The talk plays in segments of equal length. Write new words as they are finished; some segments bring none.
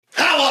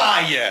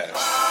yes.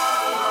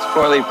 It's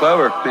 4-leaf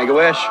clover. Make a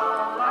wish.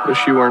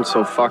 Wish you weren't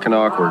so fucking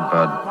awkward,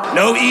 bud.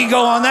 No ego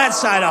on that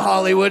side of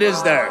Hollywood,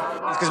 is there?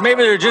 Because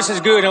maybe they're just as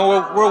good and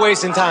we're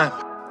wasting time.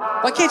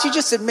 Why can't you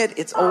just admit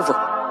it's over?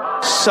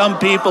 Some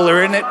people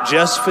are in it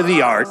just for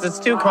the art. It's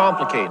too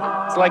complicated.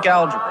 It's like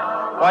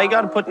algebra. Why you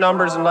gotta put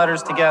numbers and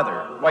letters together?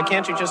 Why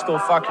can't you just go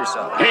fuck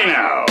yourself? Hey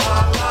now.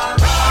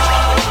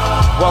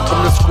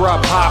 Welcome to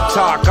Scrub Hop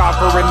Talk,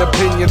 offering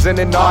opinions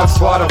and an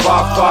onslaught of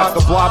off thoughts.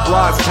 The blah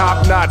blah's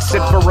top notch.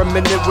 Sit for a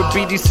minute with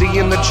BDC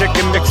and the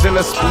chicken, mixing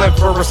a split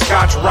for a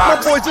Scotch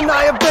rocks. My boys and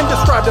I have been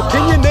described,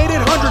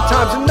 opinionated 100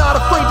 times, and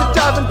not afraid to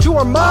dive into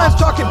our minds,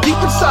 talking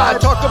deep inside.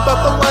 Talk about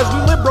the lives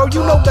we live, bro.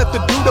 You know that the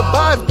dude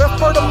abides. Best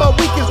part of my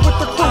week is with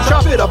the crew.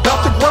 Chop it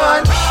about the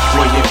grind.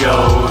 Where you go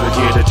to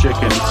hear the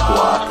chicken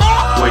squawk?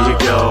 Where you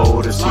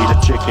go to see the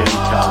chicken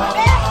cock?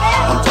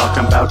 I'm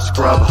talking about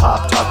Scrub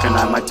Hop talking.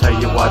 I might tell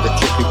you why the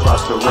chicken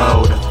crossed the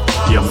road.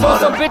 You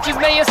mother. Some bitches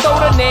may have stole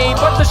the name,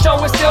 but the show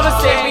is still the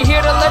same. We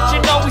here to let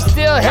you know we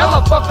still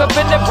hella fucked up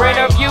in the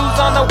brain. Our views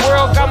on the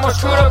world got more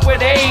screwed up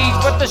with age,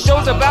 but the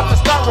show's about to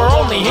start. We're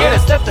only here to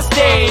set the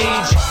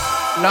stage.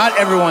 Not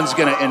everyone's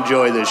gonna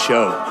enjoy this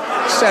show.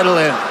 Settle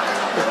in.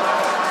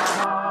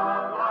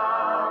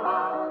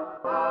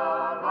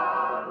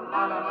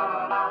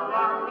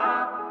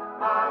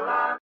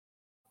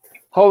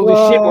 Holy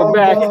shit, we're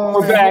back.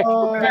 We're back.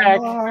 We're back.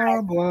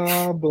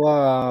 Blah,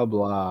 blah,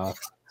 blah.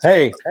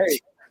 Hey.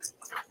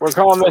 We're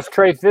calling this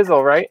Trey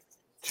Fizzle, right?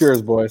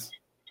 Cheers, boys.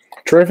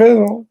 Trey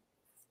Fizzle.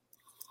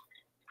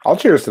 I'll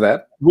cheers to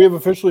that. We have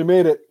officially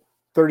made it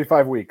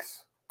 35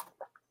 weeks.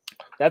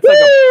 That's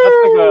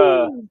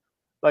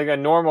like a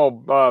normal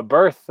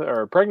birth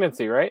or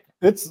pregnancy, right?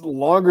 It's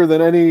longer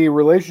than any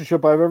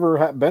relationship I've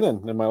ever been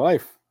in my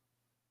life.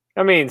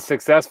 I mean,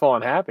 successful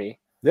and happy.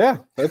 Yeah,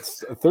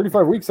 that's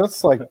 35 weeks.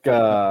 That's like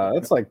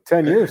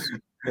 10 years.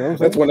 You know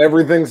that's when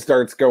everything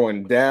starts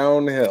going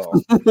downhill.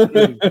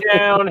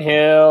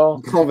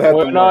 Downhill.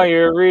 When all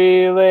your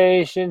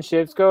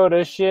relationships go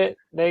to shit,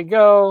 they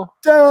go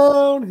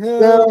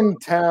downhill.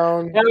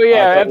 Downtown. Hell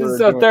yeah,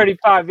 episode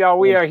 35, y'all.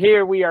 We are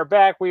here. We are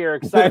back. We are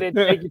excited.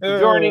 Thank you for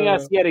joining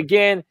us yet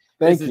again.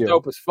 This is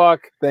dope as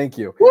fuck. Thank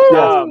you.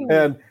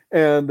 Yes.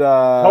 And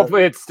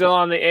hopefully it's still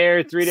on the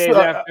air 3 days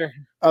after.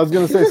 I was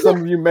going to say,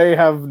 some of you may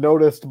have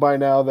noticed by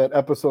now that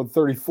episode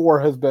 34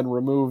 has been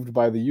removed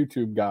by the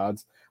YouTube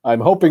gods.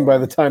 I'm hoping by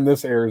the time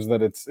this airs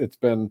that it's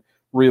been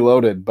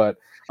reloaded, but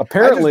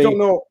apparently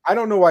I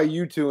don't know why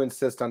you two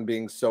insist on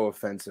being so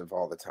offensive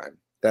all the time.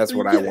 That's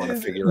what I want to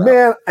figure out.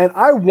 Man, and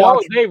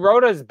they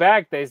wrote us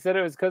back. They said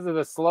it was because of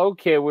the slow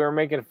kid we were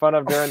making fun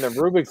of during the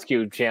Rubik's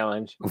Cube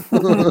challenge.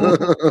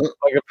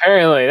 Like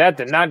apparently that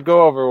did not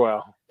go over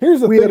well. Here's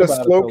the thing. We had a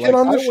slow kid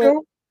on the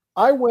show.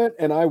 I went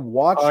and I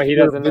watched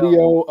your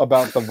video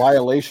about the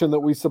violation that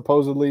we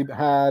supposedly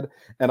had,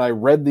 and I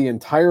read the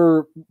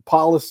entire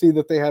policy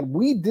that they had.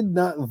 We did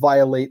not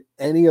violate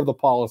any of the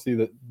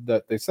policy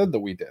that they said that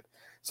we did.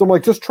 So I'm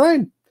like, just try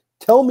and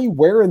tell me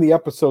where in the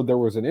episode there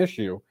was an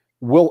issue.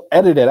 We'll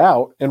edit it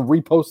out and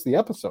repost the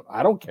episode.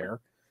 I don't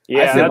care.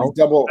 Yeah,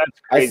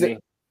 that's crazy.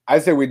 I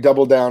say we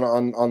double down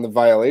on the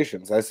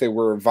violations. I say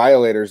we're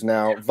violators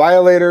now.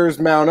 Violators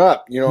mount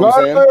up. You know what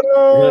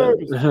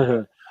I'm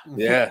saying?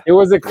 Yeah, it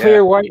was a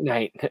clear white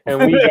night, and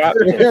we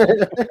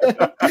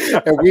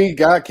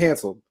got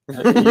canceled.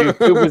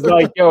 YouTube was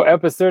like, "Yo,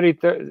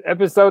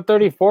 episode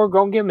 34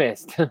 gonna get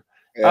missed."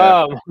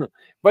 Yeah.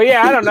 But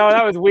yeah, I don't know.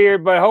 That was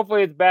weird, but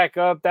hopefully it's back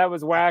up. That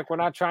was whack. We're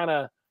not trying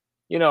to,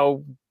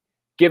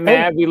 get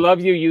mad. We love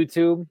you,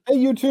 YouTube. Hey,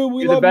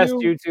 YouTube, You're the best,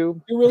 YouTube.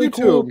 You're really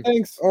cool.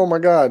 Thanks. Oh my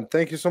God,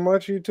 thank you so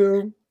much,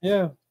 YouTube.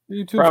 Yeah.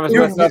 YouTube. Promise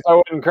myself I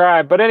wouldn't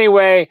cry. But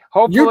anyway,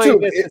 hopefully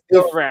YouTube, this is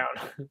still around.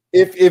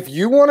 If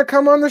you want to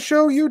come on the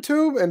show,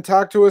 YouTube, and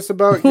talk to us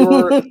about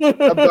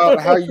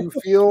about how you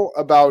feel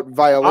about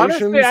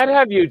violations. Honestly, I'd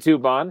have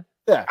YouTube on.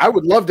 Yeah. I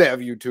would love to have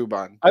YouTube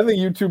on. I think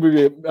YouTube would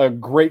be a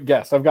great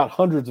guest. I've got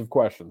hundreds of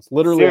questions.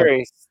 Literally.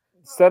 Siri,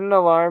 set an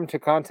alarm to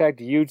contact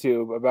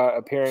YouTube about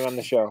appearing on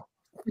the show.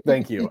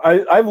 Thank you.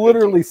 I've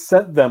literally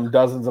sent them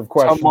dozens of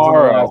questions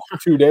tomorrow. In the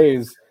last 2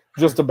 days.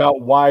 Just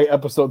about why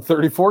episode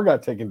 34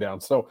 got taken down.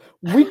 So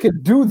we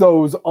could do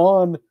those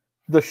on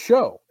the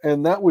show,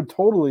 and that would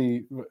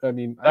totally,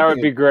 that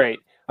would be great.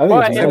 I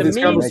think have these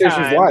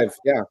conversations live.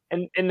 Yeah.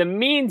 And in the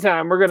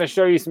meantime, we're going to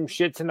show you some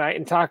shit tonight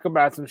and talk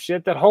about some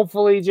shit that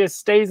hopefully just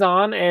stays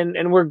on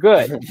and we're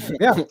good.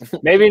 Yeah.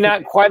 Maybe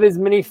not quite as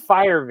many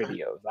fire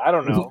videos. I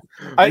don't know.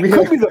 It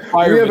could be the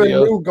fire videos. We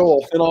have a new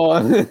goal.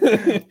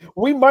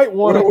 We might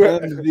want to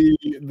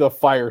end the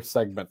fire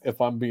segment,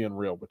 if I'm being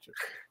real with you.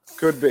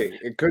 Could be.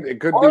 It could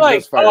be like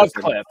just fire.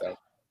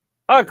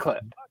 A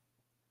clip.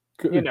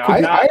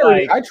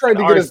 I tried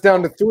to get us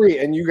down to 3,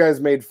 and you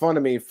guys made fun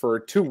of me for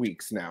 2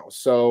 weeks now.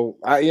 So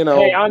Hey,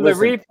 on the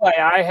replay,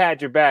 I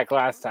had your back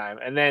last time,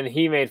 and then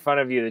he made fun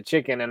of you, the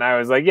chicken, and I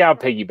was like, "Yeah, I'll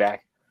piggyback."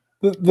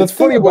 That's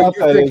funny what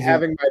you think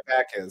having my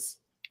back is.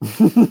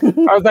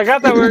 I was like, I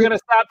thought we were going to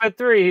stop at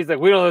 3. He's like,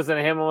 we don't listen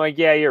to him. I'm like,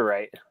 yeah, you're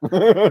right.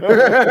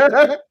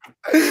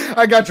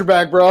 I got your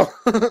back, bro.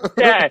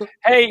 Yeah.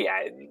 Hey,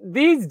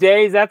 these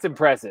days, that's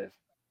impressive.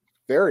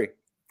 Very.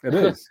 It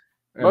is.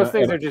 Most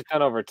things are just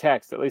done over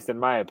text, at least in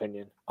my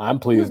opinion. I'm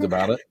pleased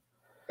about it.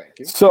 Thank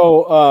you.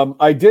 So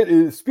I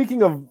did,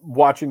 speaking of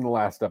watching the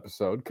last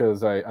episode,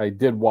 because I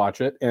did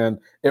watch it, and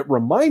it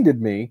reminded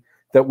me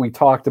that we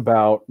talked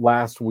about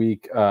last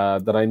week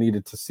that I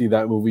needed to see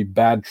that movie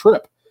Bad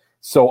Trip.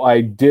 So I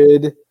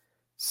did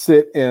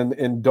sit and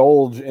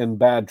indulge in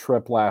Bad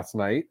Trip last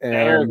night. And, the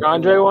Eric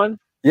Andre one?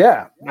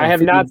 Yeah. I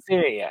have not seen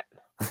it yet.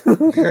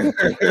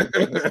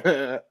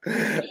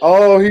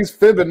 Oh, he's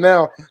fibbing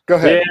now. Go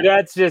ahead. Yeah,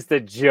 that's just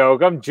a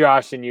joke. I'm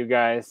joshing you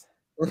guys.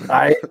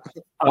 I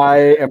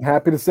am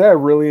happy to say I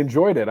really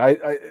enjoyed it.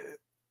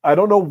 I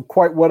don't know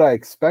quite what I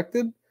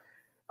expected.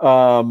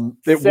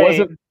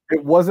 It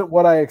wasn't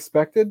what I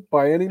expected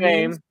by any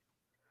means.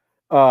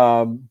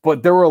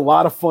 But there were a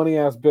lot of funny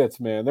ass bits,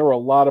 man. There were a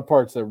lot of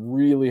parts that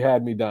really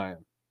had me dying.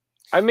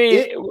 I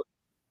mean,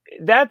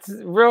 that's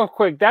real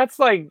quick. That's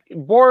like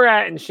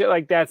Borat and shit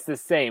like that's the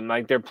same.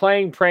 Like they're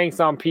playing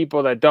pranks on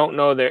people that don't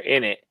know they're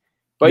in it.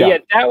 But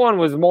yet that one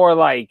was more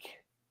like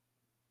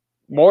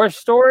more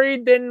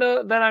storied than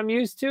I'm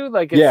used to.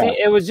 Like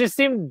it was just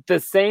seemed the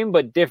same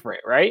but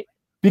different, right?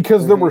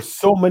 Because there were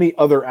so many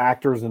other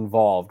actors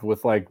involved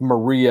with like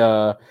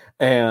Maria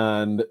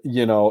and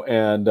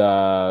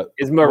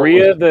is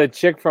Maria the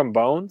chick from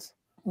Bones?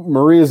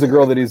 Maria's the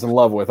girl that he's in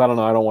love with. I don't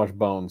know. I don't watch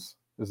Bones.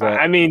 Is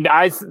that? I mean,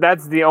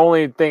 that's the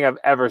only thing I've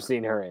ever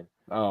seen her in.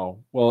 Oh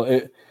well,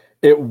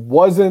 it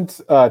wasn't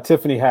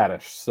Tiffany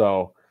Haddish,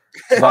 so.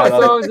 So it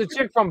was the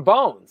chick from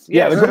Bones.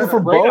 Yeah, the girl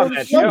from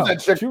Bones.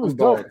 She was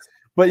dope.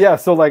 But yeah,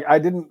 so like I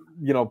didn't,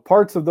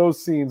 parts of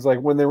those scenes, like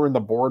when they were in the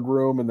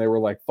boardroom and they were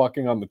like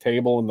fucking on the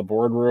table in the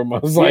boardroom, I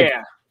was like,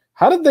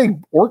 how did they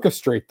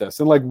orchestrate this?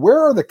 And like, where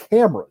are the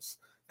cameras?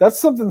 That's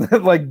something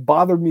that like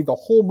bothered me the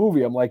whole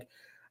movie. I'm like,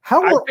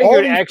 how are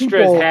all these extras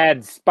people...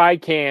 had spy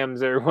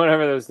cams or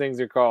whatever those things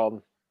are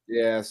called?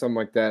 Yeah, something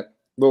like that.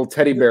 Little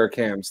teddy bear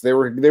cams. They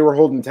were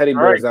holding teddy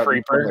bears out.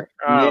 Creeper.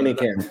 Nanny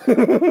cams.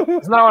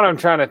 It's not what I'm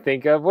trying to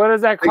think of. What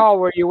is that called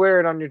where you wear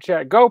it on your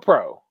chest?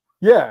 GoPro.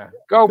 Yeah.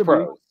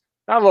 GoPro.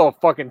 Not little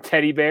fucking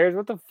teddy bears.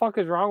 What the fuck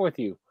is wrong with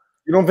you?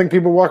 You don't think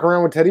people walk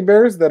around with teddy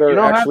bears that are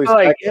actually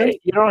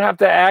you don't have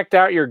to act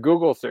out your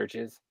Google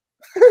searches.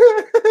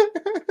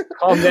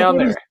 Calm down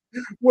there.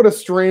 What a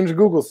strange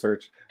Google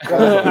search.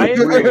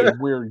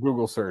 Weird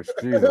Google search.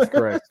 Jesus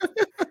Christ.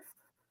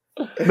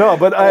 No,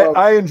 but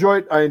I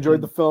enjoyed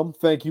the film.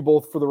 Thank you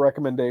both for the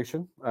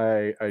recommendation.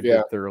 I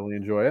did thoroughly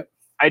enjoy it.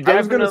 I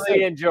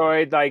definitely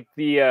enjoyed like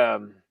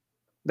the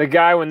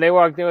guy when they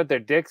walked in with their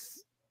dicks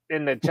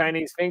in the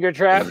Chinese finger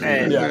trap,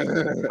 and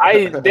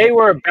they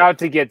were about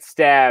to get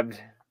stabbed,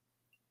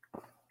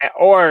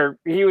 or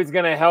he was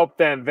going to help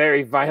them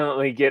very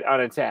violently get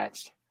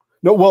unattached.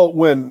 No, well,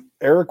 when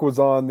Eric was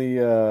on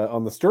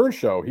the Stern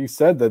show, he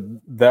said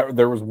that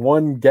there was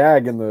one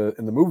gag in the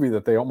movie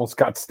that they almost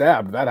got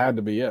stabbed. That had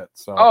to be it.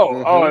 So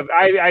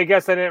I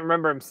guess I didn't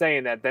remember him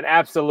saying that. Then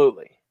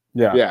absolutely,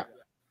 yeah,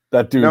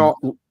 that dude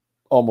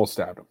almost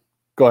stabbed him.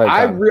 Go ahead.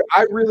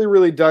 I really,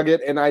 really dug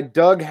it, and I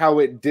dug how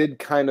it did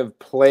kind of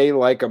play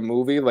like a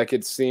movie. Like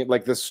it seemed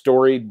like the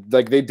story,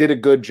 like they did a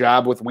good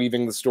job with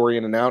weaving the story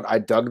in and out. I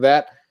dug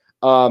that.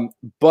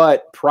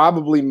 But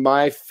probably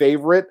my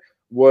favorite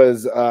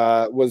was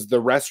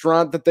the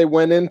restaurant that they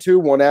went into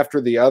one after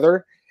the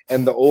other,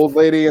 and the old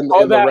lady in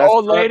the restaurant.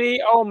 Old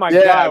lady, oh my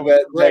god,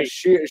 that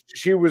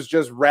she was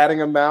just ratting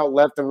them out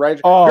left and right.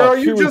 Girl,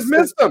 you just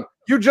missed them.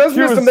 You just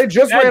missed them. They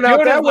just ran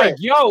out that way. Like,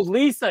 yo,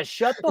 Lisa,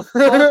 shut the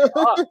fuck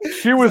up.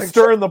 She was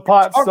stirring the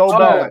pot so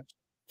bad.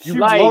 She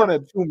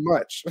wanted too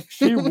much.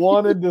 She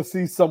wanted to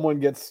see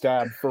someone get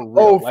stabbed for real.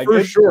 Oh, like,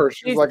 for sure.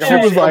 She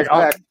was like,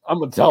 I'm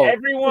gonna tell her.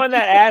 Everyone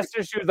that asked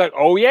her, she was like,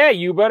 "Oh yeah,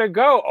 you better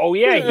go. Oh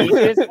yeah, he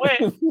just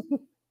went."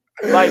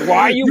 Like,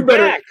 why are you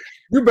back?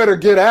 You better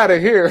get out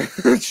of here.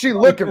 She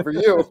looking for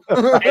you.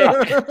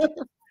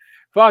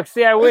 Fuck,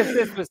 see, I wish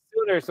this was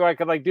sooner so I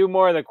could like do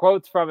more of the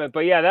quotes from it.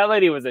 But yeah, that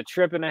lady was a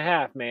trip and a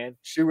half, man.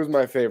 She was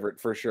my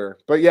favorite for sure.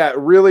 But yeah,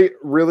 really,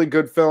 really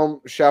good film.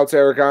 Shouts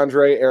Eric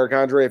Andre. Eric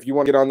Andre, if you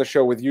want to get on the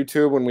show with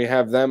YouTube when we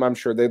have them, I'm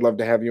sure they'd love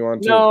to have you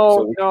on too.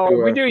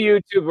 We do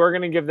YouTube. We're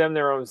gonna give them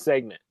their own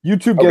segment.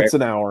 YouTube gets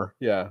an hour.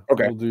 Yeah.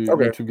 Okay.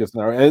 YouTube gets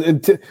an hour.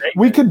 And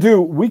we could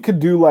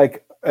do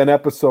like an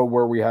episode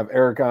where we have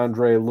Eric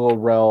Andre, Lil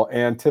Rel,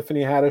 and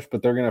Tiffany Haddish,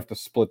 but they're gonna have to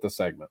split the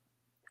segment.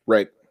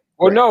 Right.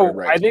 Well,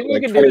 right. I think we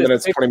can do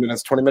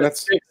 20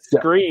 minutes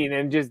screen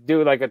and just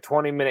do like a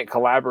 20-minute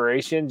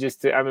collaboration.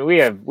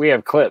 We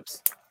have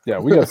clips. Yeah,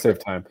 we gotta save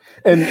time.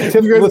 And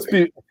let's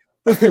be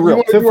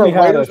real. Tiffany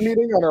Haddish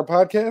meeting on our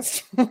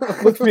podcast.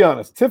 Let's be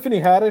honest. Tiffany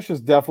Haddish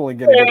is definitely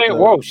going to get.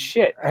 Whoa,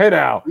 shit! Hey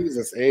now,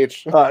 Jesus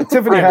H.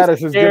 Tiffany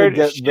Haddish is going to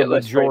get the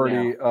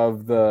majority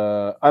of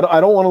the. I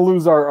don't want to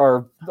lose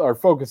our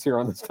focus here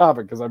on this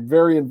topic because I'm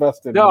very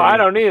invested. No, I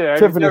don't either.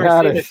 I've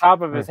never seen the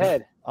top of his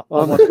head.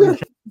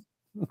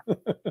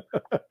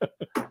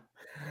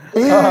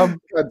 God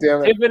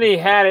damn it. Tiffany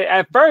had it.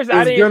 At first,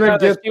 I didn't even know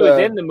that she was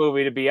in the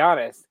movie, to be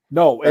honest.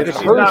 No,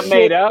 she's not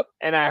made up.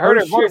 And I heard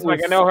her voice,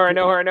 like, I know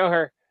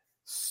her.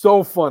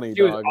 So funny,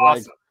 she was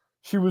awesome. Like,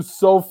 she was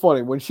so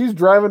funny when she's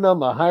driving down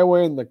the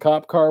highway in the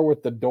cop car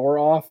with the door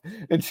off,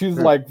 and she's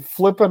like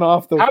flipping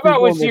off the. How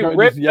about when she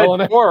ripped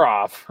the door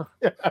off?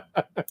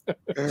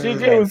 She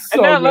did,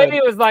 and that lady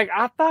was like,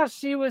 "I thought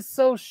she was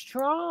so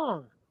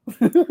strong."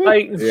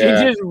 Like she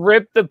just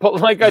ripped a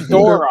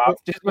door off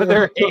just with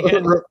her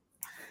hand.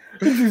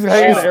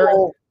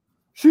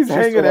 She's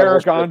hanging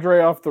Eric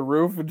Andre off the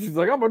roof, and she's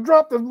like, "I'm gonna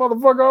drop this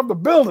motherfucker off the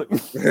building."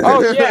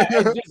 Oh yeah,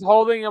 and just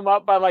holding him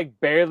up by like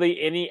barely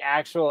any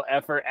actual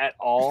effort at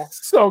all.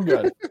 So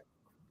good.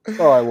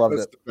 Oh, I loved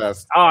it. The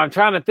best. Oh, I'm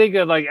trying to think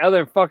of like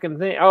other fucking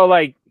thing. Oh,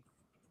 like,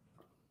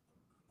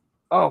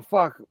 oh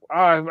fuck. Oh,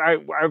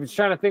 I was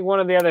trying to think one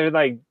of the other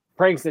like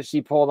pranks that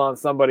she pulled on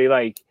somebody.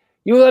 Like,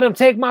 you let him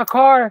take my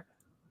car.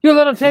 You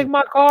let him take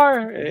my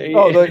car.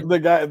 Oh, the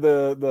guy,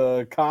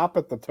 the cop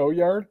at the tow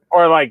yard,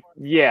 or like,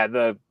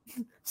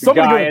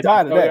 somebody's gonna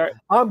die today.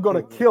 I'm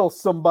gonna kill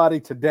somebody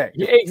today.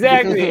 Yeah,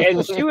 exactly.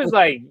 And she was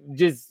like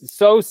just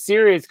so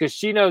serious because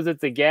she knows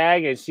it's a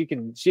gag and she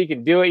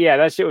can do it. Yeah,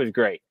 that shit was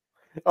great.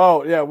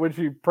 Oh yeah, when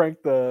she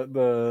pranked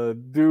the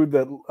dude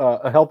that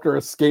helped her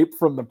escape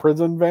from the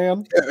prison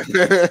van.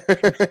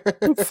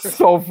 It's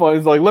so funny.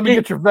 He's like, "Let me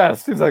get your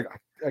vest." He's like,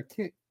 "I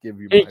can't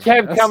give you." He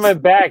kept coming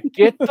back.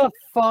 Get the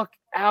fuck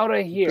out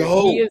of here.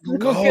 He is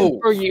looking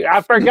for you.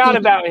 I forgot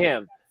about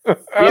him. Yeah,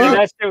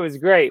 that shit was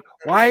great.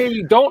 Why are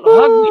you? Don't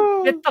hug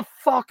me. Get the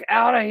fuck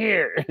out of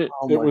here.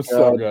 Oh it was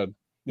so good.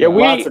 Yeah,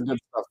 lots of good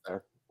stuff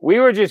there. We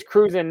were just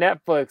cruising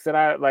Netflix,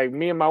 and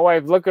me and my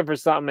wife looking for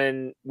something,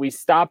 and we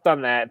stopped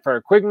on that for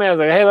a quick minute. I was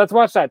like, "Hey, let's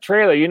watch that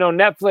trailer." You know,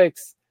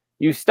 Netflix,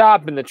 you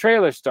stop and the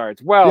trailer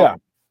starts. Well,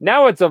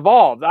 now it's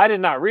evolved. I did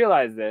not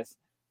realize this.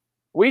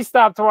 We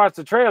stopped to watch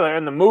the trailer,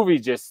 and the movie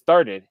just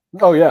started.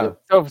 Oh yeah.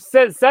 So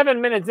 7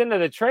 minutes into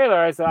the trailer,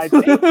 I said, "I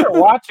think we're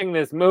watching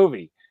this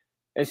movie."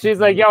 And she's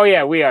like, "Oh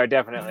yeah, we are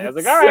definitely." I was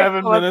like, "All right."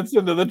 7 minutes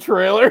into the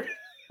trailer.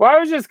 Well, I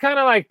was just kind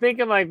of like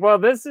thinking, like, well,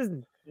 this is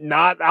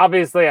not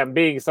obviously. I'm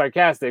being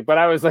sarcastic, but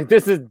I was like,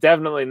 this is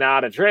definitely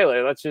not a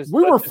trailer.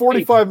 We were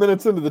 45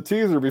 minutes into the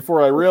teaser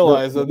before I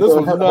realized that this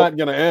was not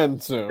going to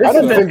end soon. This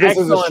is an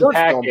excellent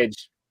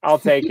package. I'll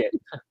take it.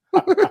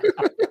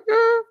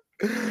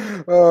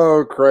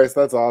 Oh Christ,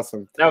 that's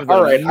awesome. That was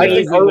an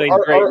amazingly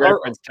great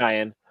reference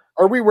tie-in.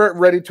 Are we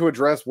ready to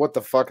address what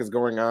the fuck is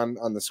going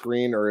on the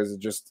screen, or is it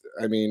just?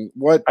 I mean,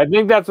 what? I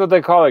think that's what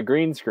they call a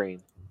green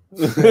screen.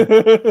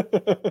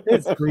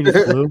 It's green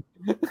and blue.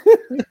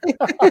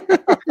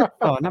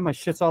 Oh, now my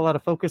shit's all out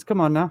of focus.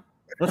 Come on now,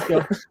 let's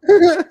go.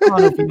 Come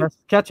on, OPS.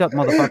 Catch up,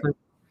 motherfucker.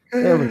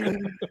 There we go.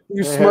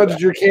 You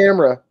smudged your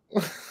camera.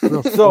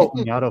 So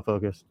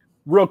autofocus.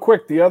 Real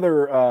quick, the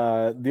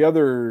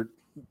other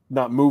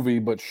not movie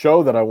but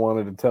show that I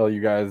wanted to tell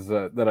you guys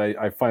that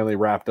I finally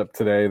wrapped up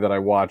today that I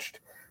watched.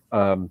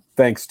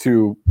 Thanks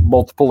to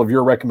multiple of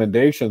your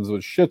recommendations,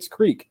 was Schitt's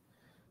Creek.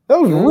 That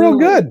was real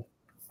good.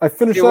 I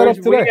finished that up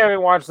today. We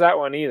haven't watched that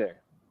one either.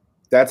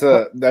 That's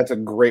a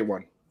great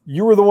one.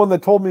 You were the one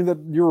that told me that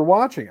you were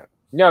watching it.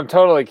 No, I'm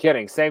totally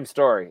kidding. Same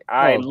story.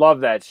 I love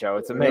that show.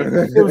 It's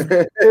amazing.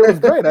 It was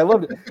great. I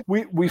loved it.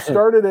 We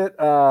started it.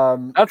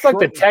 That's like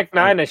the Tech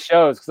Nine of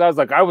shows, because I was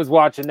like, I was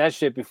watching that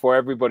shit before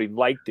everybody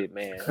liked it,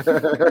 man.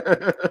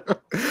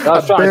 I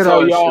was trying to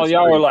tell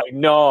y'all were like,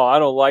 no, I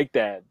don't like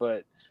that,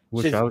 but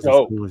wish I was as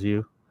cool as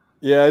you.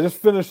 Yeah, I just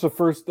finished I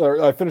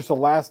finished the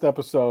last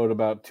episode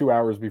about 2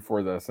 hours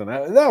before this, and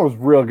that was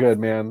real good,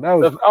 man. That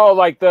was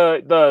like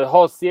the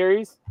whole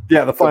series.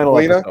 Yeah, the final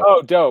episode.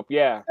 Oh, dope!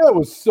 Yeah, that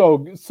was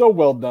so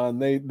well done.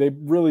 They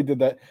really did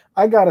that.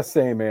 I gotta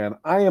say, man,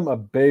 I am a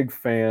big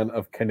fan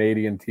of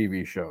Canadian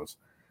TV shows.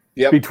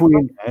 Yeah,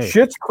 between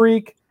Schitt's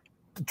Creek,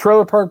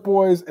 Trailer Park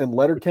Boys, and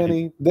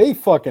Letterkenny, they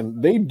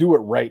do it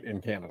right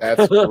in Canada.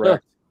 That's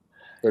correct.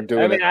 They're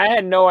doing. I mean, I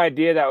had no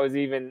idea that was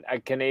even a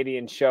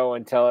Canadian show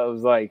until it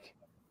was like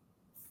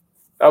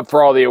up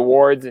for all the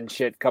awards and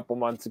shit a couple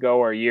months ago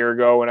or a year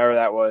ago, whenever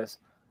that was.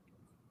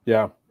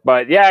 Yeah.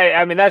 But yeah,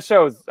 I mean, that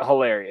show is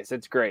hilarious.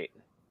 It's great.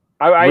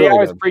 I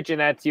was preaching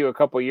that to you a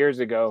couple years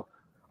ago.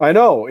 I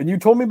know, and you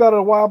told me about it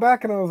a while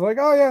back, and I was like,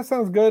 "Oh yeah,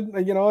 sounds good."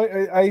 You know,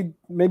 I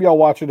maybe I'll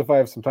watch it if I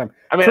have some time.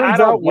 I mean, turns I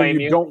don't out when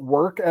you don't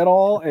work at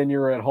all and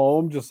you're at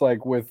home, just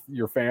like with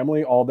your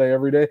family all day,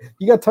 every day,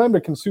 you got time to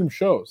consume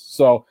shows.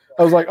 So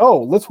I was like,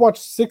 "Oh, let's watch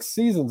 6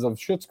 seasons of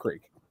Schitt's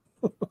Creek."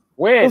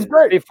 When? It was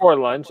great. Before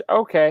lunch.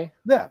 Okay.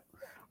 Yeah,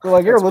 we're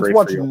like, here, let's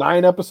watch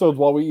 9 episodes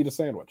while we eat a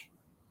sandwich.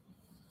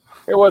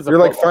 It was. You're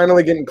like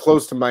finally getting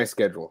close to my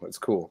schedule. It's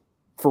cool.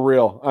 For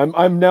real.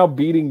 I'm now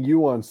beating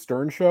you on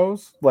Stern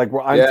shows. Like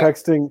where I'm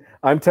texting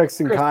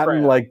Chris Cotton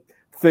Pratt. Like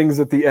things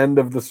at the end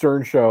of the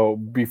Stern show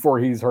before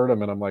he's heard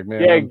them, and I'm like,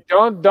 man. Yeah,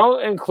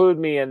 don't include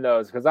me in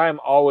those because I'm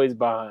always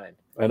behind.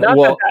 And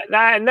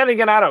then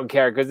again, I don't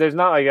care because there's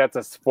not like that's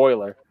a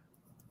spoiler.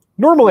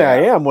 Normally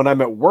I am when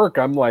I'm at work.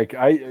 I'm like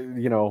I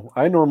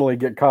normally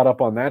get caught up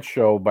on that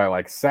show by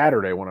like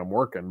Saturday when I'm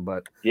working,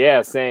 but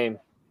yeah, same.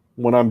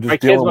 when I'm just My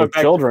kids dealing went with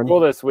back children. to school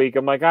this week.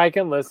 I'm like, I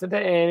can listen to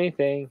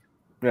anything.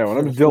 Yeah, when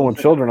I'm just dealing with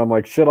children, I'm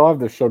like, shit, I'll have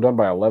this show done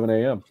by 11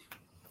 a.m.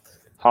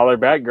 Holler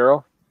back,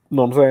 girl.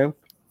 Know what I'm saying?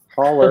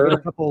 Holler. A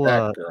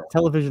couple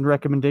television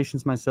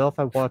recommendations myself.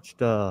 I watched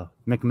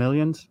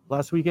McMillions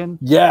last weekend.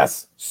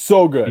 Yes,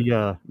 so good.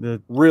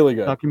 The really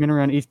good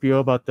documentary on HBO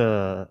about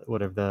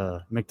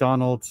the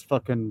McDonald's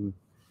fucking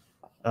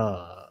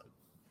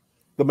the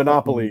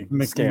Monopoly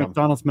scam.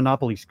 McDonald's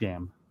Monopoly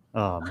scam.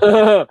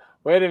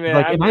 Wait a minute.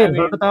 Like, I had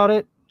heard about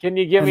it. Can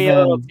you give me a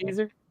little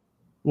teaser?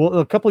 Well,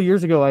 a couple of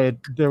years ago,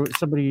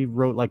 somebody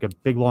wrote like a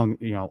big long,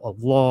 a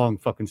long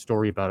fucking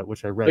story about it,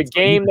 which I read. The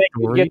game that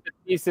you get the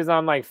pieces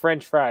on like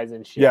French fries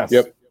and shit. Yes.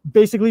 Yep.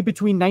 Basically,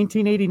 between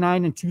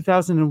 1989 and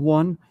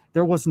 2001,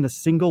 there wasn't a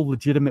single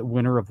legitimate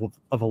winner of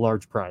a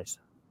large prize.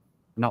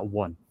 Not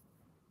one.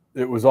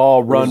 It was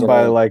all run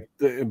by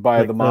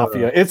the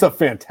mafia. It's a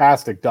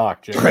fantastic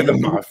doc, Jim. By the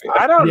mafia.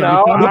 I don't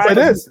know. It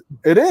is.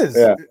 It is.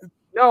 Yeah.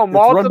 No, It's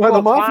run by the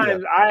multiple mafia.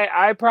 times.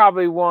 I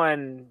probably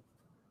won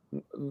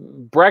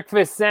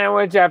breakfast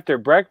sandwich after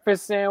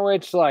breakfast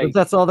sandwich. Like But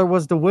that's all there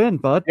was to win,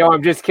 bud. no,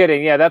 I'm just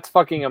kidding. Yeah, that's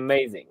fucking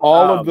amazing.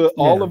 All of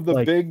the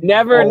like, big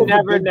never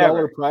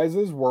dollar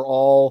prizes were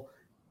all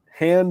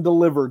hand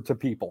delivered to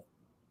people.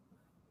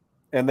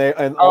 And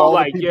all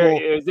like the people,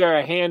 is there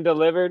a hand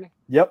delivered?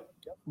 Yep.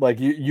 Like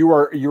you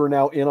are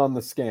now in on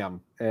the scam,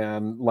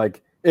 and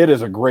like it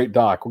is a great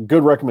doc.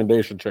 Good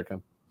recommendation,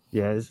 Chicken.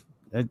 Yeah,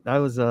 I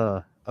was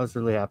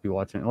really happy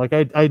watching it. Like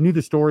I knew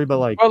the story, but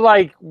like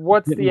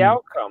what's the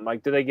outcome?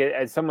 Like, do they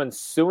get someone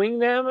suing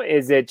them?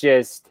 Is it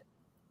just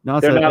no,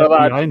 they're not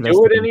allowed to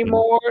do it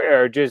anymore,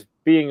 or just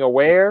being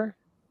aware?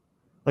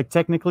 Like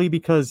technically,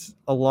 because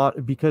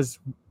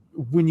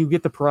when you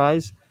get the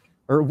prize,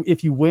 or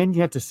if you win, you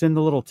have to send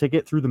the little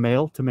ticket through the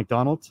mail to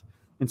McDonald's.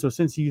 And so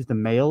since you use the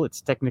mail, it's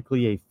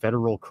technically a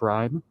federal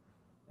crime.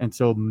 And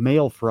so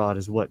mail fraud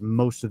is what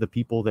most of the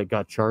people that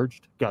got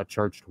charged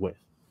with.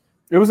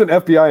 It was an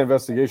FBI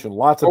investigation.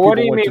 Lots of people. What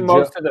do you went mean to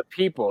most of the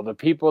people? The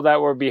people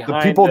that were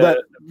behind the people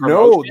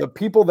promotion? the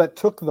people that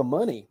took the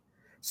money.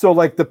 So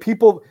like the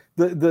people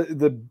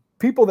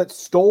people that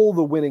stole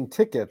the winning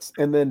tickets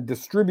and then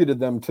distributed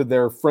them to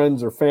their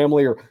friends or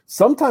family, or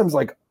sometimes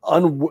like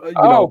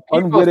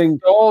unwitting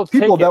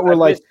people that were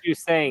like you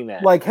saying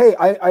that, like, hey,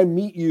 I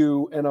meet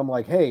you and I'm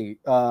like, hey,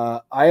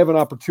 I have an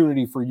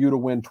opportunity for you to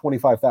win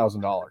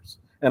 $25,000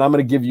 and I'm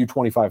going to give you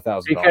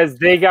 $25,000 because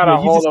they got a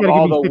hold of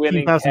all the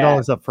winning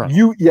 $15,000 up front.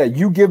 You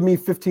give me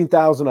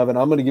 15,000 of it.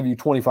 I'm going to give you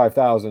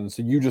 25,000.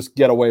 So you just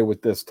get away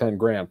with this 10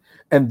 grand.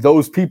 And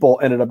those people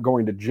ended up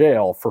going to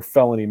jail for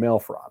felony mail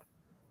fraud.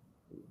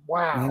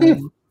 Wow. I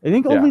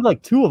think only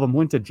like 2 of them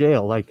went to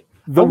jail. Like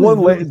the one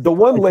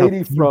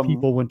lady from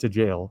people went to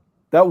jail.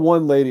 That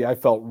one lady I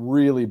felt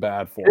really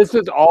bad for. This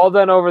was all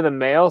done over the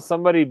mail.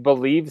 Somebody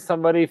believed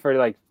somebody for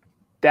like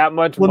that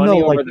much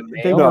money over the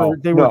mail.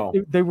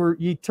 They were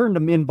you turned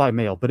them in by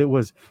mail, but it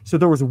was so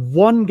there was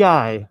one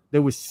guy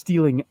that was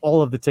stealing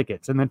all of the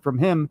tickets, and then from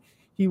him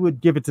he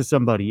would give it to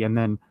somebody, and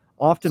then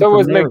often. So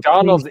was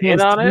McDonald's in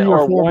on it, or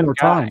 4 one more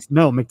guy? times?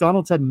 No,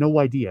 McDonald's had no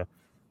idea.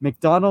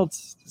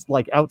 McDonald's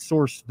like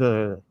outsourced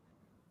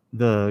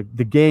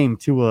the game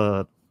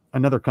to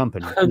another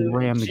company who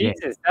ran the game.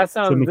 That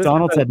sounds, so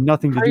McDonald's had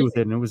nothing crazy. to do with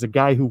it, and it was a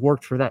guy who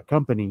worked for that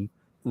company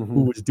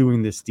who was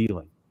doing this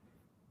stealing.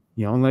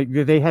 You know, and like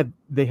they had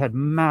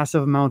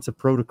massive amounts of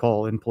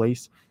protocol in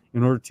place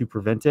in order to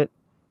prevent it,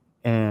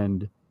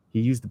 and he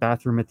used the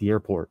bathroom at the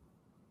airport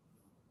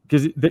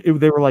because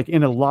they were like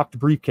in a locked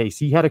briefcase.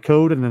 He had a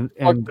code, and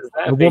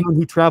the woman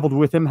who traveled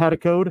with him had a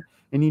code,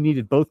 and he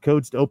needed both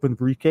codes to open the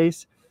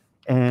briefcase.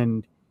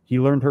 And he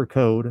learned her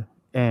code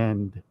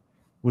and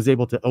was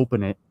able to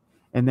open it.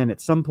 And then at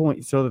some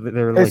point, so that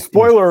they're like,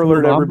 spoiler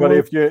alert, everybody!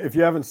 If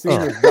you haven't seen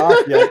this doc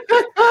yet,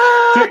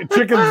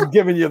 Chicken's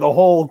giving you the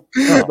whole.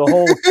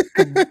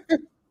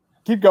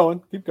 Keep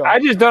going. I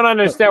just don't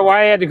understand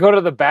why I had to go to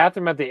the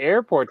bathroom at the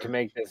airport to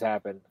make this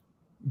happen.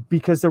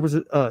 Because there was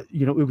it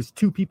was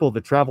 2 people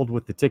that traveled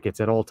with the tickets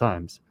at all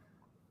times.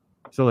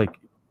 So like.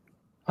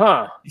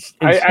 I've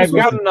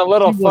gotten a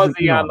little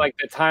fuzzy on like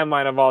the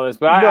timeline of all this,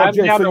 but I'm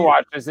down to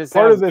watch this.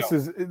 Part of this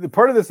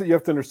that you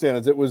have to understand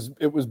is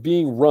it was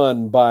being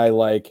run by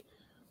like,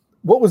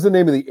 what was the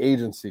name of the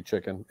agency,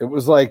 Chicken? It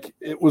was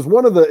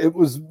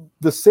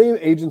the same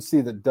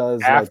agency that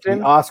does like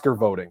the Oscar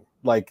voting.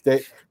 Like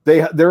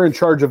they're in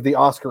charge of the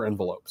Oscar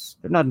envelopes.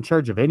 They're not in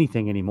charge of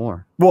anything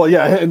anymore. Well,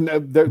 yeah, and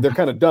they're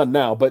kind of done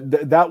now, but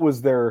that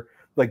was their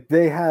like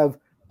they have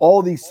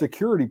all these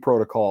security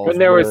protocols. When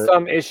there was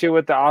some issue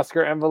with the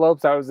Oscar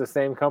envelopes, that was the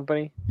same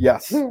company?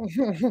 Yes.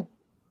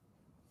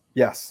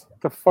 Yes. What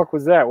the fuck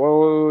was that?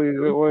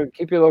 Well,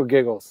 keep your little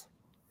giggles.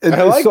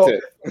 I liked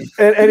it.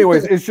 And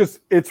anyways, it's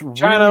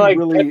trying to like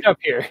catch up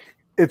here.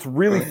 It's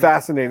really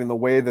fascinating the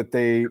way that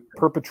they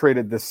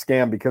perpetrated this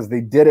scam, because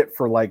they did it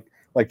for like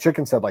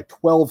Chicken said, like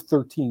 12,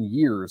 13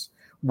 years,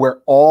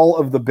 where all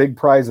of the big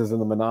prizes in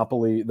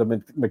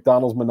the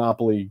McDonald's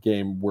Monopoly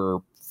game were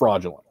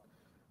fraudulent.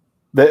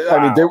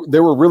 I mean, they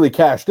were really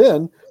cashed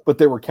in, but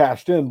they were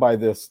cashed in by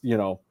this,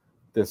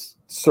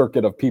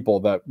 circuit of people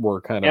that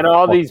were kind of and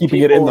all these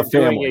keeping people it in the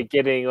doing family. it,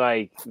 getting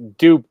like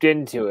duped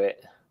into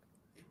it.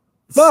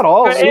 Not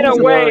all. But in a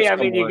way, I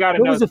mean, you got to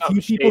know There was a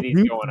few people shady's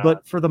duped, going on.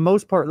 but for the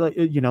most part, like,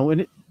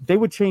 and they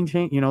would change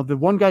hands. The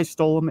one guy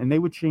stole them, and they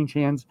would change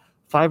hands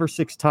 5 or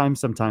 6 times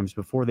sometimes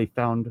before they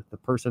found the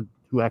person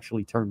who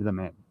actually turned them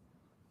in.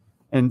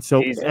 And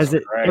so,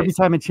 every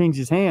time it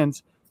changes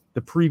hands,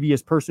 the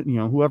previous person,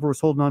 whoever was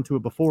holding on to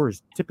it before,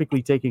 is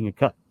typically taking a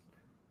cut.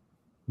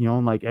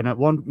 And at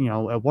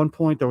one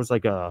point there was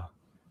like a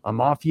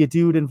mafia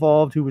dude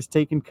involved who was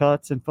taking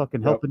cuts and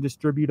fucking helping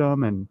distribute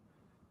them. And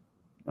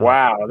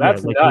wow,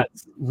 that's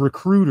nuts.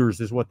 Recruiters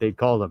is what they'd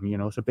call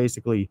them. So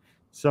basically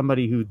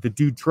somebody who the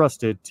dude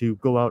trusted to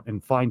go out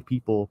and find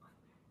people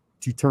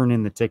to turn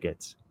in the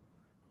tickets.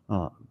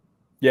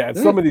 Yeah,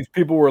 some of these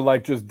people were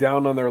like just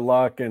down on their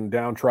luck and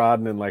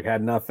downtrodden and like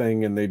had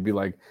nothing, and they'd be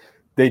like,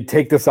 they'd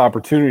take this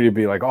opportunity to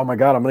be like, oh my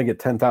God, I'm going to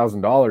get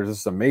 $10,000. This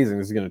is amazing.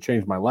 This is going to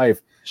change my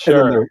life.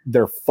 Sure. And then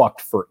they're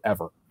fucked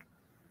forever.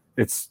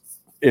 It's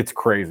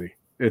crazy.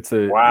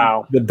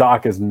 Wow. The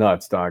doc is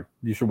nuts, Doc.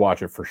 You should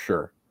watch it for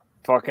sure.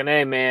 Fucking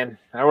A, man.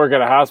 I work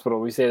at a hospital.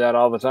 We say that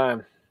all the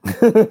time.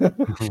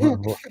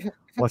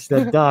 Watch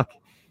that doc.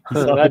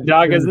 That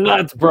doc is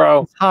nuts,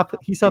 bro.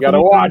 He's you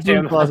gotta watch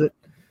him. Closet.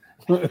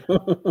 I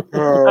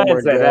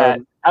didn't say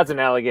that. That's an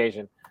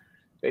allegation.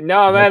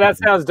 No, man, that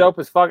sounds dope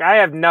as fuck. I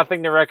have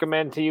nothing to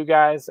recommend to you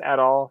guys at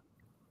all.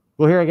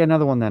 Well, here I got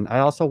another one then. I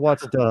also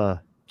watched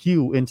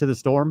Q Into the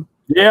Storm.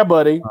 Yeah,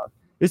 buddy.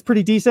 It's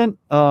pretty decent.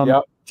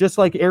 Yep. Just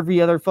like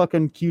every other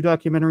fucking Q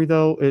documentary,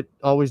 though, it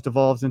always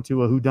devolves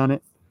into a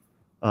whodunit.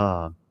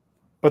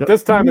 But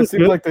this time it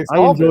seemed like they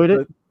solved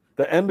it.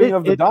 The ending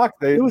of the doc,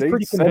 they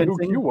said who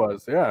Q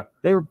was. Yeah.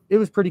 It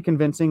was pretty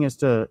convincing as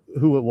to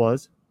who it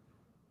was.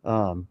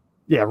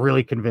 Yeah,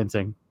 really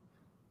convincing.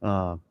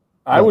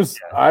 I was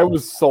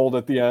sold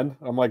at the end.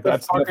 I'm like,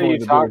 that's what are you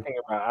talking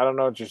about? I don't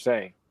know what you're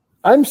saying.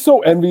 I'm so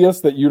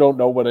envious that you don't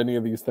know what any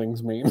of these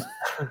things mean.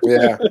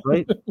 Yeah.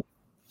 Right?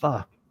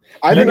 Fuck.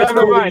 I don't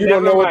know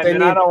what they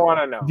mean. I don't want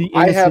to know.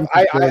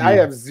 I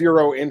have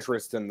zero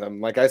interest in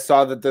them. Like, I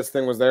saw that this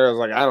thing was there. I was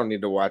like, I don't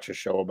need to watch a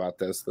show about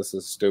this. This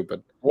is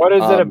stupid. What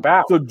is it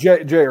about? So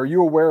Jay, are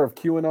you aware of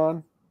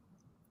QAnon?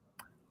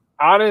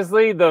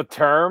 Honestly, the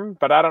term,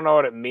 but I don't know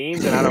what it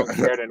means, and I don't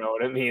care to know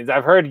what it means.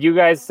 I've heard you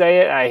guys say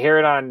it. I hear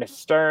it on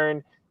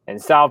Stern and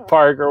South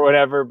Park or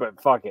whatever,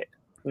 but fuck it.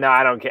 No,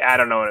 I don't care. I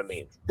don't know what it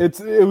means.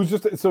 It was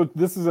just so.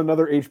 This is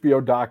another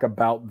HBO doc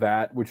about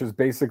that, which is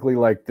basically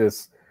like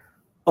this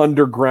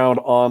underground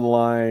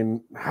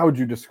online. How would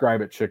you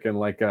describe it, Chicken?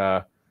 Like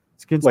a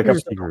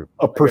conspiracy group,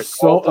 a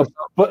persona,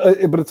 but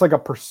it's like a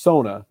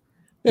persona.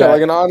 Yeah,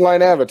 like an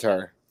online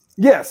avatar.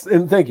 Yes,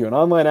 and thank you. An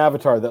online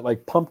avatar that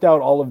like pumped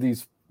out all of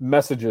these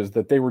messages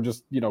that they were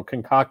just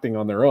concocting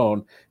on their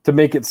own to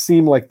make it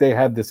seem like they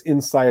had this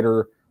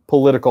insider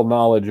political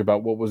knowledge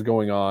about what was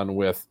going on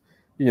with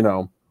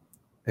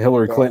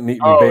Hillary Clinton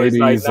eating babies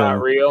like not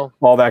and real?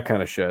 All that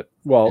kind of shit.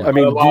 Well, I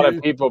mean, a lot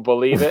of people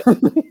believe it.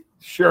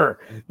 Sure,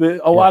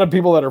 a lot of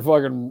people that are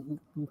fucking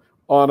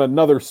on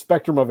another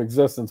spectrum of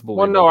existence believe.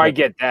 Well, no, I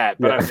get that,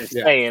 but I'm just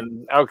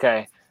saying.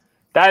 Okay,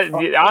 that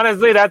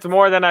honestly, that's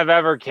more than I've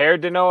ever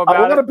cared to know about.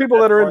 A lot of people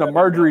that are into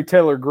Marjorie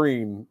Taylor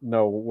Greene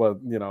know what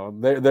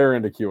they're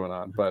into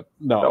QAnon, but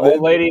no, the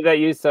old lady that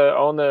used to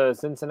own the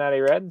Cincinnati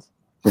Reds.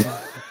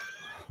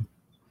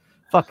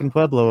 Fucking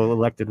Pueblo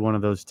elected one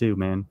of those too,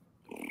 man.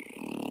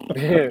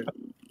 I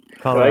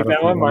like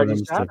that one,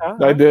 Margie.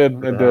 I did.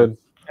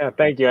 Yeah,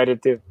 thank you. I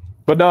did too.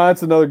 But no,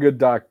 that's another good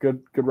doc.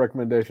 Good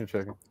recommendation,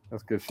 Chicken.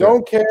 That's good shit.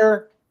 Don't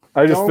care.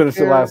 I just finished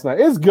it last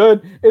night. It's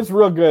good. It's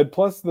real good.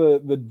 Plus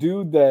the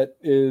dude that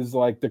is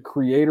like the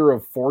creator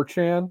of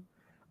 4chan,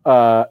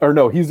 or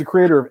no, he's the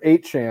creator of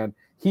 8chan.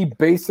 He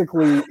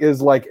basically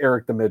is like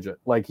Eric the Midget.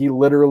 Like he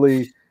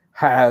literally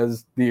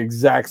has the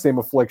exact same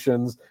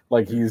afflictions.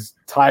 Like he's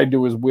tied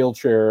to his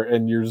wheelchair,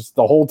 and you're just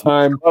the whole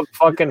time club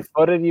fucking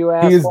footed. You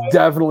asshole. He is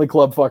definitely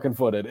club fucking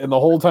footed, and the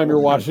whole time you're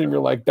watching,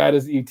 you're like, that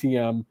is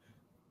ETM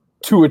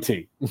to a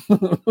T.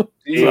 Do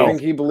you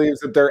think he believes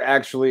that there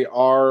actually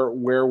are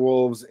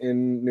werewolves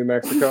in New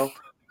Mexico?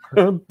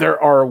 There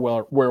are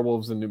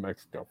werewolves in New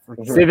Mexico. For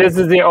sure. See, this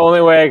is the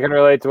only way I can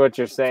relate to what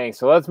you're saying.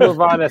 So let's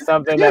move on to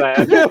something that I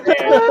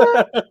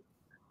understand.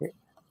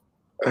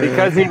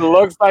 Because he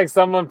looks like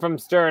someone from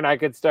Stern, I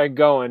could start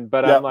going,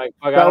 but I'm like,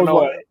 fuck, I don't know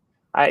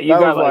what. You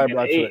got like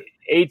an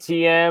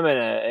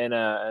ATM and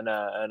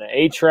an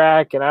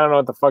A-track, and I don't know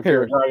what the fuck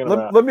you're talking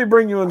about. Let me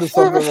bring you into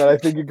something that I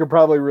think you could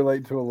probably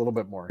relate to a little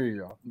bit more. Here you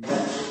go.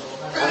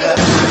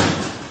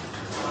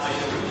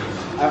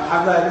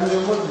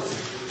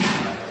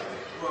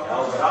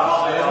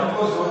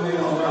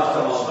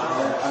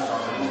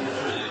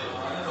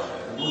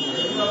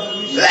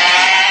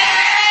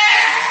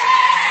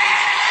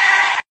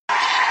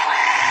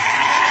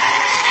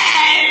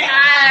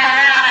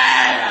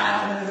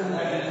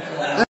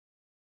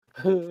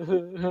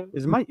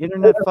 Is my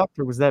internet fucked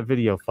or was that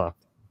video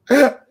fucked?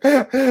 Yeah,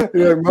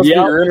 it must be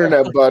your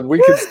internet, bud.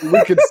 We could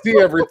see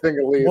everything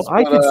at least. Well,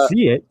 I could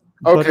see it.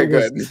 Okay,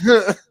 good.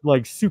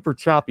 Like super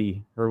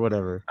choppy or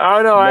whatever.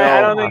 Oh no,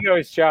 I don't think it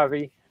was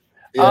choppy.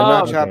 Yeah,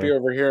 not choppy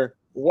over here.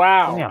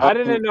 Wow, Yeah. I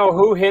didn't know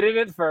who hit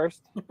it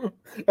first.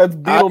 That's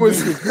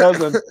Beetlejuice's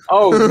cousin.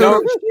 Oh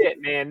no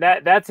shit, man!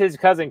 That's his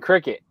cousin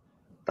Cricket.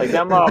 Like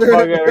that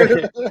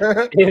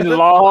motherfucker is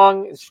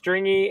long,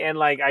 stringy, and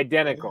like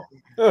identical.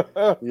 Yeah.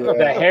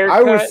 The haircut,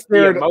 I was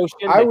scared. the emotion,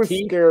 I the was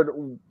teeth. scared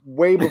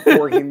way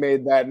before he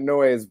made that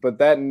noise, but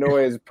that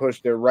noise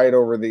pushed it right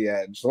over the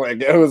edge.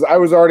 Like I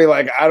was already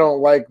like, I don't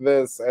like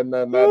this, and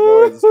then that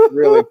noise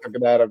really took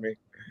it out of me.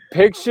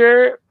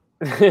 Picture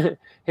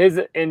his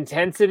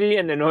intensity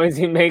and the noise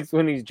he makes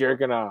when he's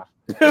jerking off.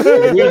 We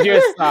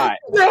just saw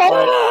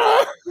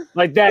it.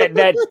 Like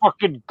that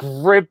fucking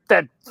grip,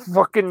 that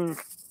fucking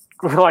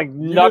like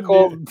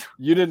knuckle.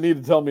 You didn't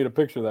need to tell me to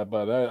picture that,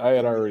 but I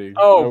had already.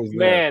 Oh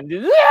man.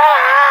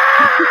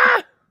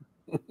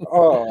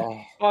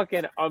 Oh,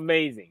 fucking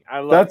amazing. I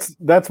love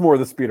that's more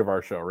the speed of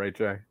our show, right,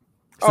 Jay?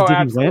 Oh,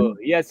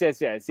 absolutely. Yes.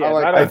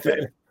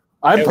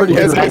 I'm pretty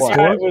sure.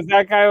 Was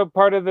that guy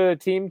part of the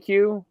team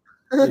Q?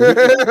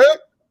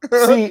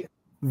 See,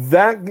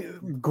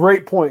 that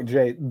great point,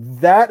 Jay.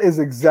 That is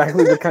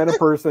exactly the kind of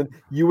person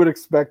you would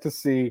expect to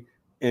see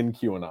in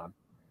QAnon.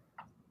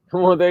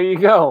 Well, there you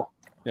go.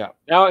 Yeah.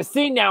 Now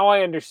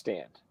I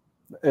understand.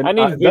 And I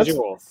need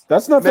visuals.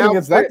 That's nothing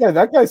against that guy.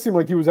 That guy seemed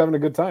like he was having a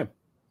good time.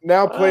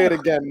 Now play it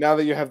again. Now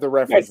that you have the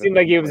reference. It seemed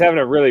like he was having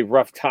a really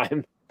rough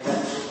time.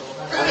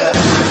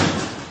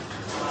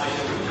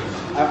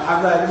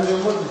 I'm not even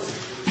looking.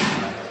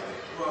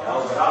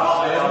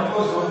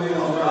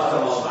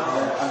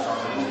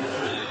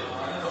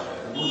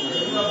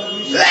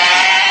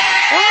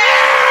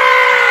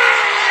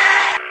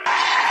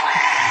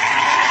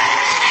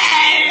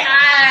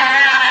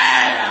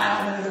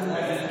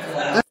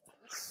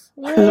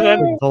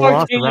 The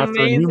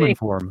Velociraptor in human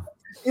form.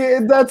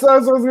 Yeah, that's what I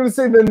was going to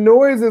say. The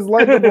noise is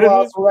like the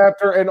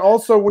Velociraptor, and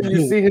also when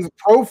you see his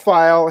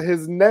profile,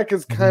 his neck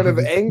is kind of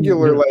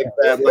angular like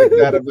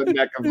that of the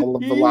neck of the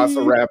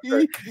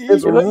Velociraptor.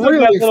 It's It looks really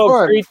like that little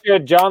fun. creature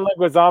John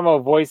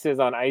Leguizamo voices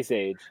on Ice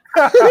Age.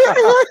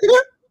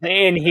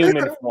 In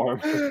human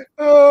form.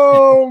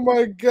 Oh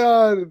my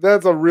god,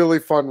 that's a really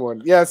fun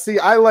one. Yeah, see,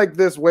 I like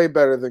this way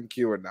better than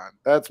QAnon.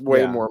 That's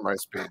way more my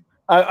speed.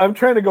 I'm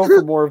trying to go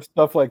for more of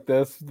stuff like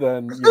this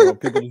than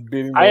people just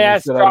beating. I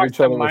asked the shit out of Rock each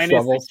to other with minus the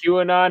shovels.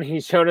 QAnon.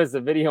 He showed us a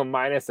video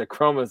minus a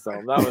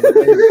chromosome. That was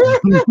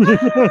amazing.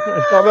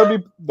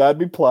 No, that'd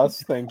be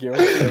plus. Thank you.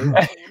 Wait,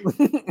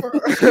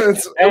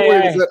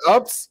 is it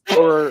ups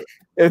or?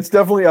 It's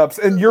definitely ups,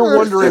 and you're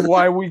wondering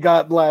why we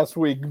got last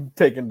week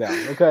taken down.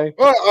 Okay.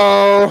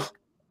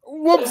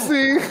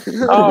 Whoopsie.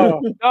 Oh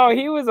no,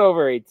 he was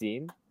over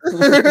 18. Go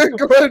ahead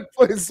and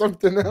play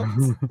something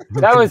else.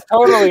 That was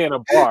totally in a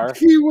bar.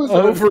 He was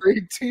over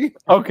 18.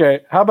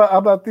 Okay. How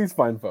about these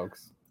fine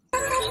folks?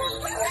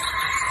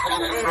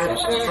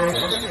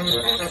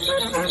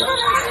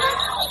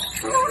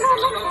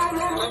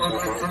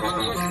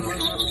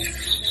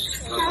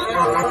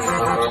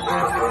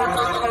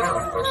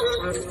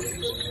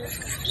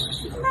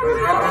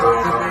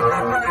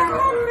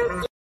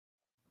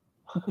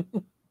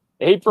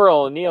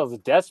 April O'Neil's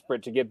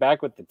desperate to get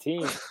back with the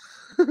team.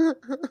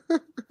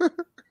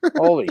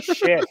 Holy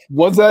shit.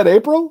 Was that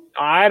April?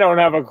 I don't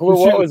have a clue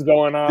what was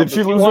going on. Did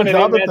she but lose her wanted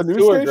job in at the that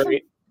news sewer station?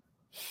 grate.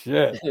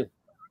 Shit.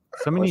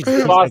 Somebody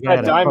She lost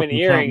that diamond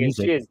earring and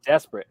she is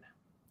desperate.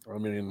 I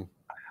mean,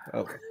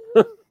 that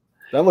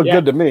looked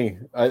good to me.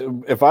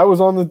 If I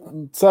was on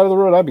the side of the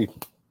road, I'd be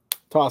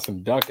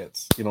tossing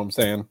ducats. You know what I'm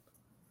saying?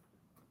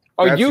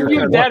 Oh, That's you your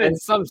viewed kind that of- in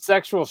some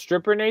sexual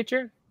stripper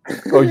nature?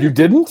 Oh, you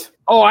didn't?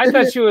 Oh, I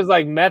thought she was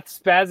like meth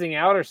spazzing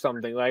out or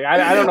something. Like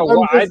I don't know I'm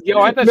what. just-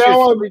 I thought she now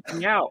was I'm-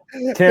 freaking out.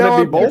 Can Now it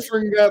be I'm both?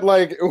 picturing that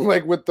like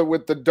with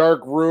the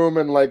dark room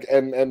and like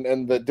and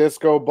the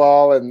disco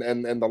ball and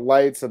the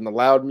lights and the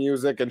loud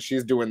music and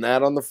she's doing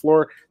that on the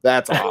floor.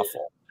 That's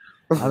awful.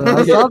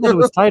 I saw that it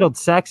was titled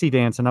 "Sexy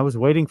Dance," and I was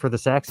waiting for the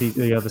sexy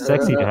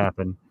to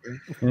happen.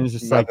 And it's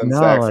just Nothing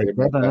like, no, sexy like,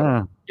 about that.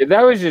 nah. Yeah,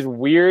 that was just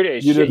weird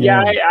as You shit. didn't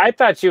Yeah, know. I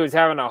thought she was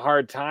having a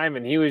hard time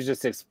and he was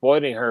just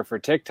exploiting her for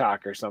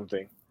TikTok or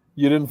something.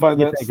 You didn't find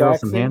Get that that girl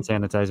some sexy? hand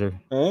sanitizer.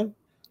 Huh?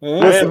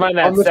 I didn't find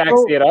that on the sexy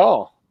show- at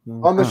all.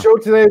 On the show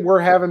today,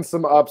 we're having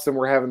some ups and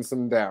we're having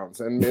some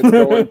downs, and it's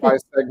going by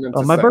segment.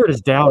 Oh, to my segment. bird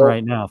is down So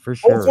right now for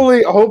sure.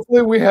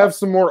 Hopefully, we have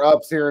some more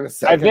ups here in a I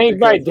second. think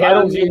by because I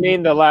don't downs you need-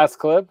 mean the last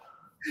clip.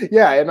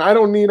 Yeah, and I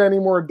don't need any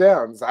more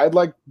downs. I'd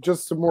like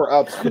just some more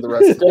ups for the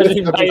rest of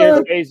Judging by the your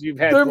episode. face, you've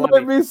had There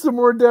plenty. might be some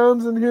more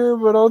downs in here,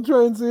 but I'll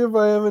try and see if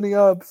I have any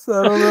ups.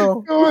 I don't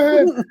know. Go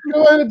ahead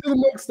and do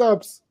the next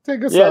ups.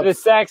 Take us Yeah, up. the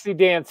sexy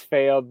dance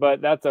failed,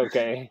 but that's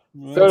okay.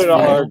 So did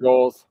all our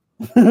goals.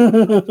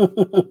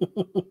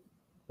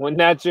 When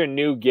that's your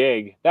new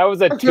gig. That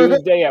was a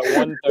Tuesday at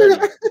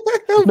 1:30.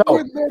 No,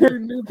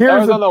 That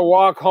here's was a, on the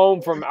walk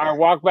home from our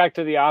walk back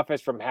to the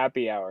office from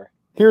happy hour.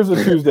 here's a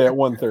Tuesday at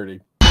 1:30.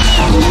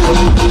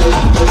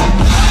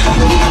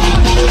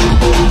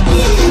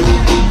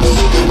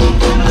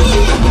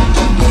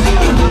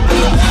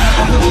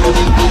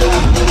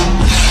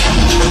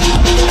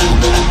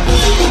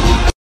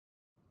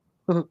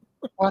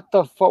 What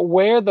the fuck?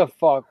 Where the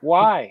fuck?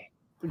 Why?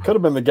 It could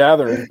have been the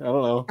gathering. I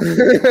don't know.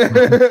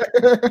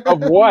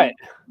 Of what?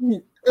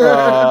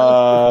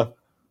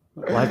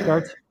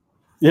 Lifeguards?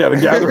 Yeah, the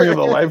gathering of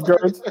the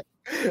lifeguards.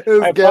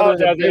 I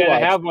apologize. I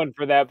didn't have one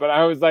for that, but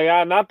I was like,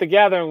 not the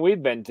gathering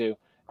we've been to.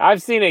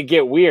 I've seen it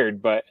get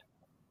weird, but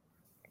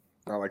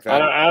not like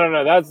that. I don't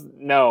know. That's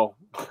no.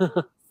 But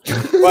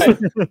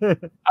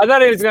I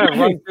thought he was going to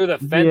run through the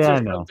fence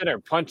or something, or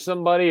punch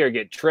somebody, or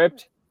get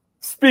tripped.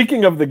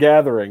 Speaking of the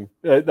gathering,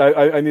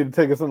 I need to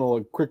take us on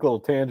a quick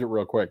little tangent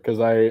real quick because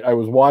I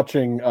was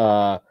watching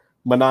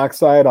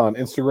Monoxide on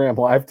Instagram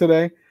Live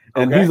today,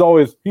 and he's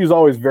always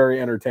very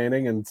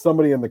entertaining. And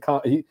somebody in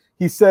the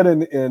he said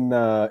in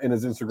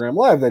his Instagram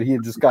Live that he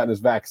had just gotten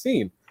his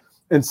vaccine,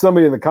 and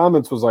somebody in the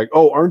comments was like,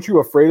 "Oh, aren't you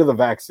afraid of the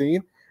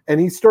vaccine?" And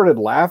he started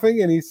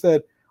laughing, and he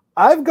said,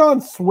 "I've gone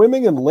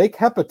swimming in Lake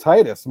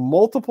Hepatitis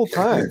multiple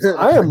times.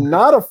 I am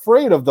not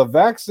afraid of the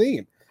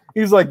vaccine."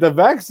 He's like, the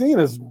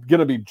vaccine is going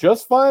to be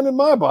just fine in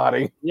my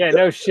body. Yeah,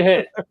 no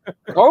shit.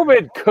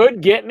 COVID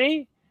could get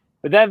me,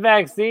 but that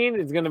vaccine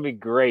is going to be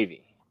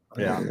gravy.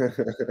 Yeah.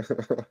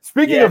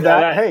 Speaking of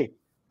that, hey,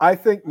 I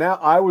think now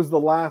I was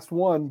the last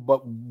one,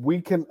 but we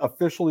can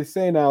officially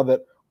say now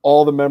that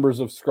all the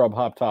members of Scrub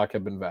Hop Talk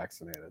have been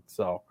vaccinated.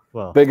 So,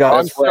 big ups.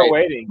 I'm still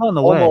waiting. I'm on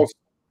the way.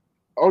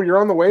 Oh, you're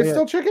on the way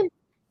still, Chicken?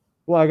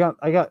 Well,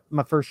 I got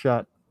my first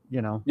shot,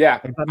 Yeah.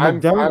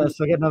 I'm done,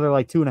 so I get another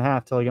like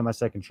 2.5 till I get my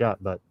second shot,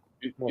 but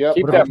keep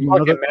that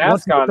fucking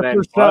mask on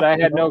then, bud. I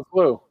had no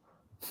clue.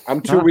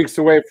 I'm 2 weeks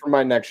away from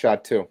my next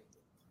shot too.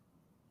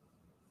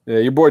 Yeah,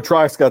 your boy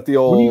Trice got the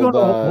old.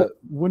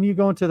 When are you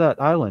going to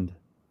that island?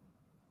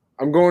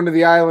 I'm going to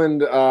the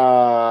island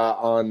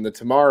on the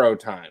tomorrow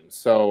time,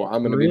 so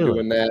I'm going to be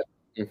doing that.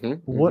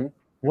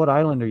 What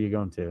island are you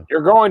going to?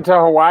 You're going to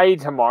Hawaii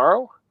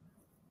tomorrow?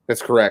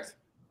 That's correct.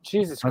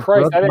 Jesus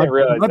Christ, I didn't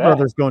realize my that.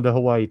 brother's going to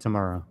Hawaii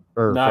tomorrow.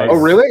 Nice. Oh,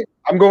 really?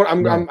 I'm going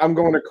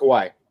to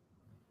Kauai.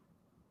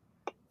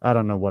 I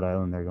don't know what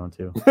island they're going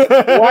to.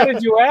 Why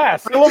did you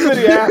ask? I love that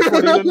he asked.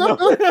 What he didn't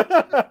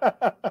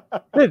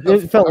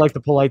know. It felt like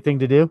the polite thing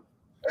to do.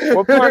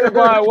 What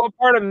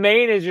part of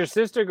Maine is your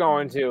sister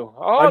going to?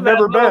 Oh, I've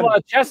never been.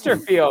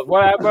 Chesterfield.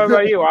 What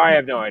about you? I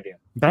have no idea.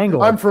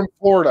 Bangor. I'm from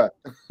Florida.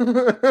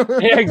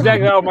 Yeah,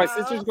 exactly. Oh, my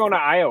sister's going to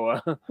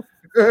Iowa.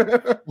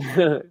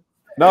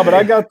 No, but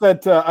I got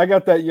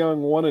that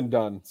young one and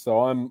done. So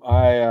I'm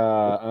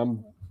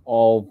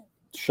all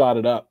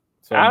shotted up.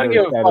 So I don't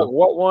give a fuck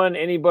what one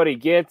anybody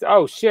gets.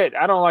 Oh shit,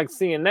 I don't like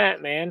seeing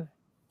that, man.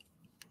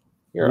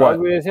 You're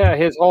ugly as hell.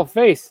 His whole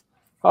face.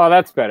 Oh,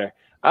 that's better.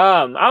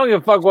 I don't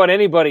give a fuck what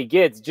anybody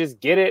gets. Just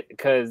get it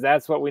because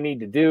that's what we need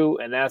to do,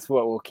 and that's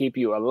what will keep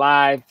you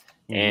alive.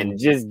 And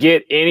just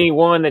get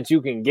anyone that you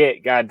can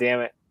get. God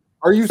damn it.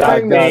 Are you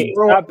saying that?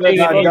 God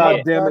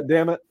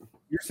damn it!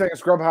 You're saying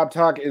Scrub Hop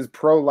Talk is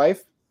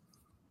pro-life?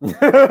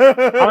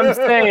 I'm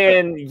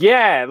saying,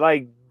 yeah,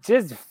 like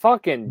just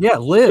fucking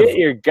live. Get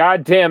your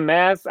goddamn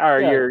mask or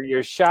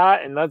your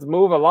shot, and let's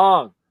move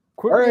along.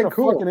 Quit being a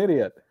fucking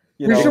idiot.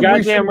 You're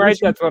goddamn right.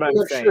 That's what I'm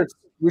saying. Shirts.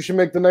 We should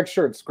make the next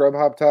shirt Scrub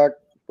Hop Talk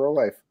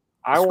pro-life.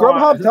 Scrub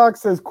Hop Talk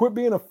says, "Quit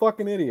being a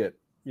fucking idiot."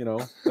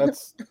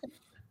 That's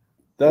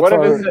what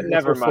if it's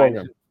never mind.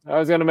 Slogan. I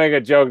was gonna make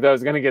a joke that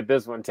was gonna get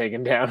this one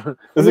taken down.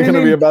 Is it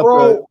gonna be about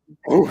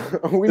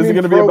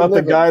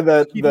the guy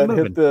that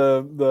hit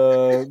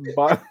the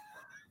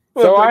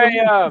So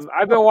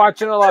I've been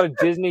watching a lot of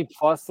Disney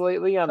Plus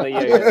lately on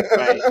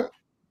the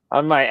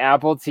on my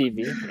Apple TV.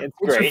 It's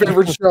What's great. your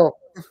favorite show?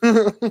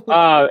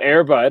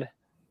 Air Bud.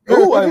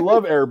 Oh, I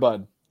love Air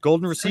Bud.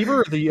 Golden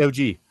Receiver or the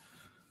OG?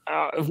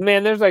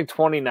 Man, there's like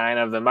 29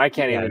 of them. I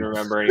can't even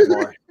remember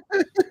anymore.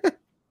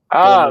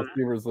 Golden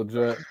Receiver's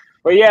legit.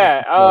 But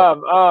yeah,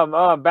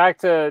 back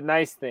to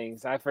nice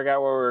things. I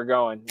forgot where we were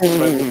going.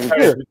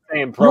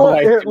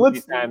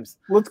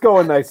 Let's go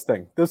a nice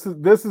thing. This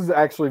is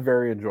actually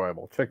very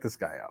enjoyable. Check this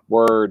guy out.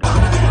 Word.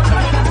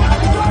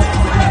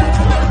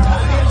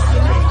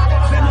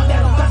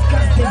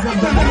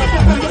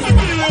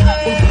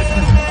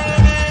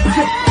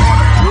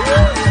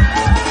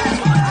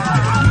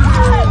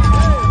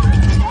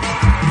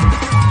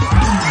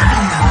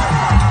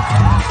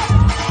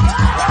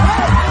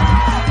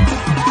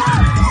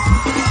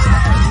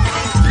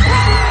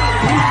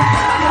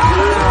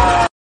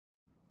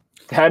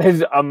 That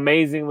is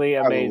amazingly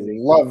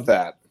amazing. I love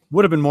that.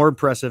 Would have been more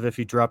impressive if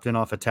he dropped in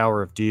off a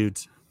tower of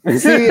dudes.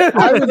 See,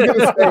 I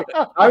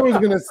was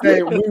gonna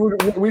say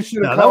we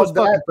should have called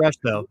that fresh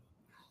though.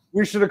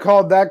 We should have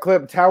called that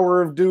clip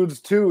 "Tower of Dudes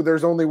 2."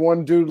 There's only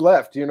one dude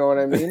left. You know what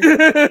I mean?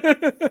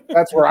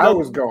 That's where I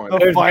was going.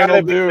 There's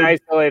gotta be an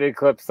isolated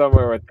clip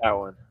somewhere with that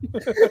one.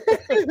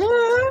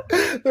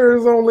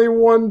 There's only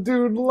one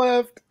dude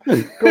left.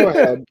 Go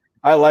ahead.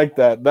 I like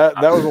that. That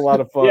was a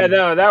lot of fun. Yeah,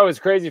 no, that was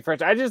crazy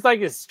French. I just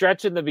like his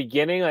stretch in the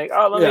beginning, like,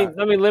 oh, let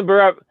me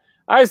limber up.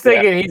 I was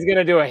thinking he's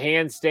gonna do a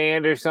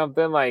handstand or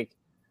something like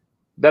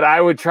that. I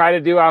would try to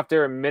do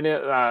after a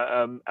minute,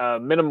 a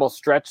minimal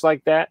stretch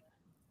like that.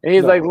 And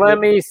he's like, let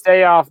me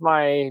stay off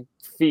my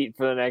feet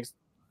for the next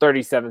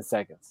 37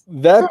 seconds.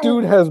 That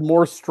dude has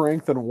more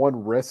strength in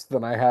one wrist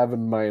than I have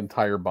in my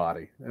entire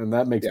body, and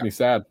that makes me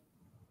sad.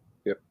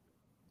 Yep,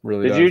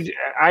 really. Did you?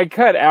 I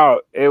cut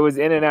out. It was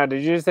in and out.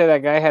 Did you just say that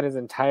guy had his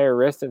entire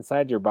wrist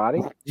inside your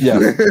body? Yeah.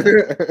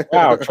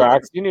 Wow,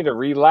 Trox, you need to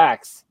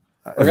relax.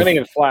 We're gonna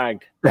get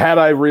flagged. Had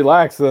I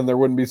relaxed, then there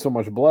wouldn't be so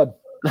much blood.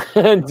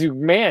 Dude,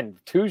 man,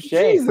 touche.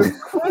 Jesus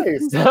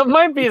Christ. That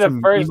might be the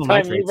Some first evil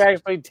time nitrates. you've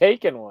actually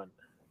taken one.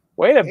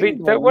 Wait a bit.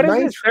 Evil What is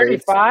this?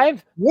 nitrates.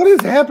 35? What is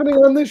happening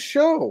on this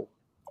show?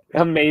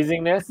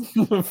 Amazingness.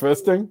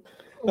 Fisting.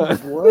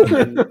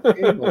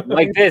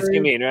 Like this,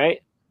 you mean,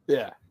 right?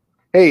 Yeah.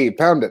 Hey,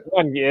 pound it.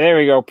 Yeah, there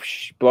we go.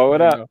 Psh, blow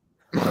it up.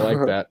 I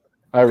like that.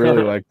 I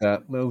really like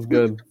that. That was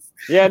good.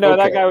 Yeah, no,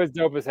 Okay. that guy was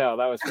dope as hell.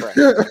 That was fresh.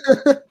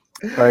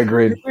 I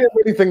agreed. Do we have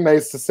anything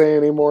nice to say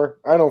anymore?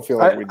 I don't feel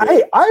like we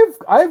do.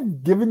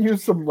 I've given you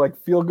some like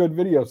feel good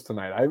videos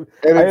tonight.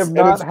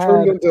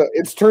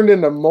 It's turned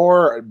into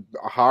more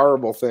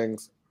horrible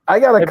things.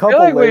 I got a couple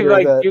feel like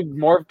later you've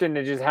morphed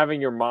into just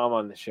having your mom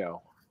on the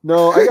show.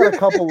 No, I got a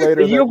couple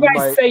later. Do you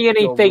guys say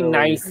anything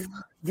nice?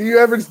 Do you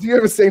ever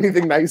say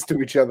anything nice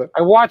to each other?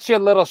 I watch your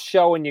little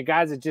show and you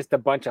guys are just a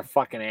bunch of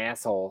fucking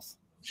assholes.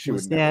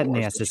 Was that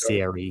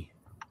necessary?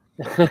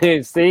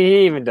 See,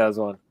 he even does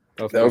one.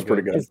 That was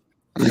pretty good.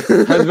 I was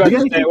about to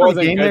say it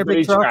wasn't game good, there, but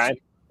he Big Trucks? tried.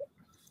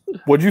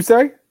 What'd you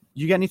say?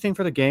 You got anything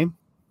for the game?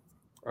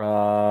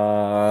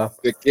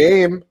 The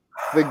game.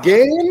 The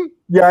game?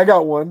 Yeah, I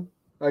got one.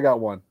 I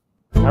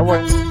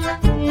went.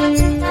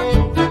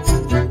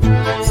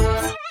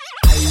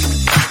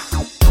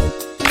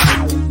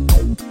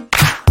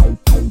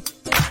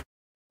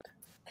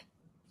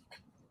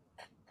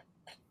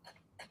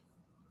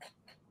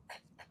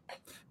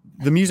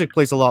 The music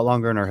plays a lot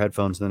longer in our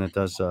headphones than it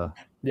does.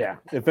 Yeah.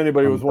 If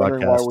anybody was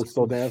wondering why we're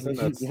still dancing,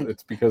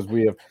 it's because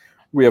we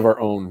have our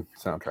own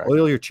soundtrack.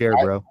 Oil your chair,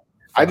 bro.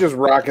 I just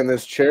rock in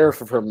this chair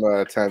from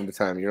time to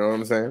time. You know what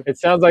I'm saying? It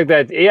sounds like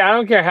that. Yeah, I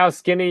don't care how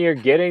skinny you're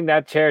getting.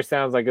 That chair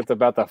sounds like it's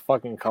about to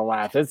fucking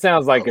collapse. It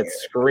sounds like it's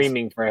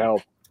screaming for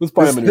help.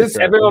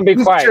 Everyone be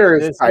quiet.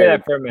 Let's hear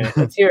that for a minute.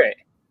 Let's hear it.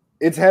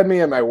 It's had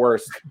me at my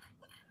worst.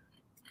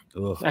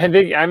 I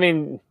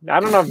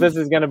don't know if this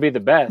is going to be the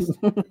best.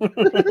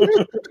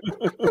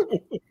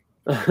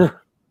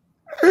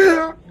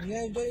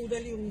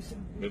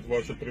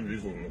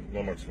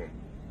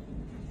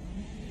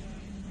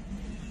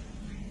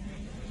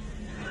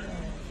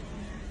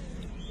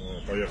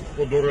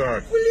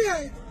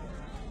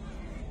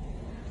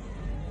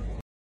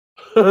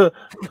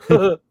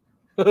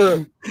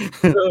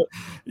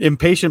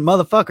 Impatient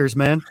motherfuckers,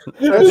 man.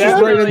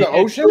 That's right in the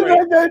ocean. Did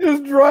that guy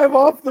just drive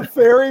off the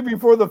ferry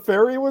before the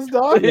ferry was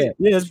done? Yeah,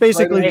 it's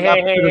basically the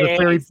opposite of the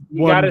ferry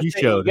one you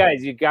showed.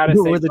 You gotta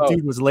say where the boat.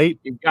 dude was late.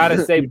 You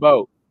gotta say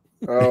boat.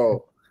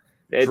 Oh,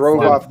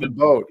 drove off the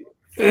boat.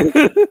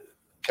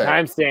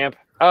 Timestamp.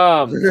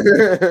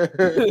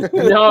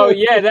 No,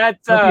 yeah,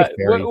 that's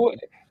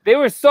they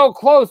were so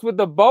close with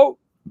the boat.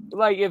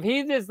 Like if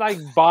he just like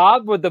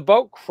bobbed, would the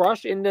boat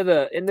crush into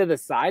the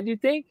side? You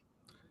think?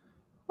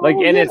 Like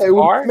in its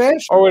car,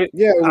 or would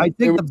it, I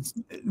think because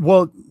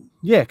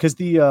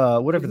the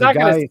whatever it's the not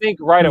guy gonna sink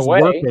right who's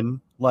away.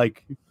 working,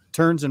 like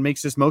turns and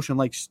makes this motion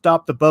like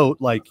stop the boat,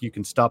 like you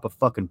can stop a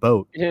fucking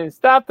boat.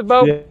 Stop the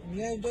boat.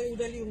 Yeah,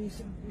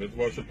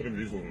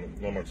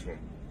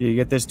 you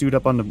get this dude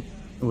up on the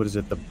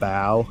the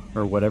bow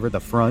or whatever, the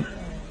front,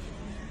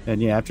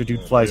 and yeah, after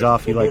dude flies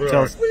off, he like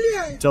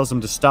tells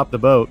him to stop the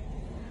boat.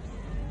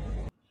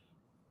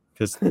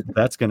 Because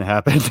that's gonna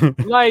happen.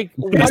 Like,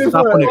 what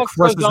stop when it goes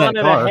crushes on that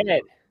in car. a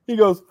head? He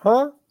goes,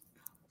 huh?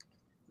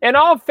 In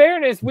all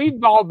fairness,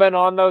 we've all been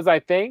on those. I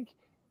think.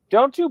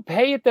 Don't you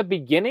pay at the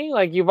beginning?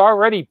 Like you've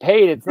already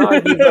paid. It's not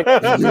like he's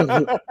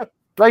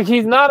like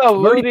he's not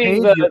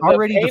eluding the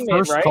payment, the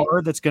first right?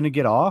 car that's gonna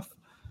get off.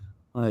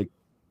 Like,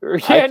 yeah, I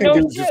think no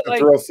he was shit. just a Like,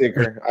 thrill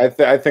seeker.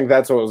 I think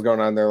that's what was going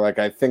on there. Like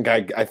I think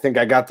I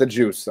got the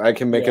juice. I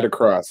can make it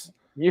across.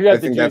 you got I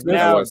the think juice that's what it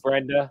now, was.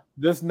 Brenda.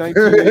 This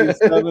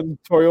 1987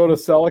 Toyota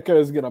Celica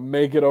is gonna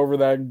make it over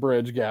that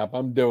bridge gap.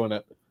 I'm doing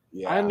it.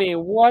 Yeah. I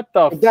mean, what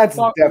the That's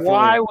fuck? definitely-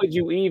 Why would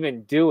you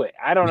even do it?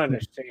 I don't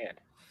understand.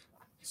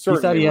 he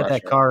thought he had that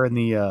Russia. car in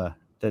the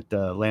that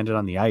landed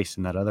on the ice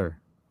in that other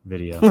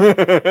video.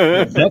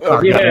 That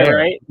car, Yeah,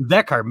 right?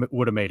 That car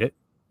would have made it.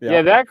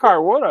 Yeah, that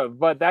car would have,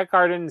 but that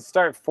car didn't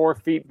start 4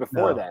 feet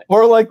before that.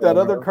 Or like that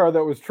other car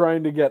that was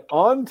trying to get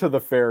onto the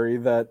ferry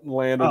that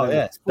landed Oh and yeah,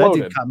 that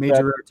exploded. dude caught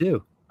major air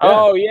too.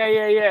 Oh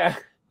yeah.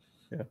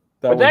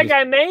 But that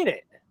guy made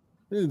it.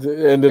 It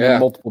ended in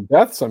multiple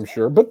deaths, I'm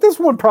sure. But this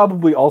one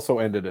probably also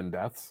ended in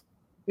deaths.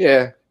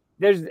 Yeah.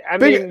 I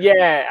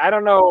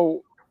don't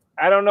know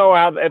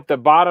how if the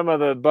bottom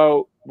of the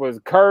boat was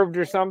curved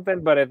or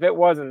something, but if it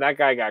wasn't, that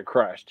guy got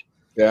crushed.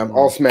 Yeah, I'm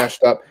all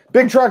smashed up.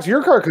 Big Trucks,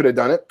 your car could have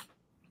done it.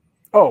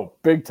 Oh,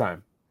 big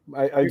time.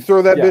 You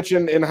throw that bitch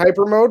in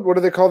hyper mode. What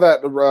do they call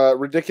that?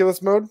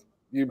 Ridiculous mode?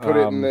 You put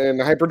it in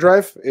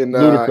hyperdrive? In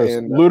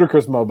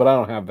ludicrous mode, but I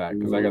don't have that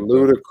because I got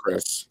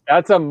ludicrous.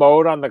 That's a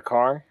mode on the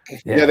car.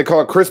 Yeah, they call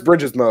it Chris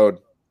Bridges mode.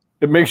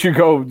 It makes you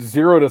go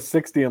 0 to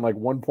 60 in like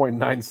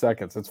 1.9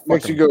 seconds. It's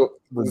makes you go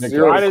ridiculous.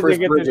 0 Why to does Chris it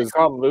get to be Bridges.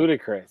 called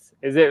ludicrous?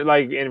 Is it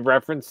like in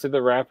reference to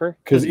the rapper?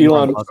 Because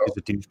Elon Musk is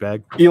a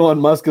douchebag. Elon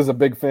Musk is a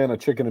big fan of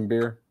chicken and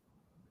beer.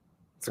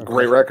 It's a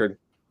great record.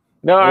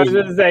 No, I was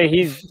going to say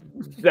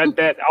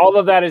that all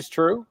of that is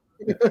true.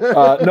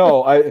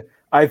 No,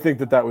 I think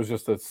that was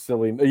just a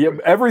silly.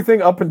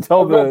 Everything up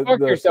until Fuck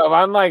yourself.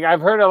 I'm like,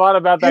 I've heard a lot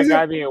about that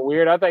guy being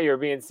weird. I thought you were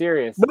being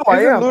serious. No,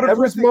 I am.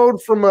 Ludicrous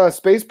Mode from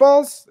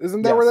Spaceballs?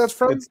 Isn't that where that's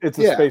from? It's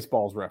a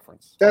Spaceballs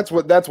reference. That's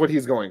what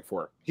he's going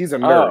for. He's a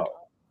nerd.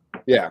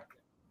 Yeah.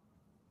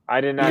 I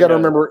did not. You got to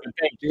remember.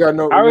 You got to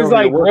know. I was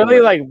like, really,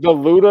 like the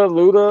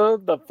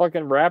Luda, the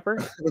fucking rapper.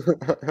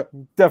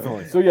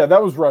 Definitely. So yeah,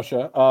 that was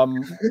Russia.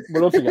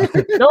 What else you got?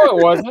 No,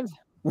 it wasn't.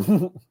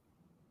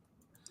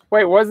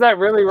 Wait, was that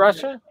really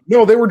Russia?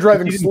 No, they were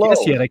driving You didn't slow.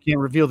 guess yet. I can't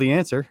reveal the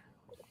answer.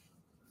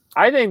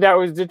 I think that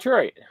was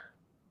Detroit.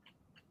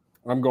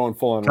 I'm going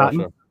full on Cotton?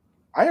 Russia.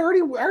 I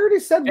already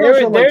said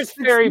Russia. There's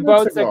 6 ferry minutes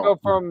boats that ago. go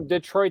from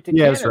Detroit to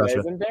Yeah, it's Canada, Russia.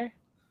 isn't there?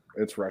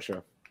 It's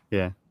Russia.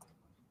 Yeah.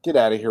 Get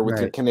out of here with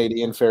Right. your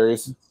Canadian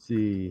ferries. Let's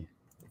see.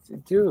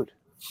 Dude.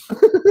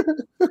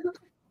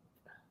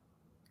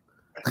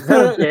 Is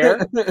that a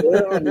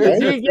bear?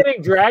 Is he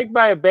getting dragged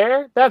by a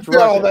bear? That's No,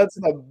 Russia. that's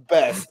the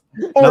best.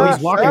 No, he's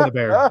walking the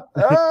bear.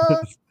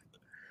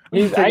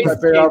 He's Take ice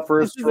that bear out for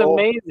a This is stroll.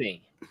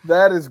 amazing.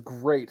 That is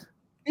great.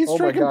 He's Oh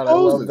my freaking god, I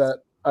love poses. that.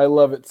 I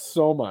love it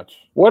so much.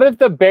 What if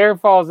the bear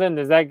falls in?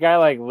 Does that guy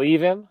like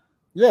leave him?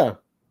 Yeah.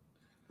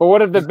 But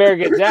what if the bear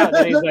gets out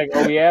and he's like,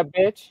 "Oh yeah,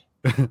 bitch"?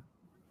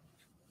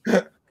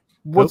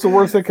 What's the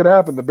worst that could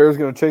happen? The bear's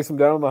going to chase him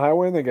down on the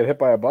highway and they get hit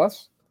by a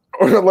bus?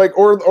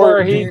 Or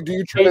Or do he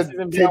you try to chases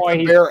him take down while the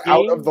he's bear out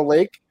skiing? of the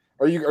lake?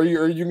 Are you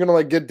gonna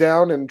like get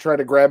down and try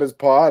to grab his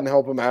paw and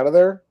help him out of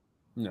there?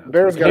 No.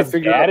 Bear's got to His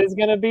figure dad out. is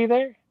gonna be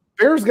there.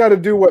 Bear's got to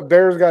do what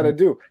bear's got to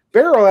do.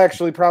 Bear will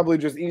actually probably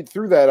just eat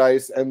through that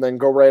ice and then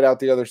go right out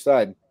the other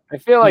side. I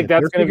feel like Yeah,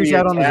 that's Bear gonna be figures a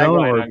out on his own,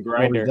 tagline or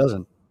on he Grindr.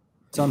 doesn't.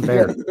 It's on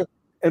Bear.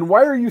 And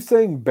why are you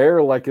saying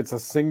bear like it's a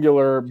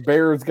singular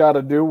bear's got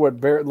to do what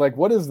bear like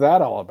what is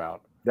that all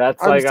about?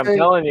 That's I'm like I'm saying-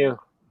 telling you.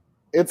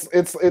 It's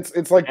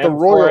like the M4M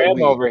royal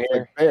league, over like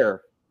here.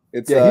 bear.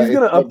 It's Yeah, he's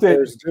gonna it's what update-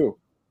 bears do.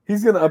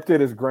 He's going to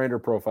update his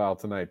Grindr profile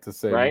tonight to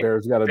say Right?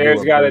 bear's got to do Bear's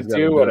what got to bear's gotta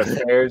do what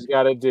a bear's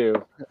got to do.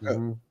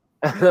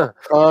 Mhm.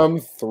 Come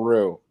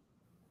through.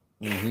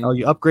 Oh,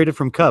 you upgraded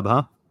from Cub,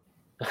 huh?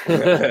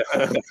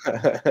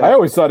 I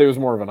always thought he was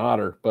more of an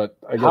otter, but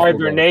I guess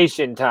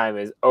Hibernation time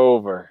is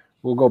over.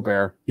 we'll go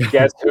bear.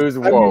 Guess who's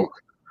I mean, woke?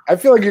 I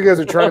feel like you guys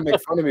are trying to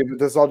make fun of me, but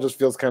this all just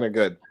feels kind of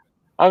good.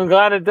 I'm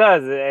glad it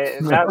does.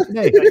 You know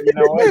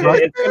what?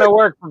 It's gonna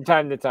work from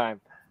time to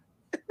time.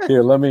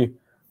 Here, let me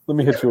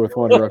hit you with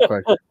one real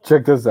quick.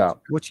 Check this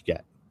out. What you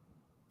got?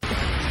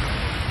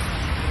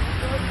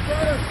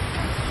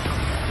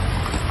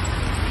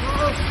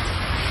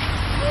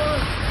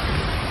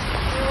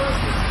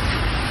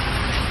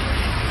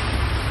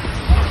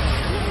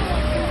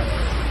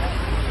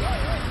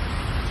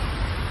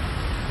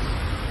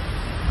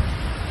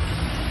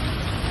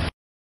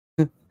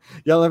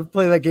 Y'all ever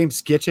play that game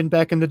Skitchin'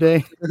 back in the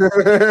day?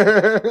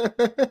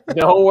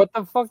 No, what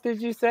the fuck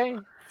did you say?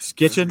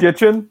 Skitchin'?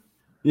 Kitchen?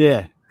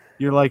 Yeah.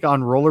 You're like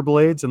on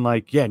rollerblades and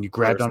like, yeah, and you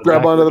grabbed onto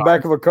Grab onto the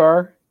back of a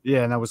car.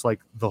 Yeah, and that was like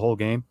the whole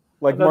game.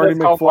 Like No, Marty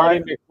that's called McFly. Marty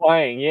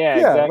McFlying. Yeah, Yeah,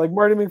 exactly. like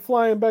Marty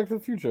McFly in Back to the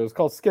Future. It's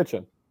called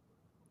skitching.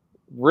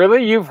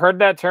 Really? You've heard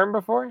that term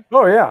before?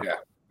 Oh yeah. Yeah,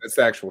 that's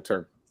the actual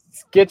term.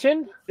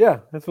 Skitching? Yeah,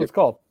 that's what it's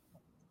called.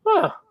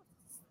 Huh.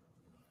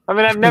 I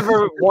mean, I've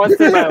never once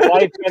in my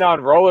life been on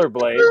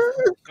rollerblades,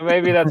 so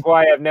maybe that's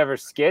why I've never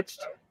skitched.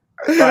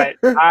 But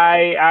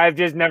I've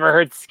just never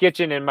heard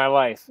skitching in my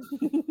life.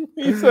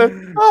 He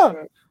said, "Oh."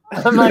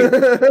 I'm like,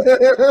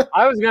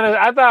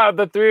 I thought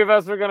the three of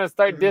us were gonna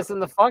start dissing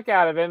the fuck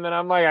out of him, and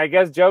I'm like, I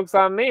guess joke's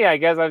on me. I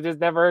guess I've just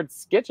never heard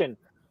skitching.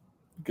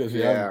 Because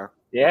Yeah.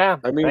 Yeah.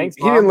 I mean, thanks,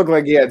 he Mom. didn't look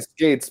like he had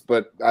skates,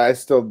 but I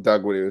still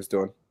dug what he was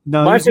doing.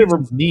 No, My my favorite-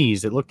 favorite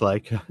knees. It looked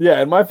like. Yeah,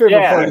 and my favorite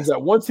Yeah. part is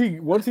that once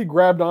he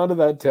grabbed onto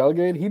that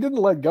tailgate, he didn't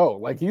let go.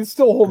 Like he's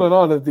still holding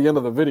on at the end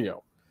of the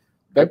video.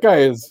 That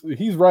guy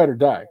he's ride or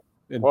die,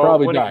 and Well,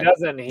 probably when die. he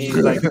doesn't, he's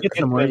like Get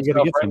somewhere, you gotta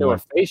himself get into a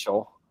somewhere.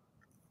 facial.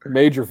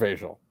 Major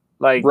facial.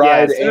 Like, Ride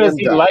yeah, as soon as and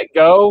he die. let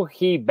go,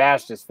 he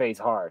bashed his face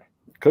hard.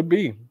 Could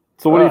be.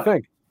 So what do you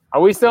think?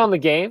 Are we still in the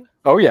game?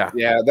 Oh yeah,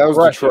 Yeah, that was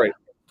Russia. Detroit.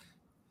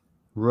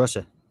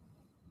 Russia.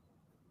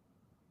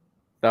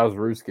 that was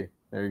Ruski.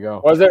 There you go.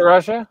 Was it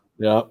Russia?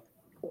 Yeah.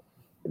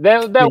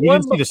 That Yeah, you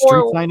one didn't see the street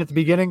before. sign at the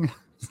beginning?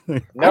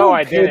 No,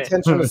 I pay didn't.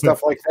 attention to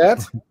stuff like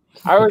that.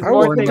 I was I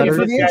more was thinking wondering this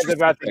the guy's interesting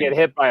about to thing. get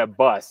hit by a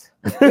bus.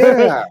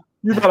 Yeah.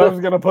 You thought I was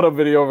gonna put a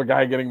video of a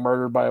guy getting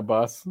murdered by a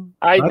bus?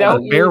 I thought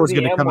don't. a bear use was the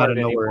gonna come out of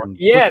M-word nowhere anymore. and put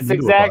Yes, him into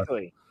a bus.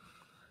 exactly.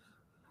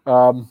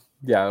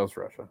 Yeah, that was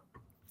Russia.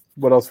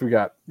 What else we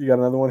got? You got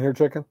another one here,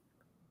 chicken?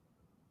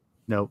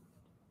 Nope.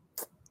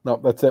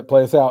 Nope, that's it.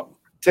 Play us out.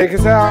 Take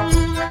us out.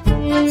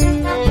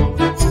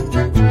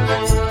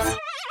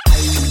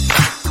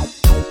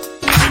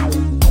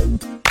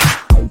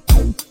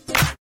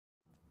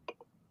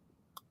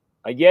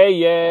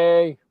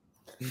 Yay.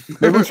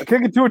 Maybe we should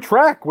kick it to a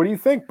track. What do you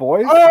think,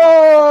 boys?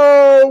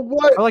 Oh,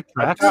 what? I like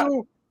tracks.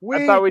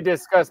 I thought we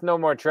discussed no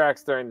more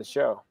tracks during the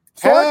show.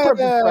 So I prepped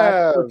a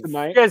track for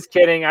tonight. Just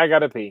kidding. I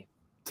gotta pee.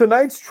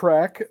 Tonight's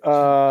track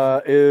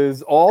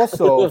is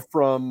also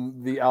from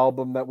the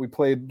album that we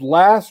played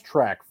last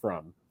track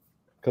from,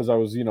 because I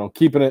was,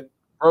 keeping it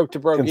broke to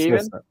broke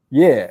consistent.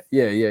 Even.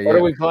 Yeah. What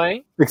are we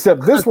playing?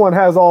 Except this one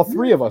has all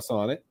three of us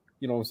on it.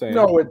 You know what I'm saying?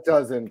 No, it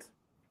doesn't.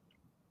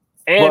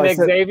 And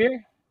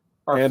Xavier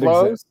or and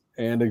Flows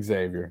and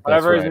Xavier,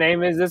 whatever his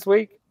name is this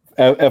week.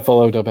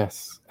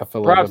 FLOWS.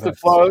 Props to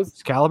Flows.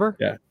 Excalibur.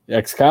 Yeah,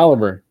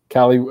 Excalibur.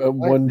 Cali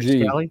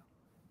 1G. Cali?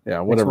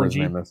 Yeah, whatever his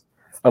name is.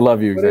 I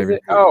love you, Xavier.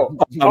 Oh,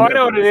 I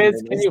know what it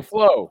is. Can you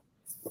flow?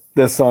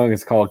 This song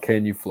is called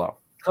 "Can You Flow."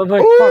 I'm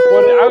like, fuck.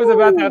 I was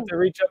about to have to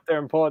reach up there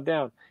and pull it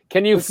down.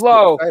 Can You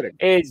Flow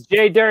is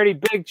J Dirty,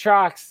 Big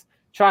Trox,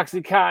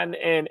 Troxy Cotton,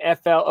 and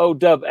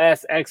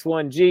FLOWS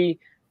X1G.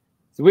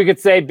 So we could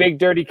say Big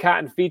Dirty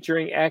Cotton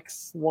featuring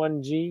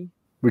X1G.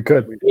 We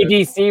could.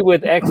 BDC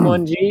with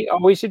X1G. Oh,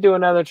 we should do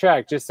another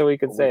track just so we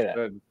could say that.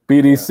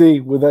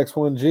 BDC with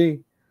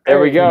X1G. There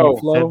we go.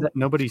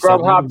 Nobody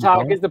Scrub Hop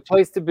Talk is the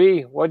place to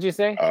be. What'd you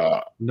say?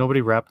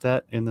 Nobody rapped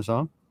that in the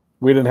song?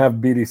 We didn't have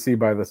BDC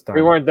by this time.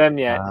 We weren't them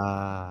yet.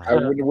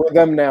 We're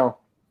them now.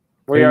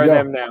 We are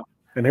them now.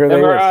 And here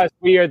them they are are. us.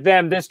 We are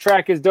them. This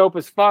track is dope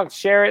as fuck.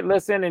 Share it,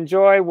 listen,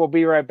 enjoy. We'll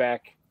be right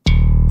back.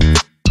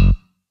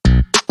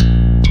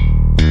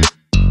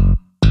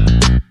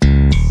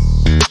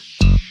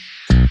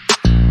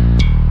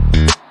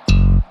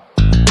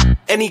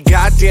 Any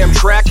goddamn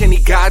track, any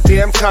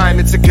goddamn time.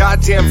 It's a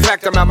goddamn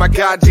fact, I'm out my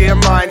goddamn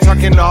mind.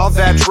 Talking all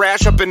that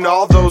trash up in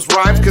all those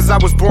rhymes, cause I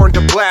was born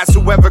to blast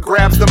whoever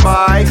grabs the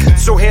mic.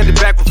 So hand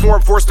it back before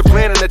I'm forced to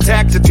plan an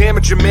attack to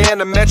damage your man.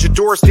 I'm at your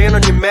door, stand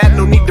on your mat.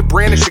 No need to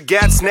brandish a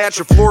gat,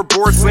 snatch a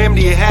floorboard, slam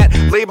to your hat.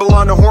 Label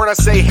on the horn, I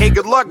say, hey,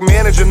 good luck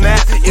managing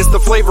that. It's the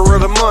flavor of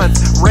the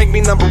month. Rank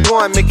me number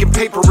one, making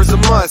paper is a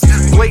must.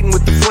 Blatant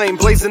with the flame,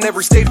 blazing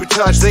every stage we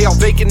touch. They all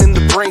vacant in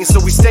the brain, so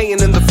we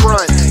staying in the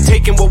front.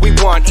 Taking what we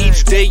want each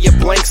day, a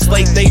blank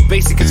slate, they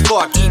basic as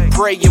fuck. Eat,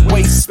 pray, and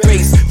waste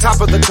space.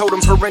 Top of the totem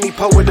for any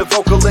poet or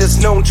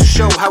vocalist known to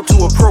show how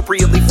to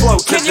appropriately flow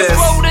to this. Can you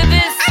flow to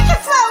this? I can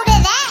flow to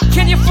that.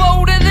 Can you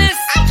flow to this?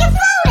 I can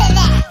flow to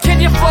that. Can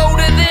you flow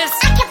to this?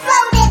 I can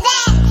flow to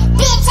that.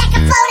 Bitch, I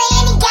can flow to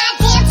any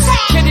goddamn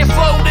track. Can you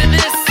flow to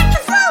this? I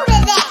can flow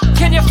to that.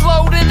 Can you flow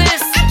to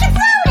this? I can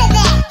flow to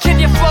that. Can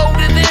you flow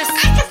to this?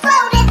 I can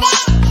flow to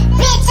that.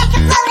 Bitch, I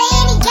can flow to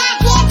any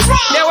goddamn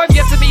track. Now I've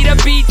yet to meet a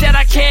beat that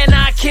I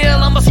cannot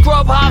kill. I'm a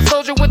scrub hop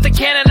soldier with the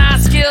cannon eye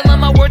skill,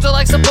 and my words are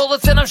like some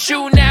bullets and I'm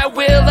shooting at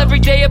will. Every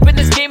day up in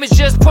this game is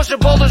just pushing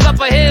boulders up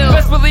a hill.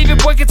 Best believe your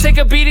boy could take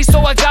a beating, so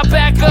I got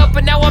back up,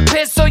 and now I'm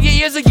pissed, so your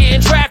ears are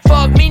getting track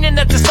fucked. Meaning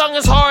that the song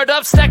is hard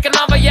up, stacking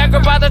on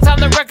Viagra. By the time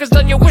the record's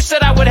done, you wish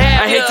that I would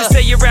have. I hate to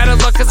say you're out of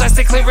luck, cause I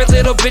say clever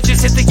little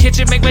bitches. Hit the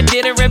kitchen, make my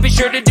dinner, and be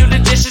sure to do the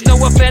dishes. No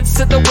offense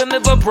to the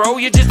women, but bro,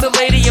 you're just a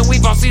lady, and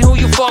we've all seen who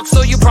you fuck,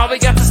 so you probably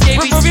got the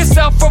scabies. Remove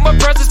yourself from my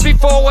presence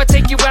before I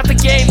take you out the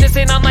game. This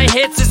ain't online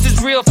hits, this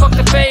is real, fuck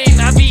the fame.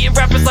 I've eaten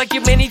rappers like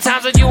you many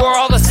times, and you are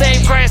all the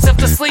same. Cry yourself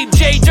to sleep,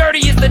 J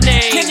Dirty is the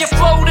name. Can you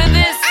flow to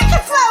this? I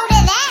can flow to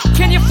that.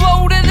 Can you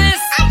flow to this?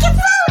 I can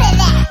flow to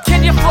that.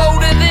 Can you flow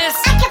to this?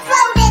 I can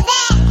flow to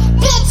that.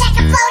 Bitch, I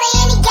can flow to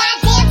any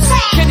goddamn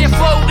track. Can you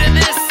flow to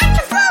this? I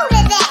can flow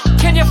to that.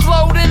 Can you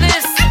flow to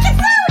this? I can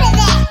flow to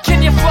that. Can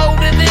you flow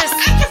to this?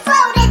 I can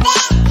flow to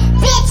that.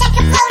 Bitch, I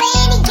can flow to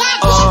any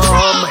goddamn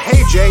track.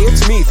 Hey Jay,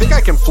 it's me. Think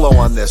I can flow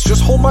on this?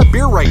 Just hold my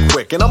beer right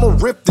quick, and I'ma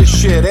rip this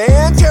shit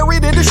and tear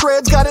it into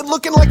shreds. Got it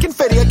looking like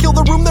confetti. I kill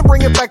the room, then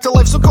bring it back to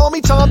life. So call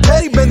me Tom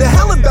Petty. Been to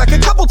hell and back a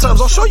couple times.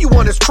 I'll show you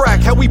on this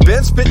track how we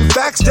been spitting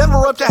facts.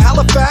 Denver up to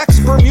Halifax,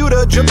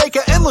 Bermuda,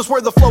 Jamaica, endless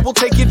where the flow will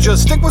take you.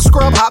 Just stick with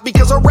Scrub Hop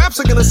because our raps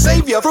are gonna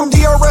save you. From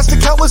DRS to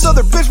countless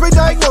other bitch-made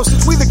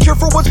diagnoses, we the cure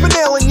for what's been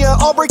ailing ya.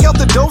 I'll break out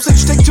the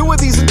dosage. Take two of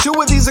these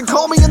and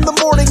call me in the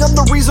morning. I'm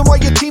the reason why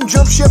your team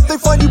jump ship. They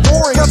find you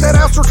boring. Got that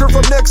AstroTurf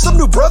up next. Some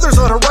new brothers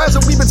on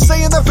horizon. We've been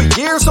saying that for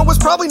years, so it's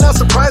probably not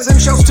surprising.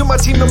 Shouts to my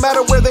team no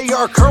matter where they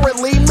are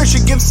currently.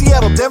 Michigan,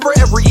 Seattle, Denver,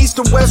 every east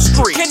and west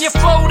street. Can you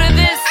flow to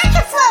this? I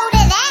can flow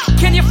to that.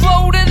 Can you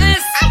flow to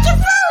this? I can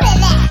flow to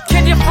that.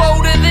 Can you flow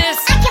to this?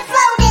 I can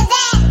flow to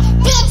that.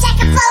 Bitch, I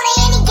can flow to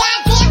any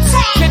goddamn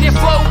track. Can you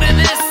flow to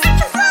this? I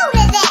can flow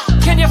to that.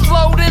 Can you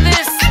flow to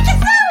this? I can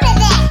flow to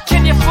that.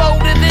 Can you flow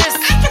to this?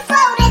 I can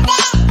flow to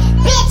that.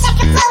 Bitch, I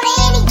can flow to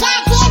any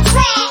goddamn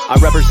track. I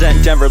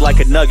represent Denver like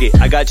a nugget.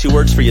 I got 2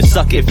 words for you,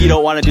 suck it. If you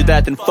don't want to do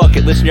that, then fuck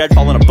it. Listen, your head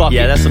fall in a bucket.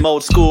 Yeah, that's some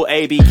old school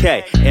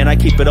ABK. And I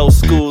keep it old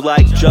school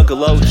like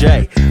Juggalo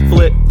J.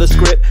 Flip the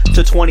script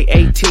to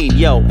 2018.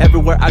 Yo,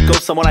 everywhere I go,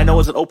 someone I know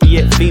is an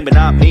opiate fiend, but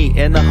not me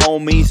and the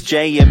homies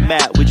Jay and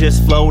Matt. We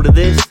just flow to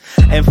this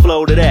and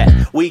flow to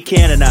that. We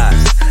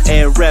canonize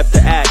and rep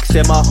the acts,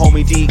 and my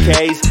homie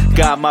DK's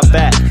got my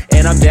back.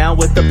 And I'm down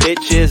with the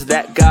bitches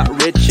that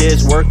got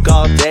riches. Work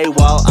all day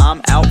while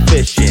I'm out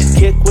fishing.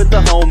 Kick with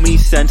the homies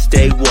since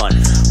day one.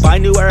 Find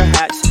new wear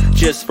hats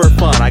just for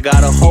fun. I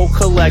got a whole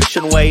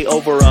collection way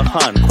over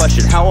 100.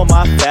 Question, how am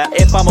I fat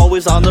if I'm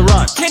always on the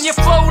run? Can you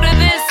flow to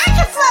this? I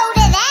can flow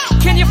to that.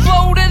 Can you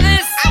flow to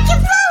this? I can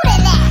flow to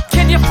that.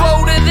 Can you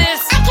flow to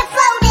this? I can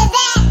flow to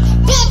that.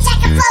 Bitch, I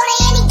can flow to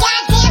any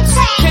goddamn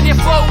track. Can you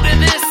flow to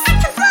this? I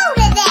can flow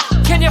to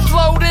that. Can you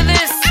flow to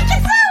this? I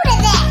can flow to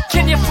that.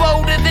 Can you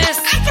flow to this?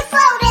 I can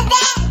flow to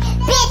that.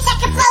 Bitch, I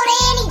can flow to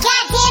any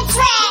goddamn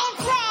track.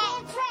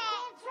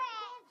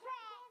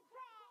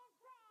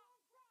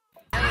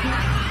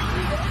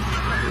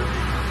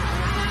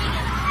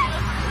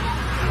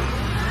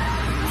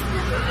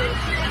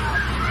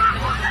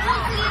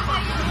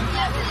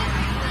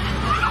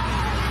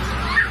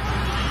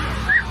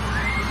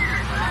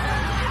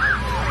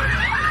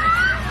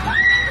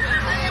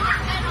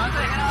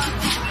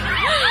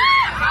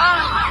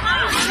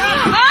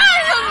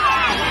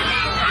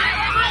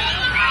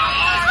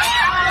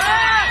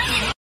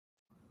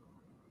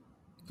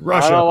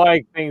 Russia. I don't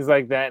like things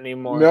like that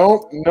anymore.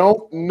 Nope.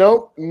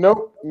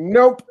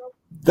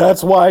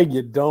 That's why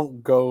you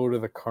don't go to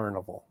the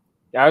carnival.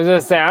 I was gonna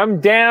say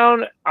I'm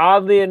down,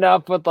 oddly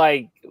enough, with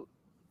like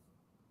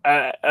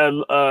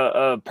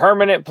a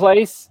permanent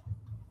place,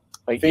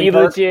 like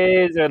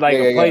Elitch's or like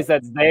a place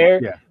that's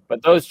there. Yeah.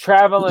 But those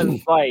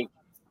traveling like,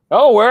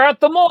 oh, we're at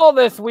the mall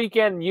this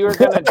weekend. You're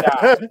gonna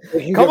die.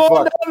 Come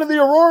on down to the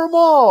Aurora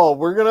Mall.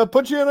 We're gonna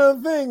put you in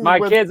a thing. My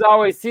kids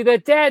always see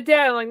that, Dad.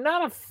 I'm like,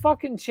 not a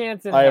fucking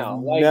chance in I have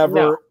hell.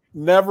 Like,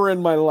 never in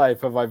my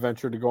life have I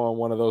ventured to go on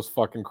one of those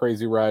fucking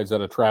crazy rides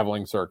at a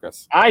traveling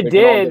circus. I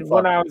did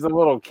when I was a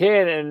little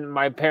kid, and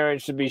my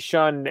parents should be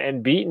shunned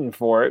and beaten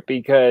for it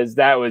because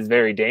that was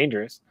very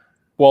dangerous.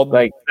 Well,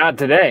 like not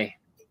today.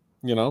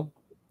 You know,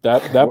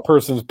 that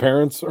person's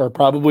parents are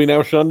probably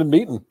now shunned and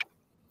beaten.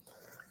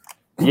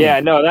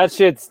 Yeah, no, that's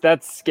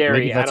scary.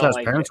 Maybe that's I how don't his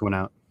like parents went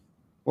out,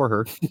 or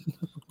her.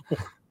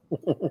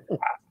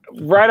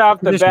 Right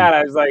off the bat,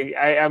 I was like,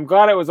 I'm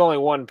glad it was only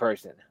one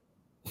person.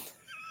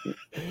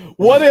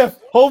 What if?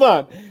 Hold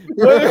on.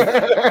 What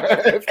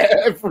if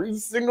every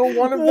single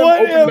one of them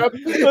opened up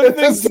the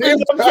thing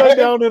stands upside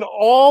down and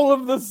all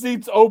of the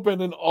seats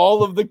open and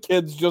all of the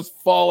kids just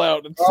fall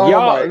out? And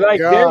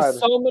there's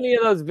so many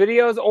of those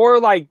videos, or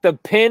like the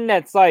pin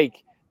that's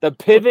like the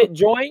pivot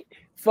joint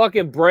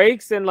fucking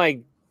breaks and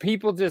like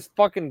people just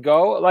fucking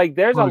go. Like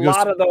there's a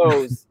lot of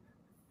those.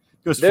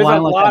 Goes There's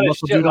flying a like lot that of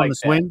muscle shit dude on like the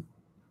that. swing.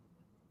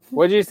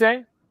 What'd you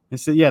say? And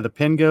so yeah, the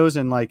pin goes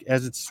and like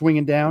as it's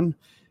swinging down,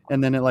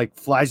 and then it like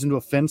flies into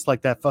a fence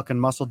like that fucking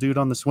muscle dude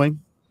on the swing.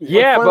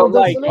 Yeah, but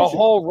like a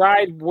whole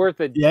ride worth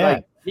of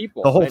like,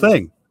 people. The whole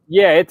thing.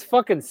 Yeah, it's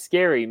fucking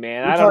scary,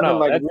 man. You're I don't talking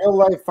know. like real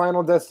life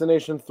Final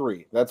Destination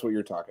 3. That's what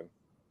you're talking.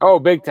 Oh,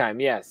 big time.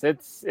 Yes,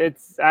 it's.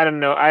 I don't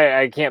know.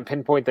 I can't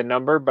pinpoint the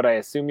number, but I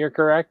assume you're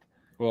correct.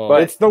 Well,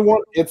 but it's the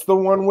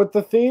one with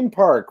the theme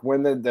park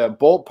when the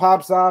bolt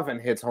pops off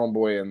and hits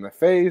homeboy in the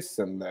face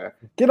and the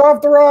get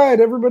off the ride,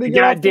 everybody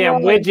get goddamn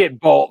off the ride. widget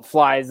bolt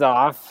flies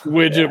off.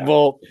 Widget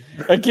bolt.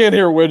 I can't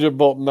hear widget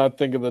bolt and not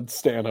think of the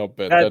Stanhope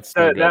bit. That's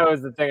so that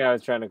was the thing I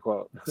was trying to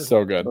quote.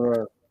 So good.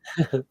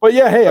 But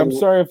yeah, hey, I'm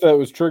sorry if that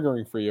was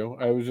triggering for you.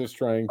 I was just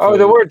trying to. Oh,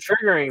 the word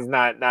triggering is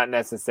not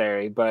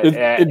necessary, but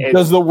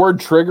does the word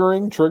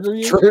triggering trigger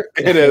you?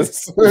 It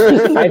is.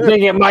 I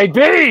think it might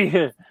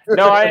be.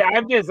 No,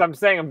 I'm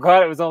saying I'm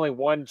glad it was only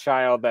one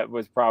child that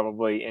was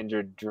probably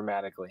injured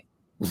dramatically.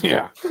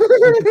 Yeah.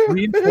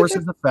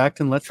 Reinforces the fact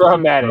and lets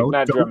dramatic, people know,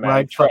 not don't dramatic.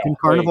 ride fucking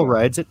carnival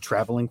rides at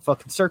traveling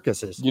fucking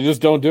circuses. You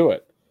just don't do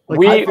it. Like,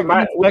 we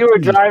were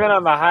driving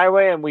on the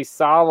highway and we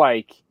saw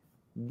like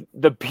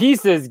the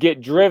pieces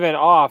get driven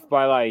off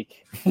by like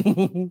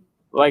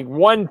like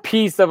one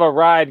piece of a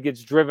ride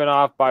gets driven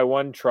off by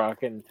one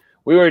truck, and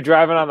we were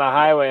driving on the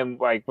highway and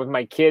like with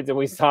my kids and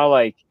we saw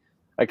like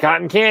a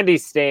cotton candy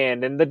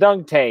stand and the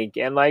dunk tank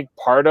and like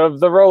part of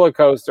the roller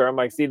coaster. I'm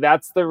like, see,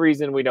 that's the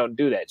reason we don't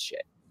do that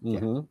shit.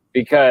 Mm-hmm.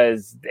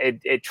 Because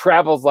it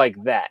travels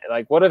like that.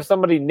 Like, what if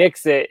somebody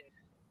nicks it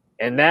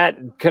and that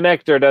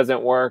connector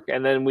doesn't work,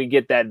 and then we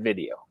get that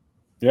video?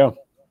 Yeah,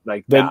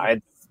 like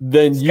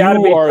then you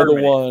are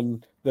the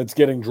one that's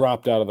getting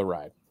dropped out of the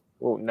ride.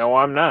 Well, no,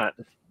 I'm not.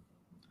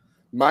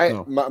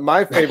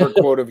 My favorite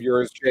quote of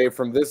yours, Jay,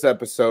 from this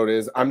episode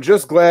is, "I'm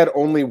just glad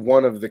only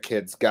one of the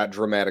kids got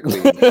dramatically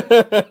injured."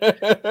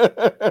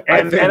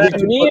 and I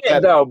mean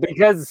it though,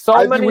 because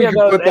so many of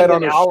those put that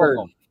on a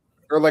album. shirt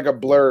or like a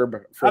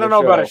blurb. For I don't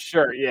know about a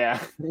shirt. Yeah,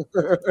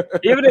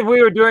 even if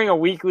we were doing a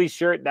weekly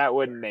shirt, that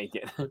wouldn't make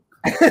it.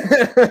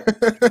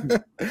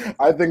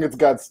 I think it's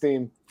got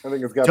steam. I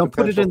think it's got. Don't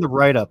potential. put it in the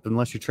write up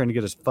unless you're trying to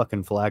get us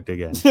fucking flagged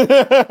again.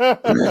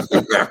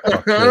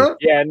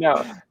 Yeah,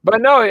 no,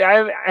 but no,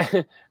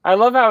 I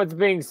love how it's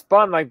being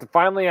spun. Like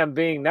finally, I'm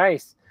being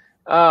nice.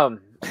 You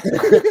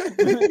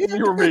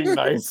were being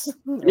nice.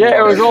 Yeah,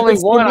 it was only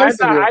one. I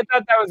thought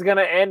that was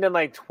gonna end in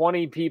like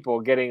 20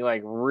 people getting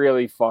like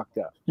really fucked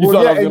up. You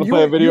thought I was gonna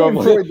play a video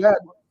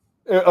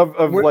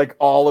of like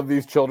all of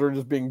these children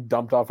just being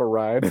dumped off a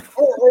ride,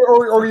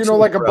 or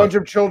like a bunch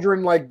of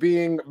children like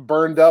being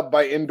burned up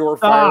by indoor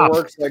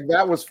fireworks. Like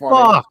that was funny.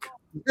 Fuck.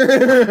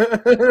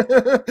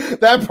 That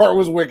part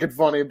was wicked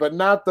funny, but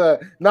not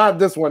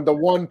this one. The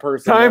one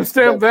person.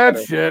 Timestamp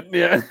that shit.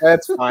 Yeah,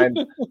 that's fine.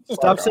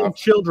 Stop saying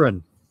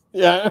children.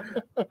 Yeah.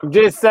 I'm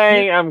just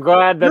saying. I'm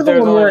glad that You're the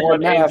there's one only wearing a one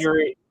mask.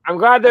 injury. I'm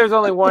glad there's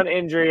only one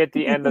injury at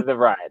the end of the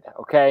ride.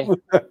 Okay.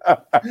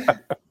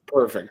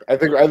 Perfect. I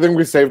think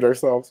we saved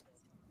ourselves.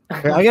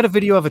 I got a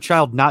video of a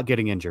child not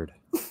getting injured.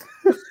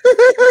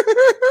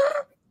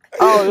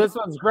 Oh, this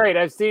one's great.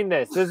 I've seen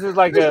this. This is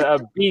like a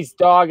beast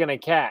dog and a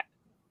cat.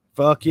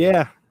 Fuck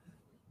yeah.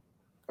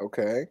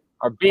 Okay.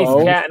 Or beast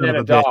cat and then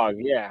a dog.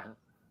 Yeah.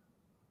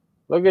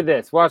 Look at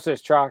this. Watch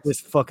this, Trox.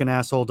 This fucking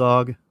asshole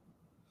dog.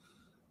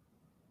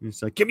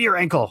 He's like, give me your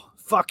ankle.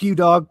 Fuck you,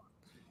 dog.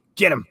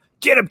 Get him.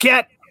 Get him,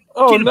 cat.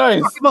 Oh, Get him.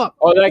 nice. Fuck him up.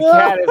 Oh, that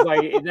cat is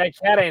like, that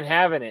cat ain't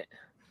having it.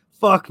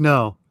 Fuck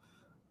no.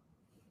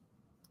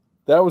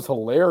 That was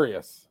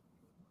hilarious.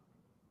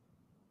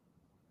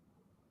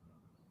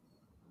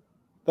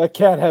 That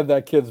cat had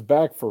that kid's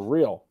back for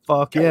real.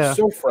 Fuck That yeah. was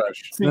so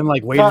fresh. And then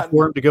like waiting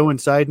for him to go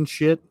inside and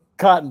shit.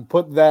 Cotton,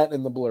 put that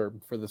in the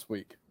blurb for this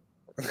week.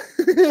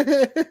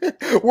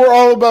 We're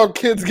all about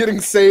kids getting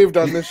saved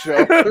on this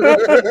show.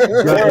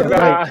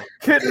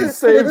 Kitten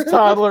saves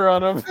toddler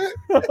on a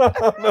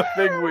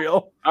big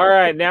wheel. All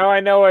right, now I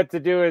know what to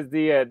do as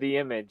the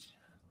image.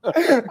 Big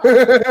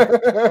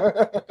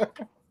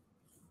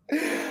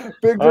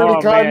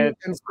Dirty Cotton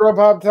and Scrub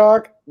Hop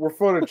Talk, we're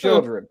full of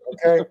children,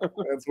 okay?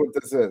 That's what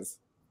this is.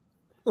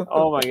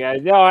 Oh my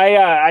god. No,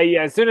 I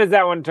as soon as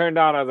that one turned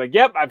on, I was like,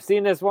 yep, I've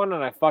seen this one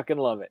and I fucking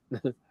love it.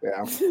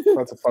 Yeah,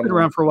 that's a fun Been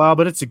one. around for a while,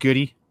 but it's a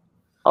goodie.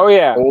 Oh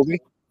yeah. Oldie?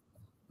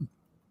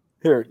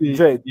 Here,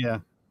 Jay.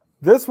 Yeah.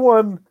 This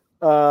one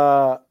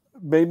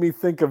made me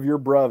think of your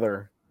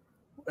brother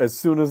as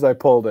soon as I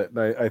pulled it. And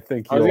I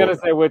think I was gonna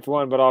say which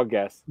one, but I'll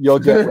guess. You'll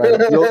get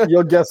right.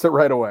 You'll guess it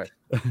right away.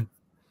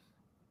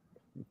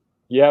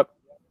 Yep.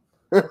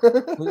 It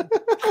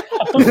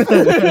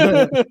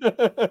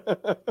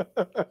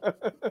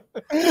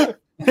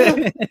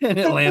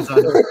lands on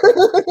him.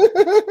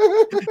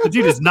 The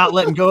dude is not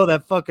letting go of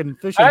that fucking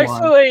fishing line.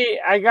 Actually,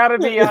 I gotta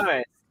be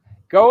honest.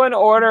 Go in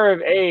order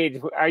of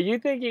age. Are you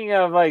thinking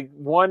of like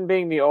one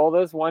being the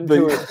oldest, one,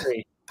 2, or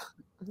 3?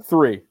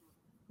 3.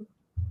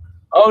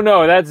 Oh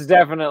no, that's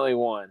definitely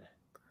 1.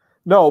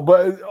 No,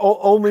 but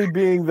only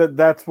being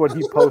that's what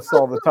he posts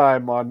all the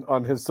time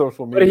on his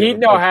social media. But he'd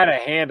know how to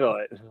handle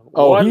it.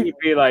 Oh, one would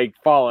be like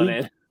falling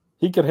in.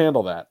 He can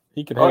handle that.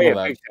 He can Oh, handle yeah,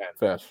 that big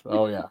fish.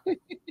 Oh yeah,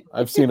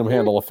 I've seen him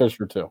handle a fish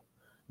or two. You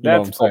That's know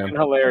what I'm fucking saying?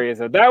 hilarious.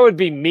 That would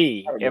be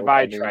me if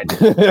I tried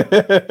to.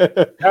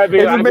 That'd be,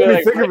 It I'd made be me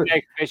like think of redneck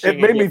it. fishing It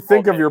made and me get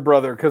think pulled of your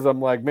brother because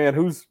I'm like, man,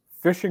 who's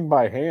fishing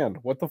by hand?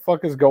 What the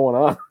fuck is going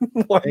on?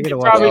 Like, in. He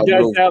probably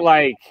does that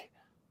like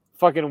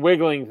fucking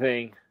wiggling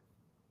thing.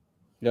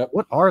 Yep.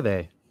 What are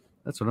they?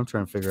 That's what I'm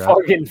trying to figure out.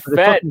 Fucking Are they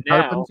fed fucking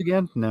now. tarpons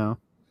again? No.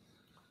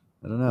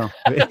 I don't know.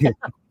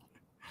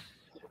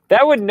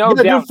 That would no Yeah,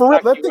 dude, doubt. for real,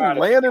 knock that you thing out if it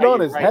landed got on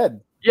you his right.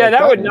 head. Yeah, Like,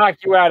 that would knock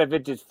you out if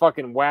it just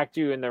fucking whacked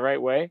you in the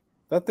right way.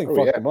 That thing Oh,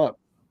 fucked yeah. him up.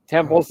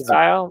 Temple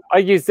style.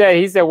 Like you said,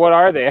 he said, what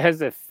are they?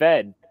 As a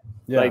fed.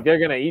 Yeah. Like they're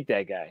gonna eat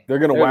that guy. They're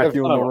gonna They're whack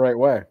you in the fun. right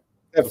way.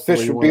 That That's the way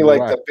fish you would be want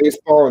like to the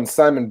baseball and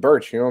Simon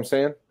Birch, you know what I'm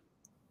saying?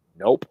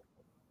 Nope.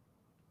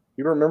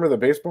 You remember the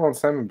baseball and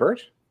Simon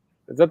Birch?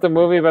 Is that the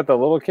movie about the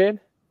little kid?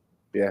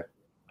 Yeah.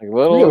 Like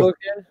little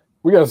kid?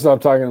 We gotta stop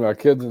talking about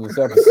kids in this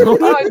episode.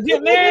 Oh, yeah,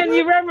 man,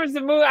 you referenced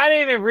the movie. I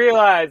didn't even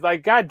realize.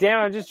 Like, goddamn,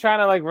 I'm just trying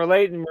to like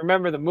relate and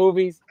remember the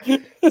movies.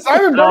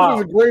 Simon Birch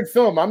is a great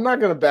film. I'm not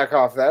going to back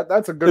off that.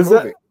 That's a good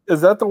movie.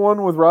 Is that the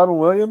one with Robin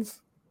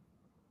Williams?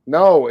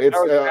 No, it's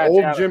That was Patch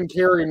old Adams. Jim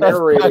Carrey That's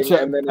narrating.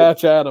 and then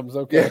Patch Adams.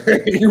 Okay. Yeah,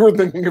 you were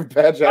thinking of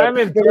Patch Simon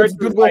Adams. That Birch was was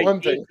Good Will like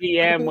Hunting.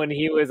 EPM when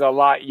he was a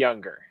lot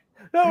younger.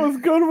 That was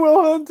Good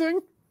Will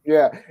Hunting.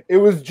 Yeah, it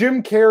was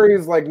Jim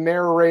Carrey's like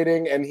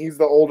narrating, and he's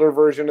the older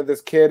version of this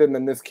kid, and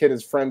then this kid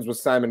is friends with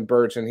Simon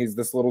Birch, and he's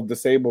this little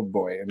disabled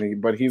boy,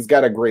 but he's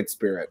got a great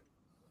spirit.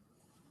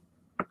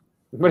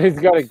 But he's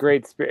got a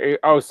great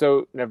spirit. Oh,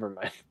 so never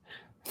mind.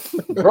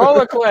 Roll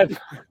a clip.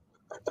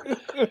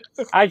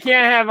 I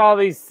can't have all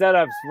these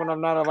setups when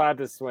I'm not allowed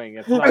to swing.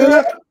 It's not.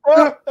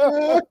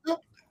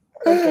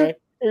 Okay,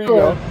 here you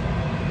go.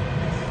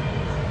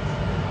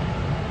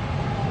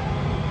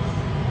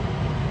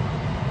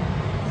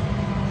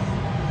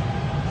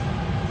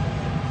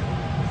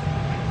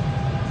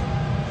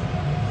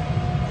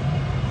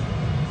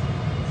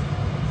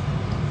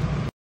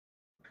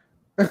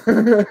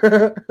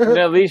 And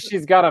at least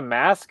she's got a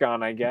mask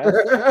on, I guess.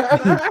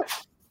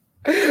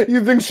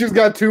 You think she's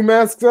got 2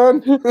 masks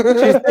on? She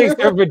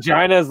thinks her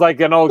vagina is like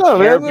an old No,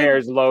 Care man.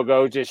 Bears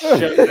logo, just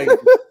like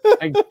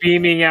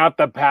beaming out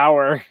the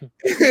power.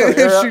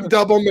 Is she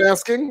double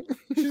masking?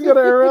 She's got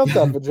to air out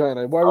that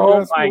vagina. Why would Oh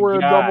you ask her my to wear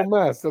God. a double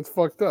mask? That's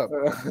fucked up.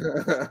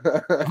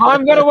 If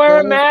I'm gonna wear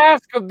a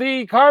mask,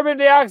 the carbon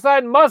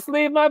dioxide must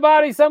leave my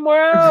body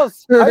somewhere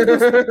else.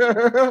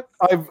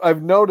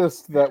 I've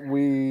noticed that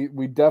we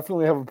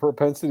definitely have a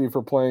propensity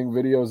for playing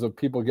videos of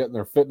people getting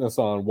their fitness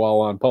on while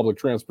on public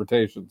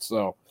transportation.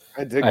 So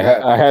I dig I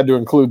that. had to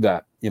include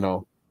that. You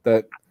know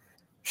that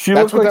She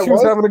looked like she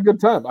was having a good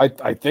time.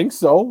 I think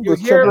so.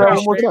 Let's check her out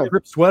one more time.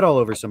 Drip sweat all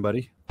over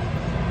somebody.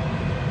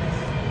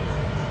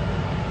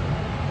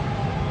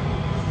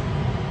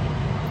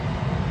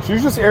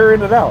 She's just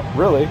airing it out,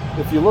 really,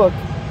 if you look.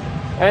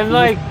 And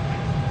like,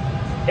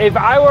 if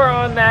I were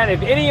on that,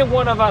 if any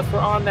one of us were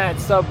on that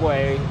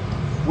subway,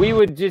 we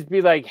would just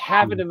be like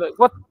having to,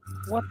 what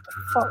the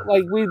fuck?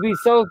 Like, we'd be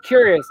so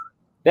curious.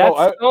 That's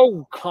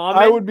so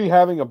common. I would be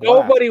having a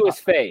blast. Nobody was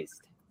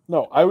phased.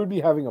 No, I would be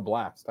having a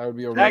blast. I would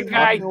be over that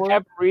guy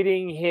kept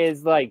reading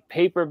his like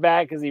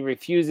paperback because he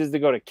refuses to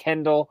go to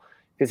Kindle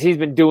because he's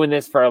been doing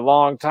this for a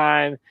long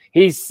time.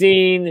 He's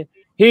seen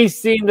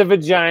the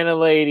vagina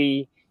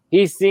lady.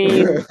 He's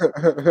seen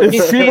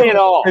it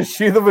all. Is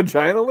she the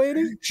vagina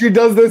lady? She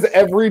does this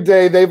every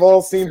day. They've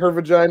all seen her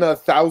vagina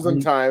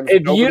 1,000 times.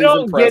 If you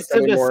don't get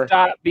to the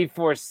stop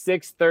before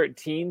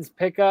 6:13's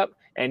pickup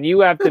and you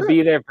have to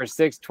be there for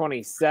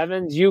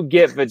 6:27's, you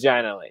get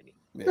vagina lady.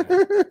 Yeah.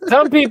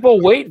 Some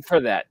people wait for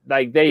that.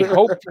 Like they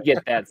hope to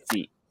get that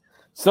seat.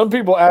 Some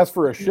people ask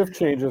for a shift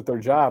change at their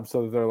job,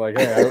 so they're like,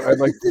 "Hey, I'd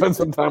like to spend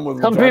some time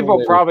with." Some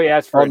people probably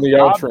ask for a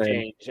job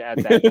change at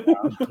that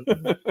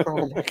job.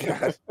 Oh my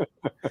god!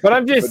 But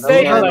I'm just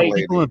saying, like,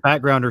 people in the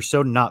background are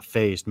so not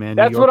phased, man.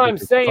 That's what I'm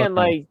saying.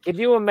 Like, if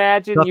you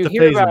imagine, you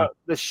hear about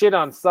the shit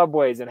on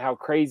subways and how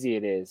crazy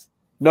it is.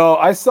 No,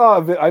 I saw.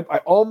 I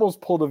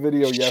almost pulled a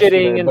video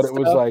yesterday, but it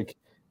was like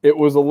it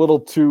was a little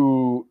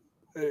too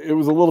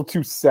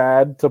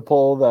sad to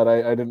pull that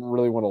I didn't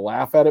really want to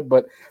laugh at it.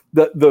 But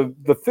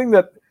the thing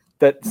that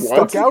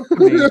stuck out to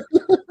me,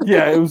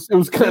 yeah, it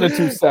was kind of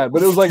too sad.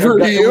 But it was like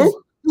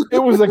it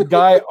was a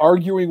guy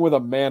arguing with a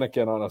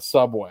mannequin on a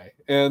subway,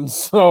 and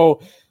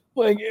so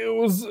like it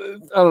was. I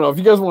don't know if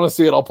you guys want to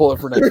see it. I'll pull it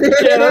for next week.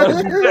 Yeah,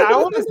 I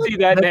want to see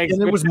that next.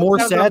 And it was more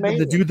sad than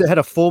the dude that had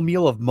a full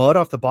meal of mud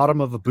off the bottom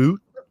of a boot.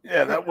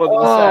 Yeah, that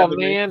wasn't sad to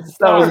me.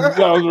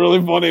 That was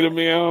really funny to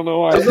me. I don't know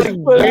why.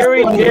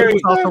 Very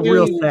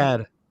real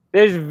sad.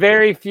 There's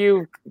very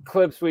few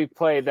clips we've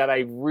played that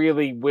I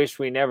really wish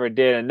we never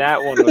did, and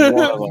that one was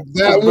one of them.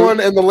 That one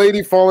and the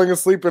lady falling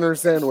asleep in her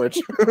sandwich.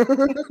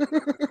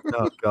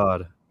 Oh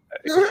God!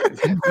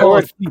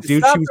 Dude, she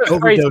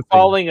was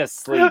falling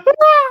asleep.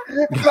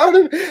 How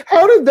did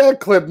that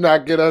clip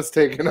not get us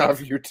taken off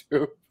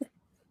YouTube?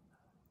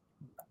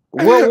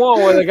 What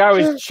one where the guy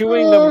was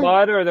chewing the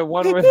mud, or the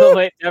one where the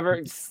late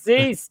never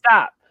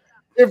stop?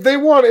 If they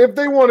want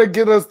to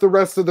get us the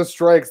rest of the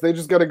strikes, they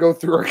just got to go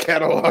through our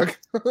catalog.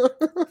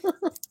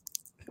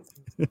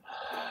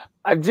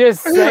 I'm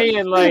just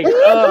saying, like,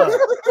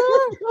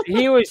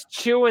 he was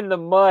chewing the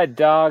mud,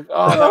 dog.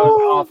 Oh, that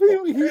was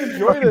awful. He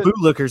enjoyed it.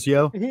 Bootlickers,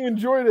 yo. He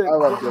enjoyed it.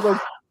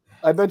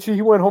 I bet you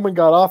he went home and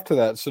got off to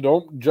that. So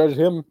don't judge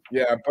him.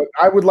 Yeah, but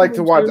I would like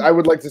to watch. I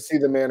would like to see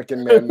the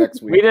Mannequin Man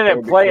next week. We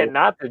didn't play it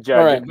not to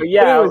judge it, but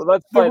yeah, anyways,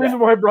 let's play. The reason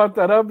why I brought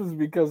that up is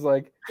because,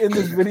 like, in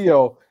this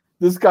video,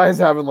 this guy's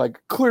having like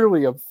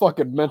clearly a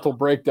fucking mental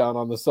breakdown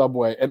on the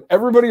subway, and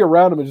everybody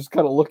around him is just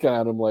kind of looking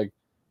at him like,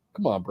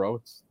 "Come on, bro,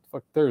 it's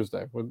fuck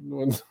Thursday."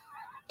 When...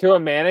 To a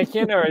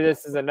mannequin, or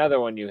this is another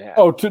one you have?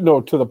 Oh, to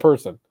the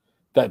person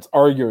that's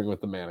arguing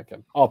with the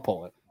mannequin. I'll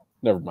pull it.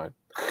 Never mind.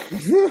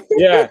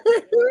 Yeah,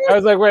 I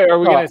was like, wait, are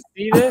we gonna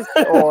see this,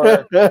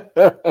 or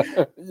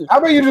how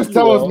about you just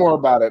tell us more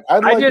about it?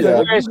 I'm saying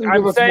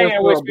I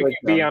wish we could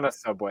be on a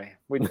subway.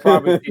 We'd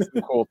probably see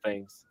some cool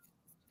things.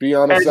 Be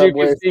on a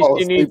subway, fall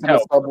asleep in a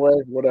subway,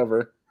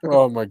 whatever.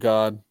 Oh my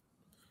God!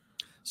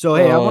 So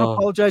hey, I want to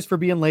apologize for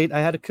being late. I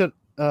had to cut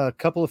a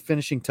couple of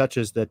finishing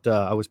touches that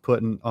I was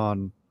putting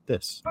on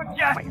this.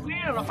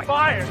 Gasoline on a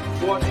fire.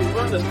 Want to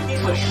run the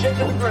piece of shit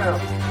to the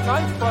ground.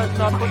 I'm surprised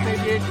not putting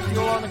aviation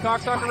fuel on the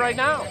cocksucker right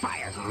now.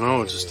 I don't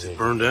know, it just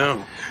burned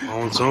down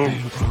on its own.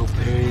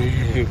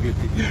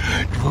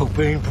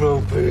 Propane.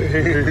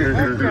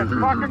 That's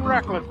fucking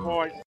reckless,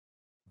 boys.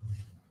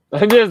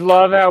 I just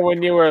love how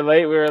when you were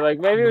late, we were like,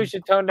 maybe we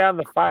should tone down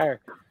the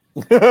fire.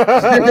 We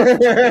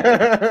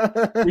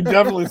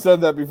definitely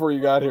said that before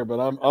you got here, but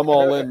I'm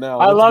all in now.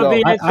 I love the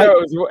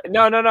intro.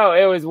 No.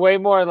 It was way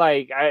more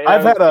like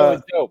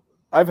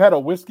I've had a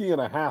whiskey and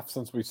a half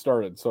since we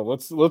started, so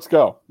let's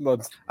go.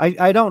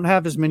 I don't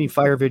have as many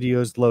fire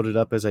videos loaded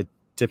up as I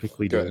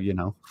typically do. You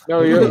know. No,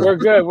 we're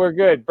good. We're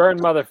good. Burn,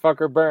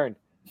 motherfucker, burn.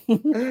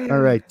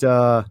 All right.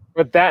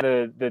 Put that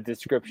in the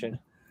description.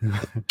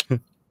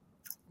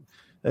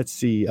 Let's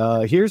see.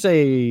 Here's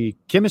a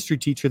chemistry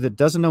teacher that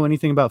doesn't know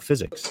anything about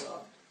physics.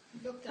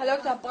 Herr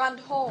Dr.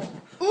 Brandholm.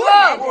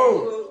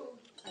 Ooh,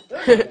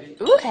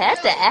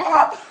 how's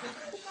that?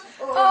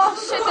 Oh,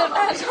 shit, den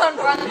Anton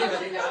Brand.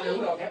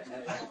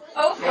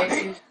 Oh,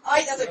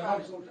 ej, altså,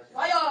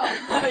 Feier!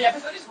 Ja,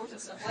 das ist gut,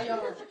 das ist Feier.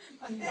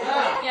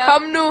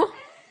 Komm nu.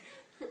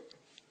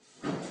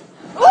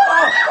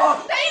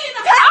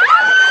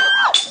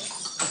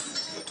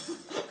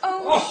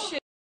 Oh, shit.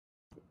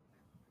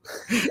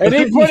 And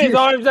he put his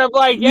arms up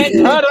like,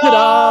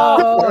 ta-da!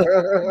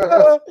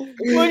 Look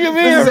at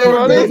me. This is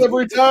how it goes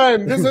every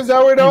time. This is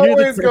how it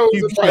always goes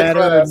in my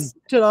class.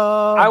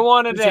 I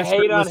wanted to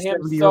hate on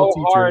him so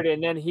hard,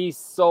 and then he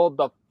sold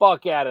the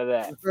fuck out of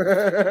that.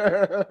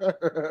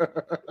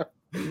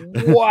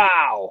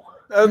 Wow.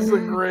 That's the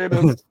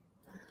greatest.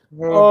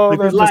 Oh,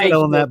 there's no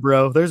telling that,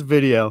 bro. There's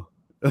video.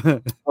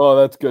 Oh,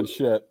 that's good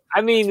shit.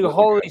 I mean,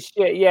 holy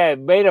shit. Yeah,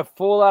 made a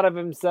fool out of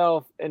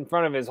himself in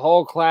front of his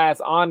whole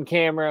class on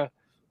camera.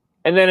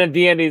 And then at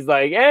the end, he's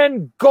like,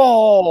 and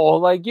goal.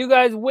 Like, you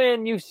guys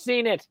win. You've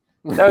seen it.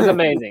 That was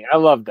amazing. I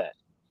love that.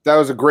 That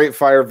was a great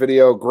fire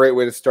video. Great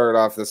way to start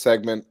off the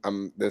segment.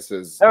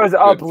 That was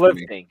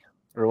uplifting.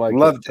 Or like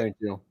Loved it. Thank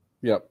you.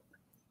 Yep.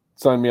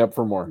 Sign me up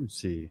for more. Let's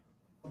see.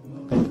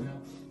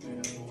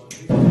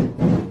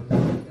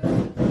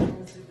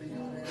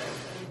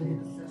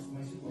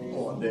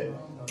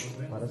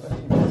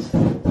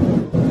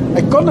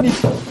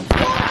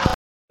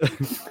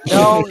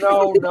 No.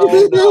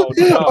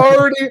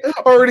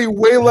 Already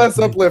way less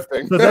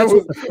uplifting. So that's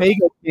what the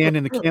bagel can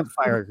in the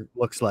campfire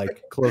looks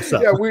like close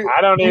up. Yeah,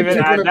 I don't even.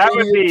 That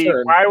would be.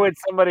 Turn. Why would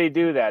somebody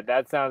do that?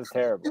 That sounds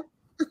terrible.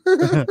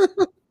 Play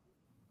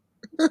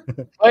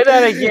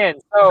that again.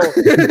 So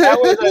that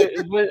was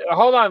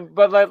hold on,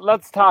 but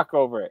let's talk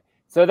over it.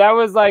 So that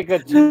was like a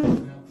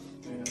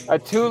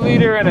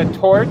 2-liter and a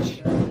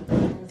torch.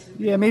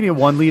 Yeah, maybe a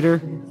 1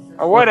 liter.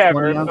 Or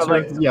whatever. But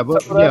like,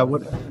 What? I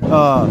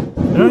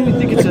don't even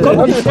think it's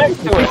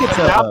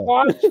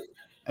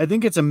I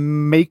think it's a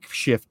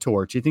makeshift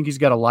torch. I think he's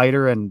got a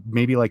lighter and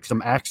maybe like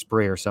some axe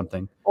spray or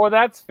something. Well,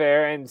 that's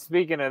fair. And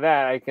speaking of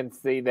that, I can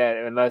see that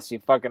unless you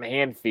fucking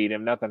hand feed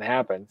him, nothing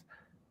happens.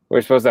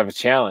 We're supposed to have a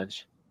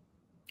challenge.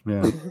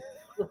 Yeah.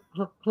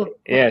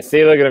 Yeah.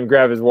 See, look at him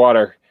grab his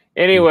water.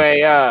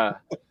 Anyway, so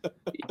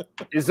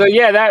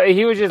yeah, that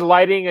he was just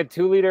lighting a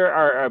 2-liter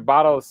or a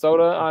bottle of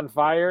soda on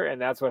fire, and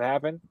that's what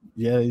happened.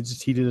 Yeah, he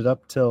just heated it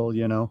up till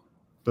boom.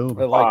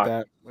 I like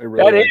that.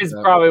 That is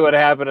probably what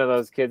happened to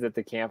those kids at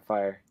the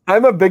campfire.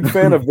 I'm a big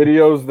fan of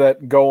videos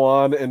that go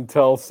on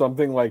until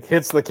something like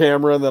hits the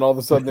camera, and then all of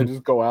a sudden they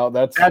just go out.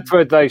 That's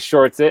what like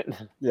shorts it.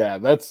 Yeah,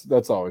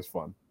 that's always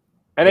fun.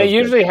 And it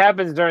usually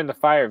happens during the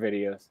fire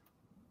videos.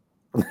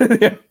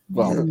 Yeah.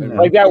 Well,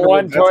 like that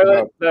one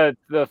toilet,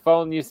 the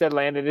phone you said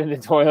landed in the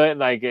toilet, and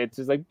like it's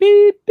just like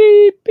beep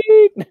beep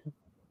beep.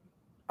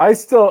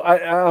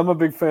 I'm a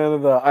big fan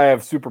of the I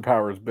have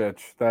superpowers,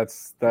 bitch.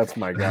 That's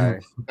my guy.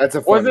 That's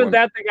a fun one.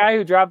 That the guy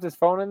who dropped his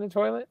phone in the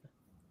toilet?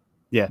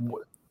 Yeah.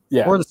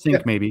 Yeah. Or the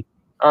sink maybe.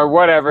 Or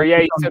whatever.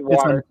 Yeah, he said it's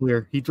water.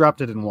 Unclear. He dropped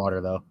it in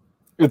water though.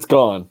 It's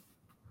gone.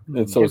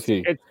 And so is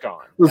he. It's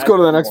gone. Let's go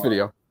to the next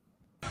video.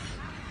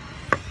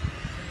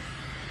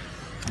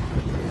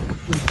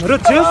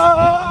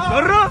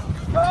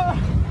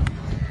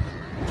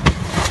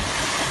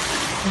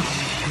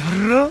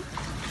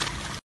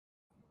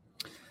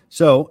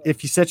 So,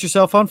 if you set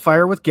yourself on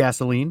fire with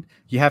gasoline,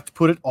 you have to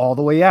put it all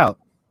the way out.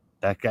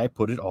 That guy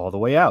put it all the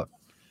way out.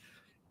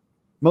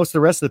 Most of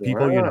the rest of the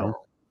people,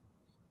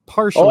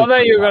 partially. Oh, I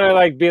thought you were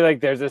gonna be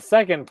like, there's a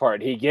second part.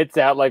 He gets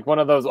out like one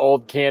of those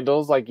old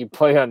candles, like you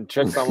play on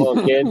tricks on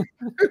little kids.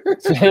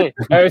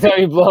 Every time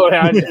you blow it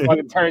out, it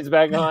fucking turns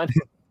back on.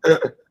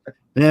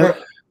 Yeah.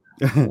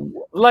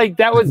 Like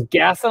that was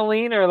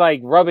gasoline or like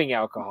rubbing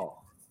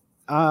alcohol?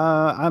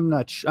 I'm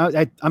not sure.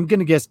 I'm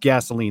gonna guess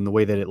gasoline the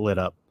way that it lit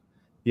up.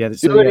 Yeah,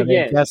 Do it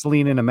again.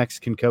 Gasoline in a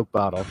Mexican Coke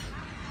bottle.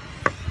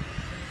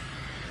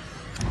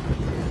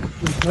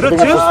 I think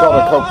it's just called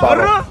a Coke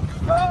bottle.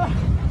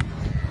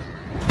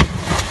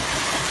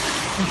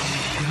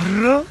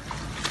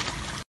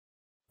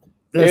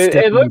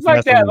 It looks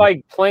like that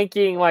like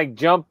planking, like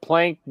jump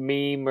plank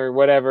meme or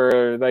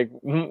whatever, like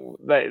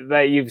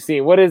that you've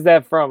seen. What is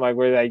that from? Like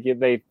where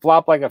they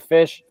flop like a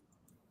fish?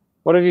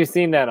 What have you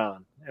seen that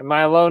on? Am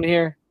I alone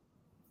here?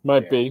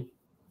 Might be.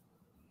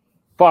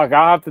 Fuck,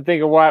 I'll have to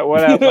think of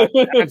what else.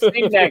 I've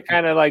seen that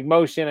kind of like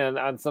motion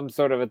on some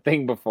sort of a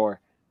thing before.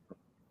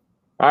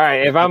 All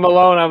right, if I'm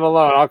alone, I'm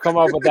alone. I'll come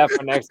up with that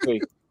for next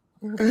week.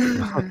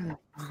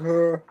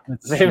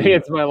 Maybe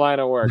it's my line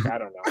of work. I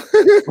don't know.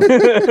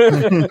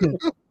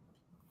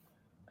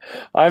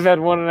 I've had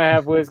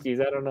 1.5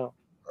 whiskeys. I don't know.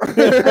 I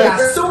got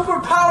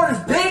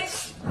superpowers,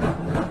 bitch!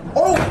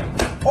 Oh,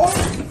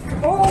 shit,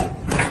 no!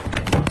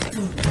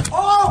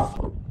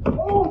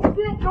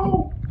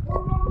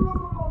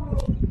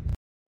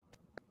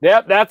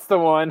 Yep, that's the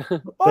one.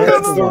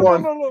 That's the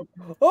one. No.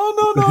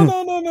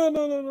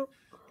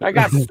 I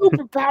got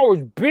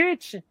superpowers,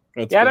 bitch.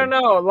 I don't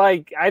know.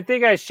 Like, I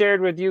think I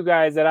shared with you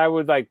guys that I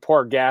would like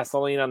pour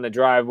gasoline on the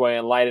driveway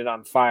and light it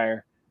on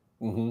fire.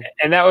 Mm-hmm.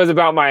 And that was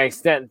about my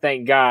extent,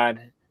 thank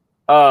God,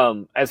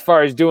 as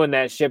far as doing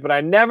that shit. But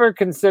I never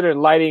considered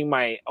lighting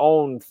my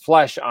own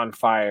flesh on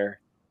fire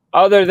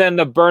other than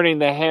the burning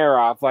the hair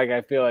off like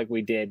I feel like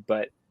we did.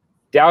 But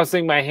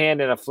dousing my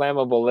hand in a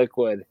flammable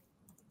liquid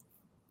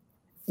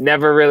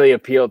never really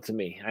appealed to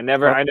me. I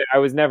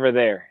was never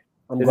there.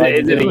 Is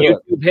it a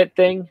YouTube hit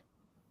thing?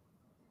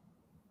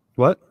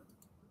 What?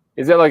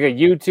 Is it like a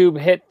YouTube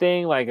hit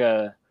thing? Like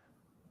a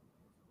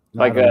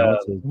Like I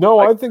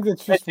think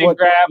it's just what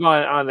grab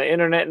on the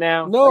internet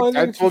now. No,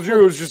 I told you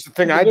it was just a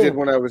thing I did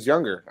when I was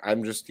younger.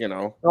 I'm just,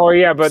 Oh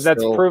yeah, but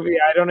that's proving.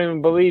 I don't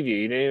even believe you.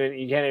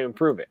 You can't even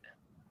prove it.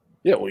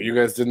 Yeah, well, you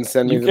guys didn't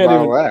send me the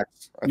Model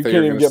X. You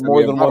can't even get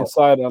more than one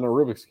side on a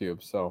Rubik's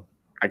Cube, so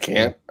I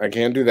can't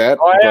do that.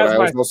 Oh, but I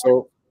was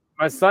also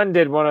my son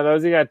did one of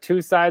those. He got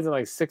 2 sides in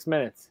like 6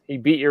 minutes. He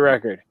beat your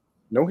record.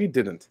 No, he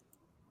didn't.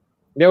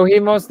 No, he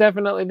most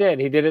definitely did.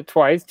 He did it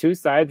twice, 2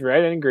 sides,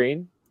 red and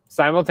green,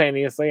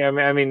 simultaneously.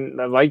 I mean,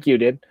 like you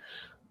did.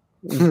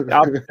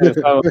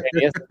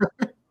 Simultaneous.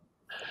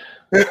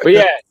 But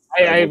yeah,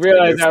 I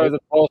realized that was a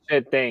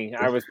bullshit thing.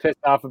 I was pissed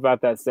off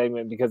about that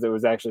segment because it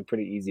was actually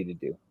pretty easy to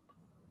do.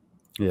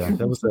 Yeah,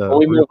 that was.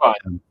 We move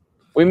on.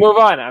 We move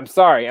on. I'm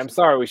sorry.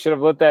 We should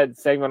have lit that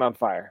segment on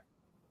fire.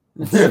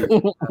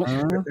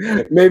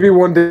 Maybe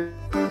one day.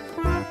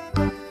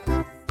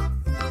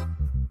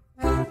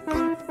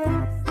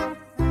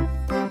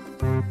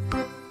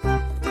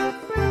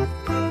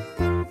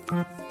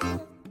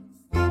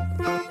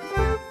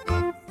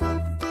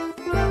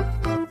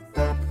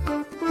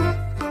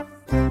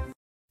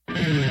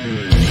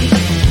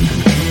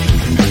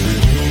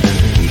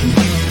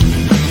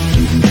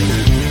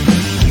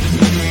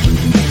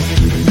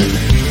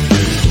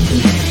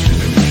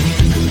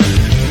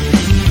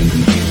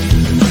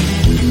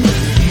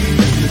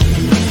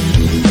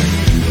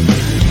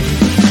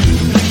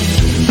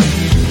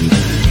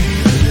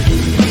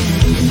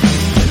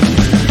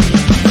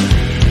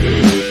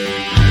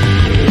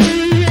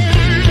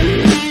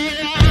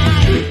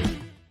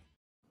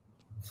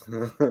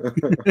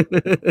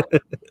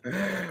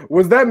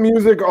 Was that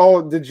music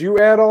all? Did you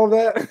add all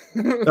that?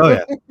 Oh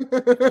yeah.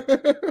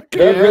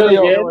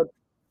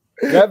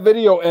 That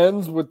video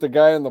ends with the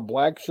guy in the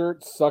black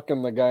shirt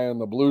sucking the guy in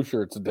the blue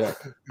shirt's dick.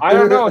 I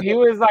don't know. He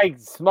was like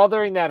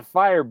smothering that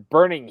fire,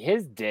 burning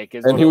his dick.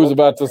 And he was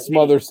about to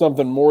smother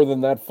something more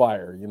than that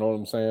fire. You know what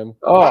I'm saying?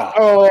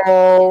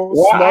 Oh,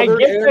 well, I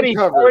guess that he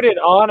poured it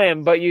on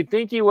him, but you'd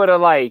think he would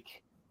have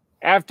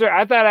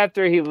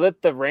after he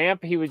lit the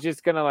ramp, he was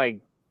just gonna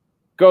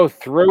go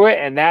through it,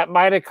 and that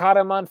might have caught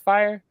him on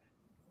fire.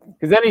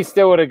 Because then he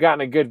still would have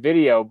gotten a good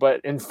video,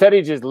 but instead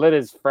he just lit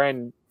his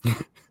friend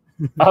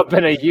up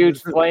in a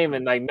huge flame,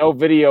 and no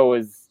video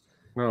was,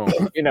 no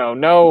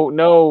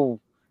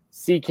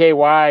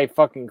CKY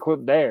fucking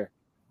clip there.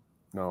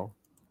 No,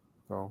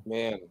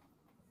 man.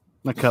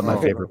 I cut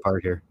my favorite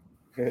part here.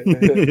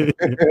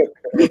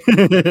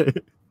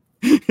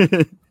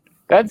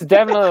 That's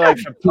definitely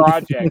the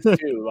project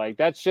too.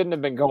 That shouldn't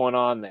have been going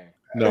on there.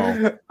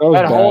 No,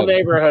 that whole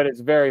neighborhood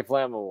is very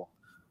flammable.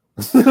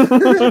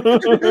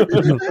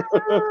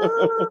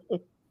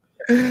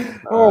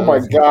 Oh my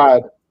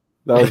god,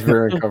 that was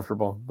very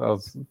uncomfortable.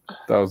 That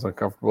was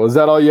uncomfortable. Is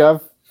that all you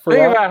have?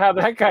 Think about how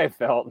that guy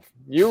felt.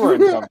 You were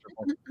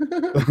uncomfortable.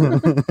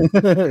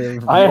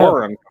 I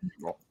were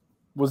uncomfortable.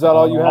 Was that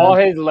all you had? All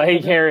his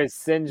leg hair is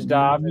singed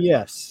off.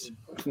 Yes.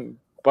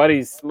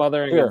 Buddy's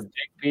smothering his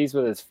dick piece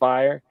with his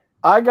fire.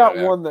 I got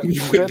one that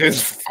with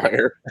his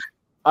fire.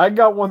 I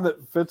got one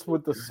that fits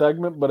with the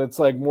segment, but it's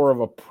more of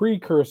a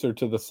precursor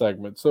to the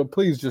segment. So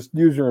please just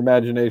use your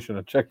imagination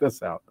and check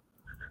this out.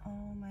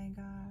 Oh my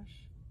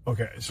gosh.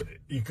 Okay, so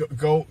you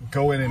go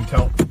in and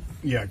tell.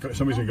 Yeah,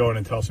 somebody's gonna go in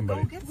and tell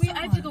somebody. I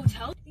have to go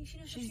tell.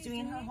 She's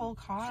doing her whole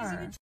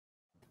car.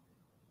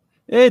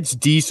 It's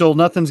diesel.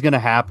 Nothing's gonna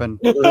happen.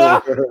 Wait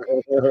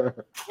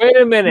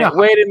a minute.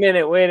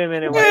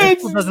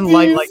 It doesn't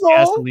light like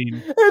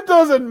gasoline. It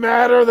doesn't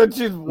matter that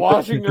she's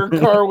washing her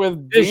car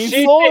with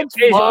diesel.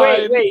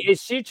 Wait.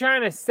 Is she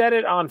trying to set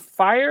it on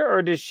fire,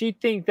 or does she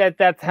think that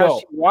that's how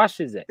she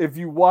washes it? If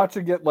you watch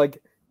it get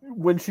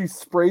when she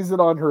sprays it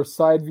on her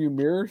side view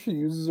mirror, she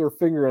uses her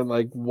finger and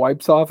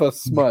wipes off a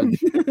smudge.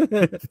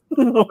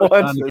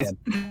 Watch this.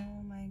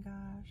 Oh my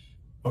gosh.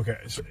 Okay,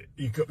 so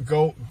you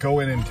go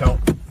in and tell.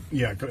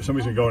 Yeah,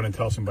 somebody's gonna go in and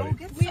tell somebody.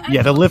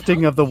 Yeah, the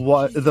lifting of the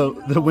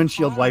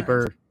windshield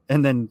wiper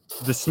and then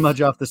the smudge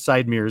off the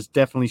side mirrors.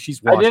 Definitely,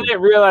 she's washing. I didn't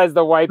realize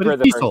the wiper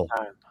the diesel.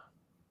 first time.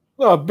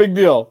 Oh, big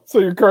deal. So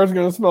your car's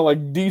gonna smell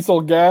like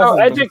diesel gas. No,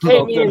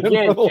 educate me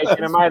again.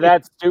 Am I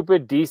that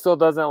stupid? Diesel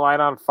doesn't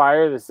light on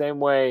fire the same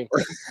way.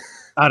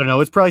 I don't know.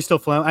 It's probably still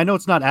flammable. I know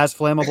it's not as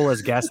flammable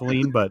as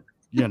gasoline, but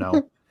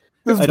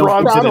This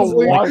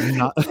probably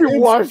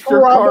you washed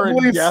your car in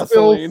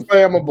gasoline. Still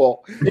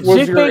flammable. Did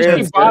she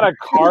think she bought a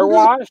car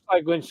wash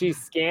when she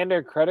scanned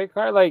her credit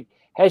card?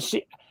 Has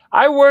she?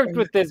 I worked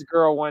with this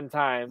girl one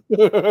time.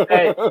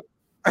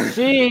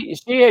 She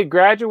had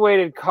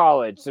graduated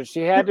college, so she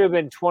had to have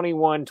been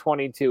 21,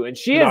 22, and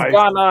she has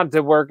gone on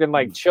to work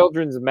in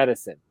children's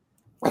medicine.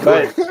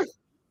 But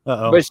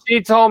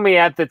she told me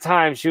at the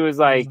time, she was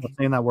like,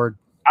 saying that word.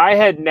 I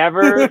had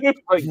never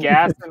put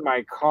gas in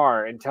my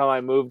car until I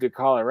moved to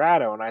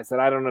Colorado. And I said,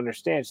 I don't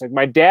understand. She's like,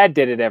 my dad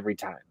did it every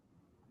time.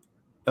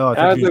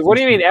 I was like, what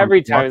do you mean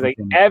every time? He's like,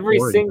 every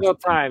single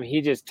time he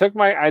just took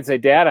I'd say,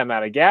 Dad, I'm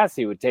out of gas.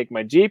 He would take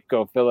my Jeep,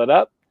 go fill it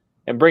up,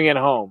 and bring it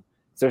home.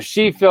 So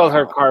she filled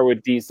her car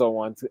with diesel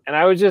once. And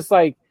I was just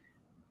like,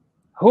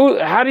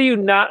 How do you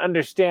not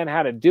understand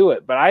how to do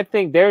it? But I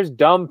think there's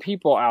dumb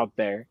people out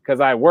there because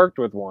I worked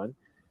with one.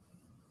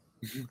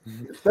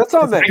 That's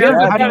on that.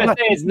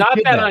 It's not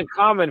that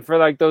uncommon for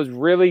like those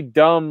really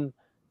dumb,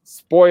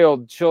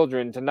 spoiled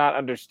children to not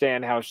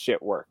understand how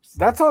shit works.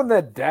 That's on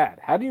that dad.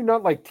 How do you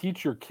not like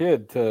teach your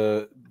kid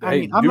to?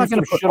 I'm not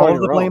going to put all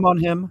the blame on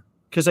him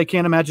because I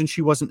can't imagine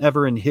she wasn't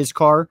ever in his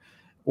car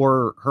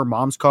or her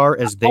mom's car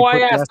as they put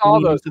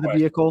gasoline into the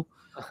vehicle.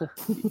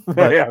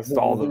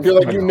 You're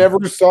like, you never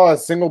saw a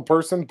single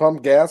person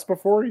pump gas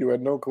before? You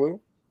had no clue?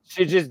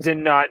 She just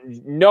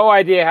no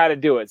idea how to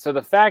do it. So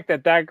the fact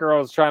that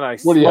girl is trying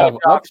to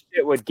off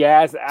shit with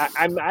gas,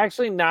 I'm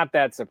actually not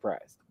that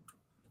surprised.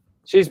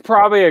 She's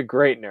probably a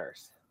great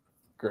nurse.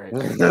 Great.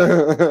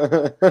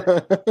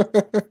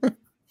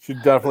 She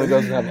definitely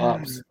doesn't have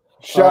ups.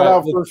 Shout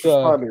out first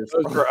responders.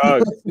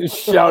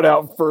 Shout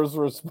out first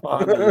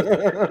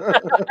responders.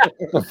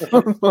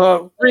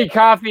 Free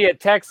coffee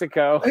at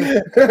Texaco.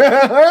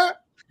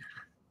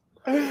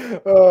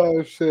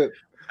 Oh shit.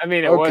 I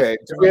mean, okay.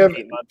 Do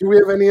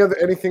we have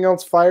anything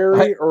else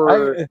fiery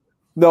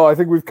no? I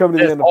think we've come to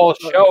the end of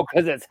the show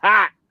because it's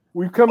hot.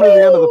 We've come to the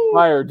end of the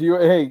fire. Do you?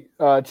 Hey,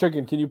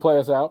 Chicken, can you play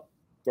us out?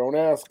 Don't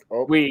ask.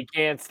 Oh. We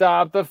can't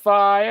stop the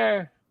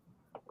fire.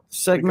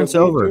 Segment's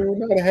over. We do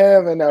not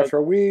have an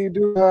outro. We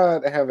do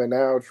not have an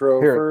outro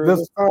for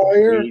the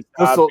fire. This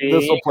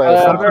will play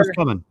us out.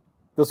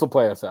 This will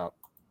play us out.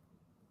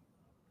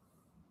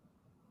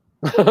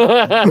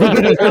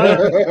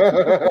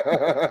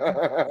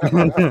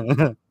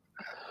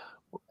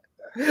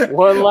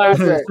 One last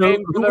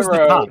name for the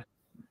road.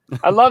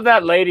 I love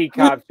that lady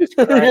cop just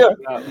cracking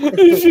up.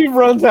 She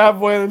runs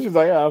halfway and she's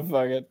like, "Oh,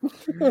 fuck it."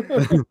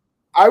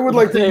 I would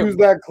like to use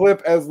that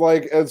clip as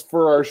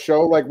for our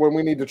show, like when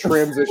we need to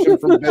transition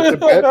from bit to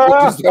bit. We'll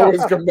just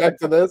always come back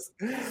to this.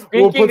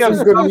 We'll put some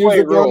good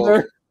music on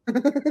there.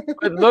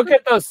 But look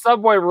at those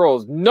subway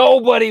rules.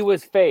 Nobody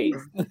was phased.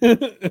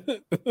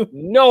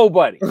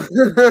 Nobody.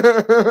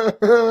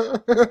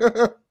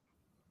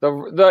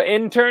 The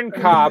intern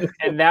cop,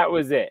 and that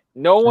was it.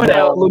 No one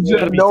else.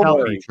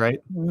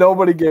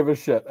 Nobody gave a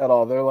shit at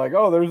all. They're like,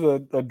 "Oh, there's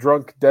a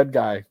drunk dead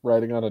guy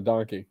riding on a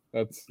donkey."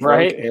 That's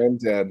right and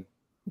dead.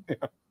 Yeah.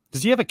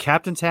 Does he have a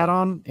captain's hat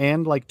on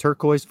and like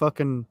turquoise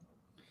fucking?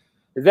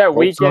 Is that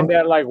Weekend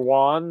at like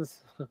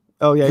Wands?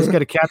 Oh yeah, he's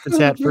got a captain's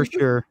hat for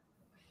sure.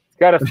 He's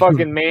got a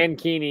fucking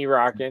mankini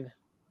rocking.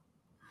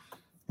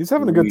 He's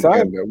having a good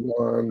time.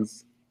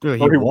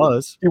 Dude, he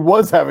was. He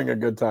was having a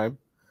good time.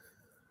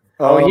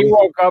 He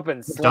woke up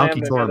and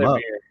slammed another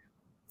beer.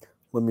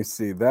 Let me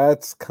see.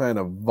 That's kind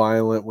of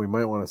violent. We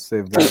might want to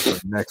save that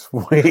for next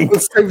week.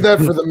 Let's save that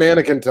for the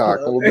mannequin talk.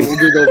 We'll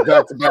do those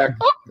back to back.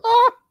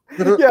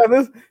 Yeah,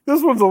 this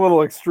one's a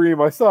little extreme.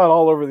 I saw it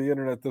all over the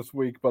internet this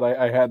week, but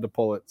I had to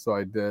pull it, so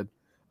I did.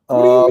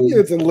 What do you mean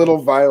it's a little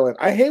violent?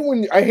 I hate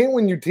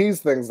when you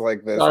tease things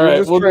like this. You're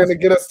just trying to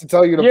get us to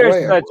tell you to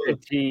play. You're such a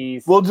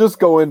tease. We'll just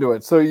go into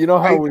it. So you know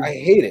how I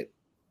hate it.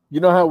 You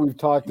know how we've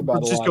talked about.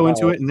 Let's just go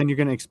into it, and then you're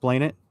going to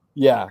explain it.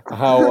 Yeah,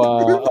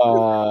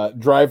 how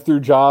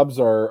drive-through jobs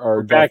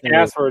are back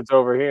passwords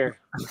over here.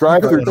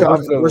 Drive-through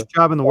jobs are the worst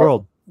job in the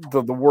world.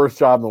 The worst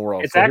job in the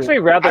world. It's actually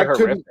rather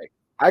horrific.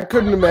 I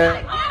couldn't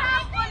imagine.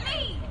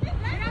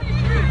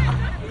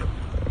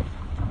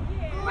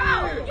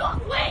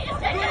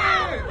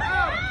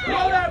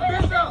 Blow that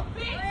bitch up!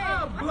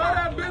 Blow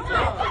that bitch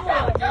up!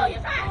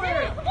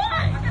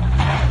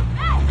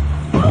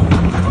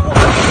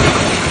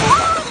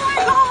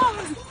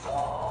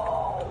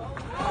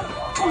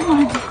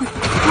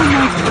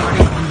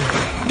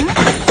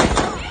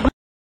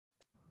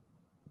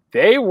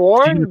 They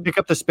warned. Did you pick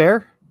up the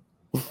spare?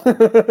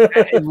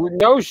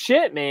 No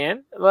shit,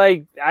 man.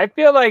 Like I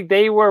feel like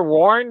they were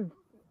warned.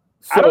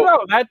 So, I don't know.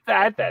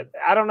 That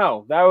I don't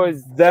know. That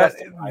was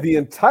the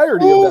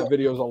entirety of that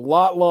video is a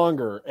lot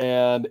longer,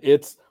 and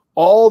it's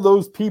all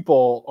those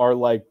people are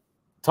like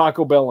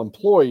Taco Bell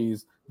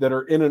employees that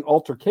are in an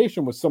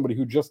altercation with somebody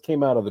who just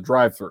came out of the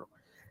drive-thru,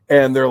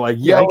 and they're like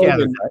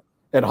yelling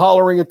and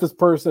hollering at this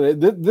person.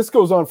 This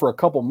goes on for a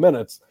couple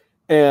minutes,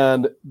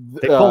 and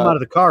they pull him out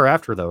of the car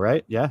after, though,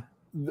 right? Yeah.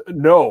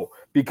 No,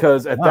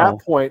 because at that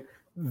point,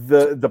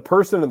 the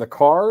person in the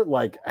car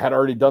like had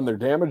already done their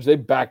damage. They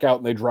back out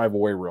and they drive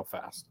away real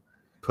fast.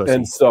 Pussy.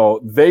 And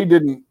so they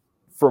didn't.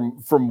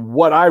 From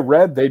what I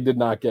read, they did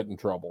not get in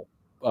trouble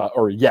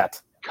or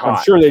yet. God.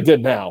 I'm sure they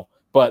did now,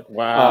 but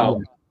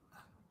wow.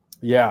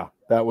 Yeah,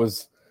 that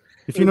was.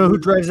 If you know who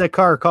drives that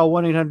car, call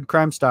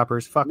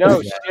 1-800-CRIME-STOPPERS. Fuck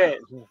no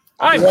shit.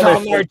 I'm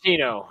Tom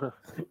Martino.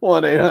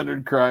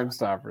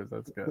 1-800-CRIME-STOPPERS.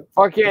 That's good.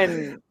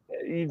 Fucking.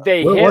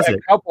 They hit a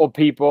couple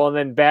people and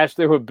then bashed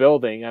through a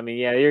building. I mean,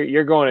 yeah,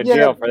 you're going to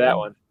jail for that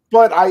one.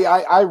 But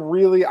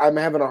I'm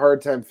having a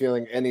hard time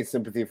feeling any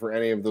sympathy for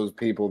any of those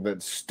people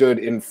that stood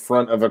in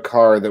front of a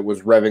car that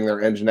was revving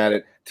their engine at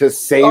it to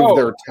save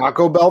their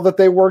Taco Bell that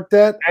they worked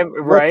at.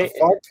 Right?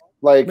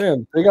 Like,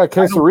 man, they got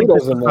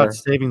quesadillas in there.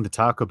 Saving the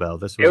Taco Bell.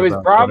 It was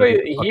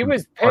probably he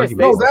was pissed.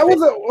 No, that was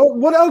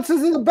what else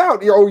is it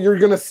about? You're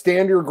going to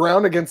stand your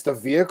ground against a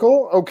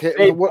vehicle? Okay,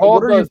 they what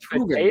pulled are those you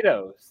proving?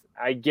 potatoes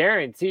I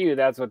guarantee you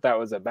that's what that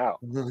was about.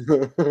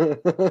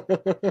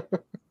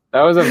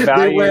 That was a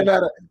value.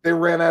 They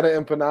ran out of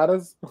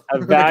empanadas. A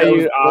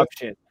value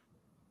option.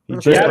 I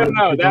don't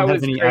know. That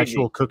was have any crazy.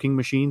 actual cooking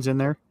machines in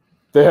there.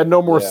 They had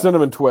no more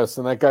cinnamon twists,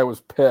 and that guy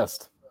was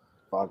pissed.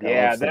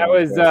 Yeah, that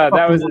was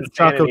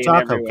Choco insanity in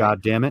Taco. every way.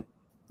 God damn it!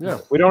 Yeah,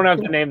 we don't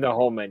have to name the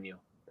whole menu.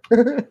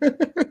 They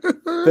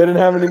didn't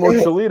have any more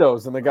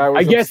Cholitos, and the guy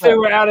was. I guess upset. they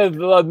were out of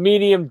the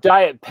medium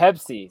diet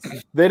Pepsis.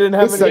 They didn't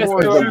have any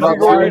more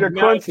Margarita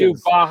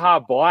Crunches. Baja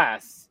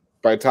Blast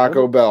by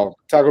Taco Bell.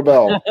 Taco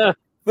Bell.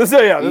 This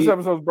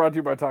episode is brought to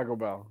you by Taco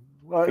Bell.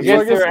 I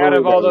guess they're out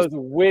of all those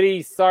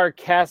witty,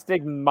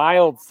 sarcastic,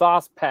 mild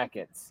sauce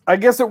packets. I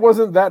guess it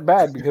wasn't that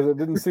bad because it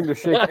didn't seem to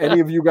shake any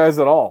of you guys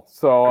at all.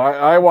 So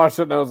I watched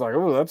it and I was like,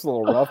 "Oh, that's a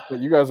little rough." But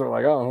you guys are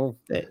like, "Oh."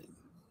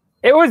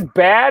 It was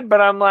bad,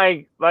 but I'm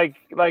like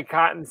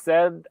Cotton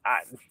said,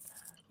 I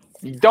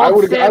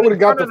would have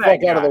got the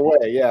fuck out of the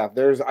way. Yeah,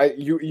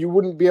 you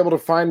wouldn't be able to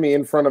find me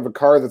in front of a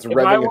car that's if I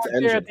revving walked its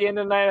there engine. at the end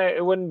of the night,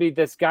 it wouldn't be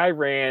this guy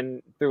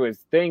ran through his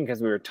thing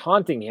because we were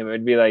taunting him.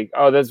 It'd be like,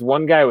 oh, this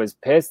one guy was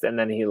pissed and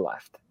then he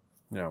left.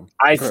 Yeah,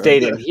 I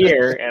stayed in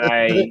here and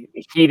I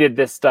heated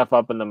this stuff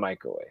up in the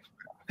microwave.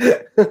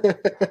 That's a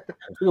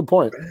good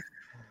point.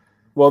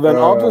 Well, then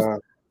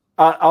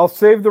I'll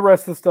save the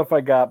rest of the stuff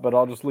I got, but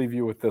I'll just leave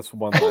you with this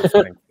one last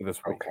thing for this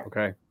week.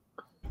 Okay.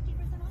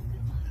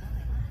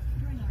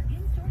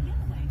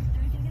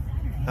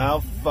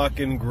 How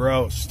fucking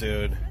gross,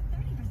 dude.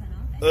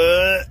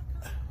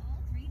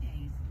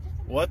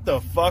 What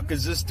the fuck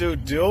is this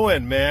dude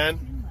doing, man?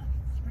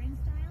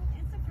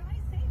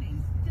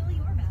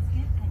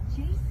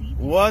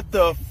 What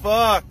the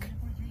fuck?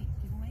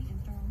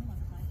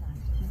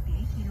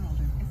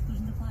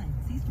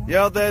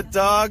 Yo, that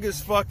dog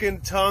is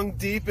fucking tongue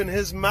deep in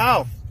his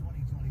mouth.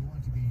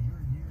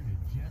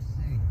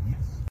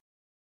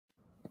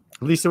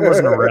 At least it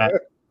wasn't a rat.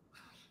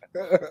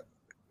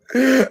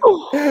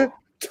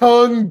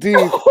 Tongue deep.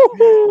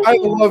 I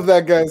love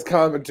that guy's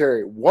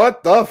commentary.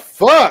 What the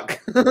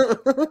fuck?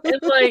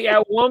 It's like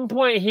at one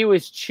point he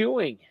was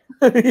chewing.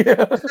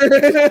 Yeah.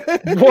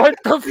 What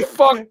the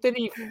fuck did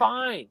he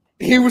find?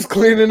 He was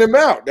cleaning him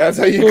out. That's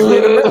how you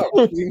clean him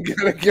out. You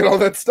gotta get all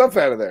that stuff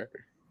out of there.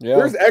 Yeah.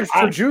 There's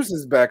extra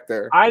juices back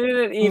there. I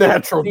didn't even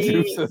Natural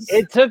see. juices.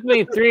 It took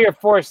me 3 or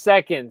 4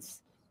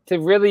 seconds to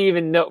really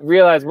even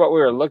realize what we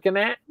were looking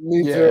at.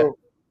 Me too.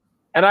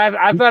 And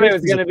I thought it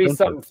was going to be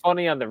something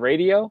funny on the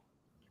radio.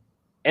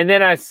 And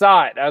then I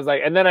saw it. I was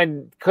like, and then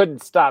I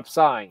couldn't stop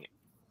sawing it.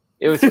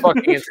 It was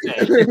fucking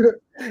insane.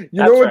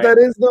 You know what that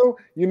is, though?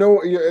 You know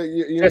what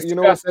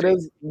that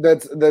is?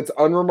 That's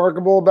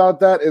unremarkable about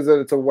that is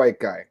that it's a white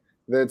guy.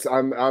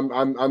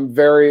 I'm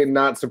very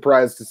not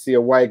surprised to see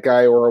a white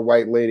guy or a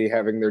white lady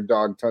having their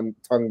dog tongue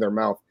their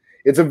mouth.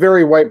 It's a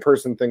very white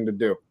person thing to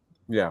do.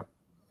 Yeah.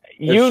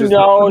 You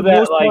know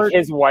that like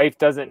his wife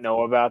doesn't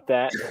know about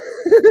that.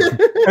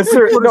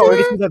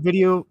 That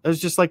video, I was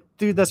just like,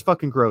 dude, that's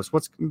fucking gross.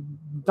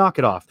 Knock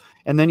it off.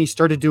 And then he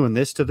started doing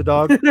this to the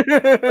dog, and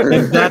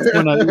that's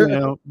when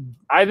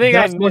I think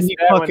that's when he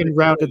fucking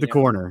rounded the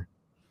corner.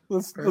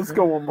 Let's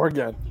go one more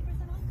again.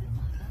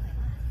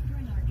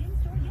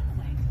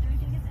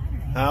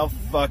 How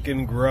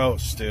fucking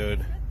gross,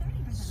 dude.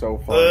 So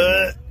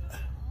funny.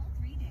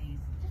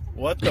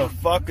 What the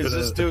fuck is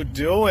this dude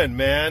doing,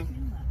 man?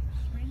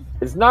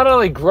 It's not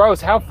only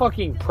gross, how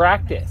fucking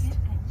practiced.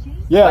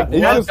 Yeah, like,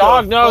 that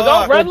dog knows.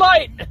 Oh, red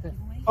light.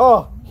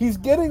 Oh, he's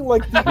getting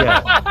like the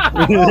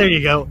there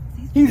you go.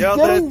 He's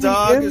that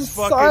dog is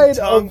fucking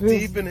tongue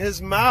deep in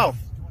his mouth.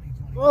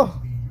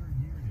 Oh.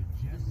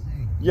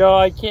 Yo,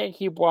 I can't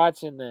keep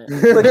watching that.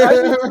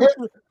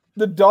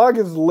 The dog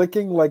is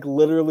licking like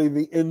literally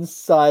the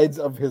insides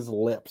of his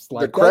lips,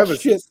 like the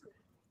crevices.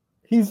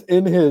 He's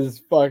in his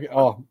fucking.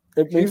 Oh,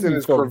 he's in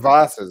his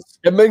crevasses.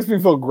 It makes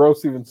me feel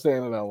gross even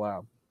saying it out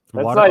loud.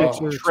 That's like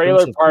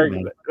trailer park.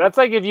 That's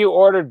like if you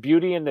ordered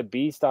Beauty and the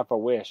Beast off a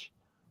Wish.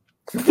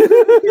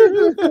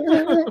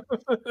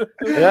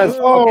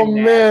 Oh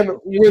man,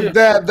 with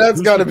that's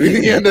got to be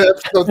the end of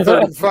episode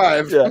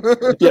 35.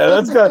 Yeah,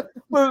 that's got.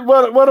 Why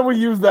don't we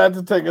use that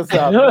to take us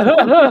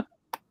out?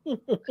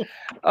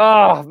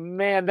 Oh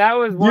man, that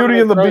was Beauty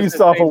and the Beast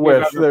off a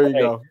Wish. There you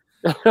go.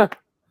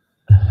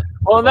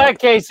 Well, in that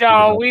case,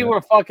 y'all, we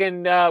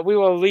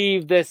will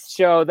leave this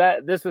show.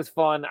 This was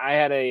fun. I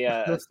had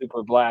a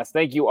super blast.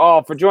 Thank you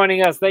all for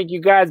joining us. Thank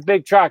you guys,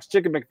 Big Trucks,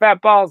 Chicken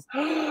McFatballs,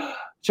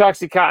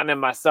 Choxy Cotton,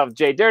 and myself,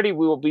 Jay Dirty.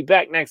 We will be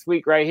back next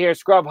week right here.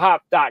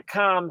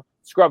 ScrubHop.com,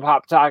 Scrub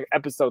Hop Talk,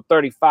 episode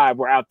 35.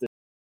 We're out this